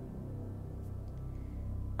know.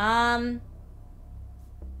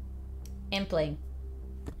 Impling.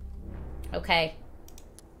 Okay.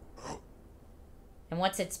 And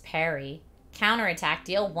what's its parry? Counterattack,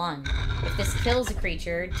 deal 1. If this kills a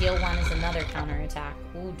creature, deal 1 is another counterattack.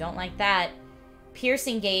 Ooh, don't like that.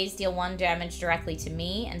 Piercing gaze, deal 1 damage directly to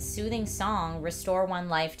me. And soothing song, restore 1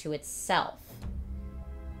 life to itself.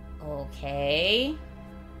 Okay.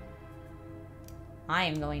 I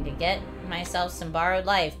am going to get myself some borrowed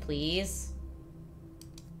life, please.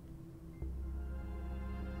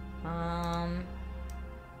 I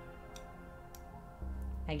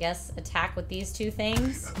guess attack with these two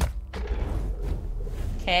things.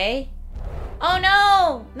 Okay. Oh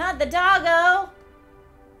no! Not the doggo!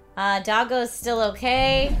 Doggo's still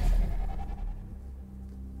okay.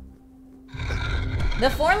 The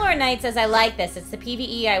Forlorn Knight says, I like this. It's the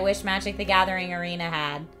PvE I wish Magic the Gathering Arena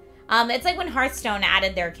had. It's like when Hearthstone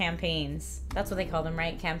added their campaigns. That's what they call them,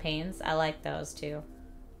 right? Campaigns. I like those too.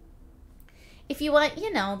 If you want,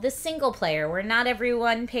 you know, the single player where not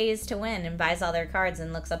everyone pays to win and buys all their cards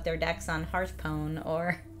and looks up their decks on Hearthstone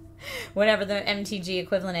or whatever the MTG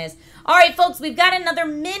equivalent is. All right, folks, we've got another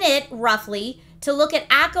minute, roughly, to look at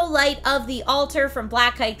Acolyte of the Altar from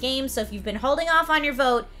Black Kite Games. So if you've been holding off on your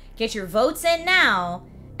vote, get your votes in now,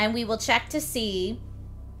 and we will check to see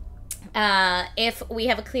if we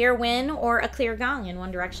have a clear win or a clear gong in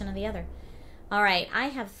one direction or the other. All right, I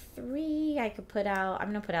have 3 I could put out. I'm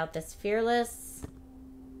going to put out this Fearless,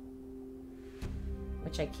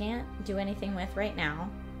 which I can't do anything with right now.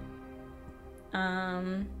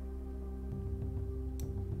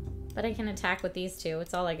 But I can attack with these two.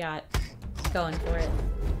 It's all I got. Going for it.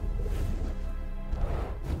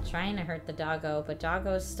 Trying to hurt the doggo, but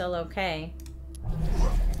doggo's still okay.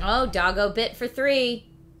 Oh, doggo bit for 3.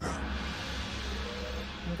 And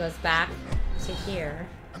goes back to here.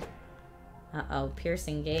 Uh-oh,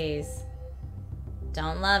 piercing gaze.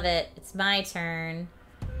 Don't love it. It's my turn.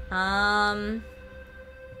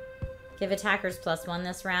 Give attackers +1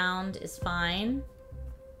 this round is fine.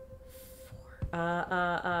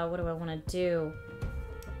 What do I want to do?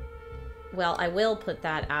 Well, I will put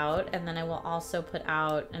that out, and then I will also put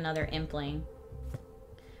out another Impling.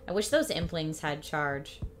 I wish those Implings had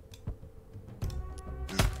charge.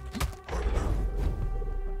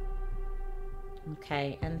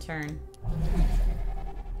 Okay, end turn.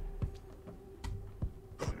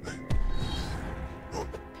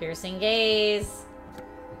 Piercing gaze.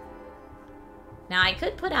 Now, I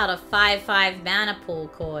could put out a 5/5 mana pool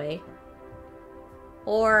koi.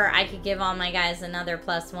 Or I could give all my guys another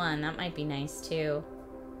 +1. That might be nice, too.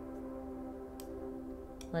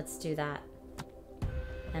 Let's do that.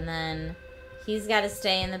 And then he's got to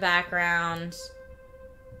stay in the background.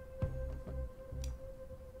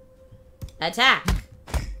 Attack!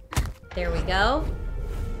 There we go.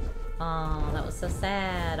 Oh, that was so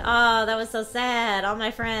sad. Oh, that was so sad. All my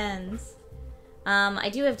friends. I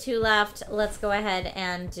do have 2 left. Let's go ahead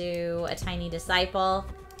and do a Tiny Disciple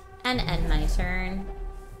and end my turn.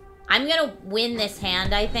 I'm gonna win this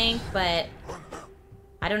hand, I think, but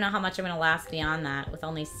I don't know how much I'm gonna last beyond that with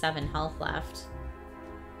only 7 health left.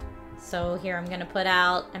 So here I'm gonna put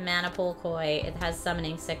out a Mana Pool Koi. It has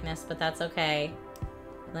Summoning Sickness, but that's okay.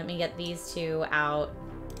 Let me get these 2 out.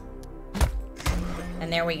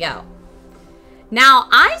 And there we go. Now,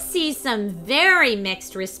 I see some very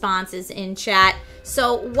mixed responses in chat.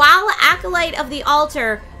 So while Acolyte of the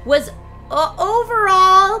Altar was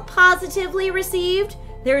overall positively received,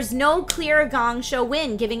 there's no clear Gong Show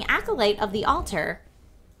win, giving Acolyte of the Altar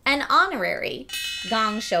an honorary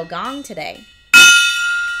Gong Show gong today.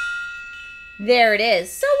 There it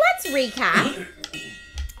is. So let's recap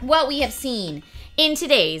what we have seen in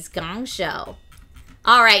today's Gong Show.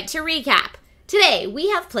 All right, to recap, today we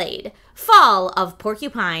have played Fall of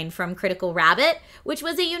Porcupine from Critical Rabbit, which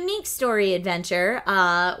was a unique story adventure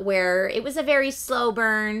where it was a very slow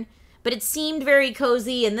burn, but it seemed very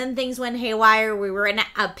cozy, and then things went haywire. We were in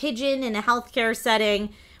a pigeon in a healthcare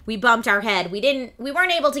setting. We bumped our head. We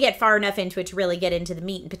weren't able to get far enough into it to really get into the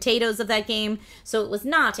meat and potatoes of that game, so it was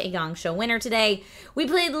not a Gong Show winner today. We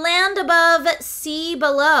played Land Above, Sea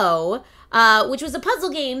Below, which was a puzzle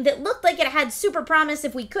game that looked like it had super promise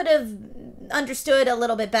if we could have understood a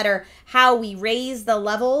little bit better how we raise the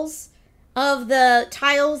levels of the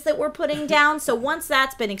tiles that we're putting down. So once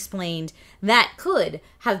that's been explained, that could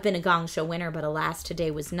have been a Gong Show winner, but alas,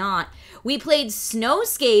 today was not. We played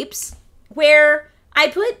Snowscapes, where I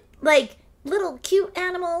put, like, little cute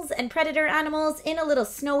animals and predator animals in a little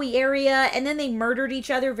snowy area, and then they murdered each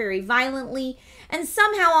other very violently, and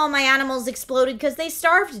somehow all my animals exploded because they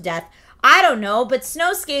starved to death. I don't know, but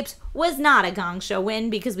Snowscapes was not a Gong Show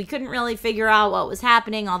win because we couldn't really figure out what was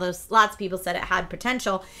happening, although lots of people said it had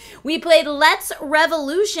potential. We played Let's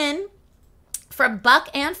Revolution from Buck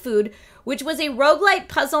and Food, which was a roguelite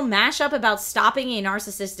puzzle mashup about stopping a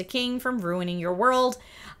narcissistic king from ruining your world.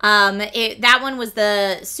 That one was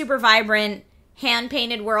the super vibrant,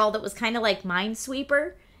 hand-painted world that was kind of like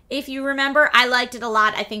Minesweeper, if you remember. I liked it a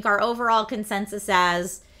lot. I think our overall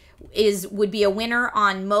consensus would be a winner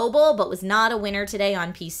on mobile, but was not a winner today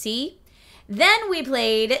on PC. Then we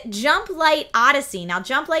played Jumplight Odyssey. Now,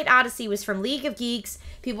 Jumplight Odyssey was from League of Geeks.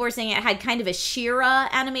 People were saying it had kind of a She-Ra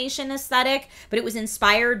animation aesthetic, but it was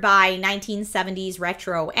inspired by 1970s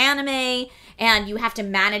retro anime, and you have to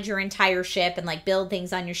manage your entire ship and like build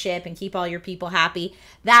things on your ship and keep all your people happy.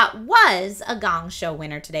 That was a Gong Show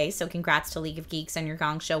winner today, so congrats to League of Geeks on your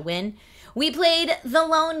Gong Show win. We played The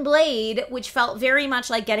Lone Blade, which felt very much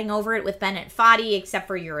like Getting Over It with Bennett Foddy, except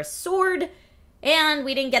for you're a sword. And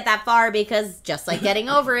we didn't get that far because, just like Getting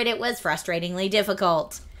Over It, it was frustratingly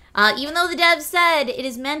difficult. Even though the devs said it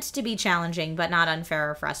is meant to be challenging, but not unfair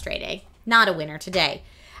or frustrating. Not a winner today.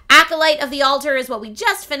 Acolyte of the Altar is what we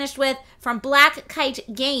just finished with from Black Kite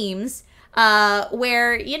Games,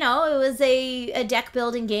 where, you know, it was a deck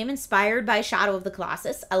building game inspired by Shadow of the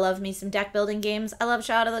Colossus. I love me some deck building games. I love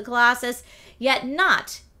Shadow of the Colossus, yet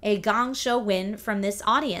not a Gong Show win from this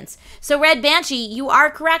audience. So Red Banshee, you are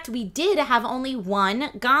correct. We did have only one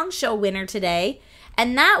Gong Show winner today,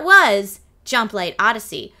 and that was Jumplight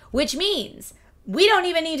Odyssey, which means we don't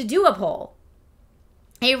even need to do a poll.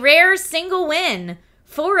 A rare single win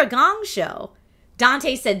for a Gong Show.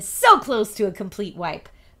 Dante said so close to a complete wipe,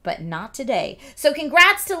 but not today. So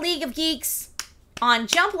congrats to League of Geeks on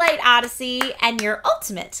Jumplight Odyssey and your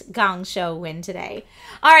ultimate Gong Show win today.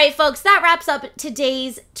 All right, folks, that wraps up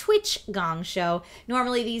today's Twitch Gong Show.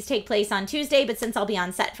 Normally these take place on Tuesday, but since I'll be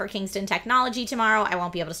on set for Kingston Technology tomorrow, I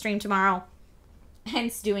won't be able to stream tomorrow.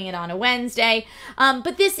 Hence doing it on a Wednesday.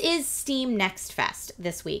 But this is Steam Next Fest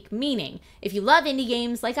this week, meaning if you love indie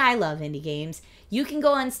games like I love indie games, you can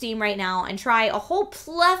go on Steam right now and try a whole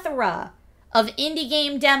plethora of indie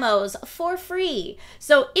game demos for free.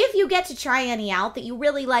 So if you get to try any out that you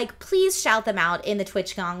really like, please shout them out in the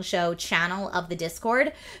Twitch Gong Show channel of the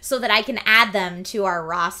Discord so that I can add them to our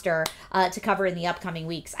roster to cover in the upcoming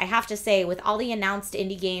weeks. I have to say, with all the announced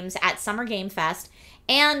indie games at Summer Game Fest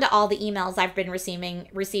and all the emails I've been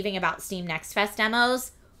receiving about Steam Next Fest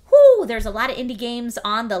demos, whoo, there's a lot of indie games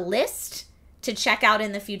on the list to check out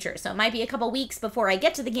in the future. So it might be a couple weeks before I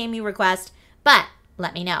get to the game you request, but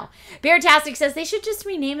let me know. Beartastic says they should just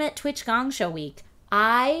rename it Twitch Gong Show Week.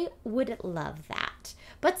 I would love that.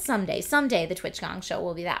 But someday the Twitch Gong Show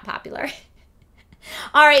will be that popular.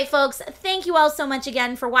 All right, folks, thank you all so much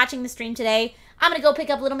again for watching the stream today. I'm going to go pick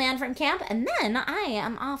up Little Man from camp, and then I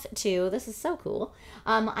am off to, this is so cool,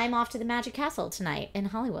 I'm off to the Magic Castle tonight in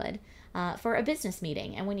Hollywood for a business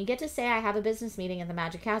meeting. And when you get to say I have a business meeting at the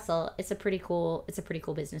Magic Castle, it's a pretty cool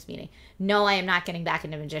business meeting. No, I am not getting back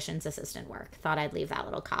into magician's assistant work. Thought I'd leave that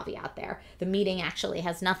little caveat there. The meeting actually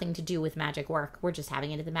has nothing to do with magic work. We're just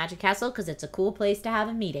having it at the Magic Castle because it's a cool place to have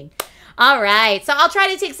a meeting. All right, so I'll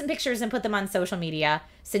try to take some pictures and put them on social media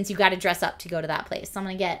since you got to dress up to go to that place. So I'm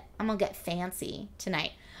gonna get fancy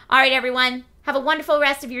tonight. All right, everyone, have a wonderful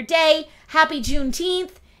rest of your day. Happy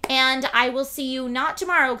Juneteenth. And I will see you not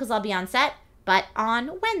tomorrow because I'll be on set, but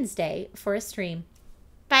on Wednesday for a stream.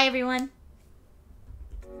 Bye, everyone.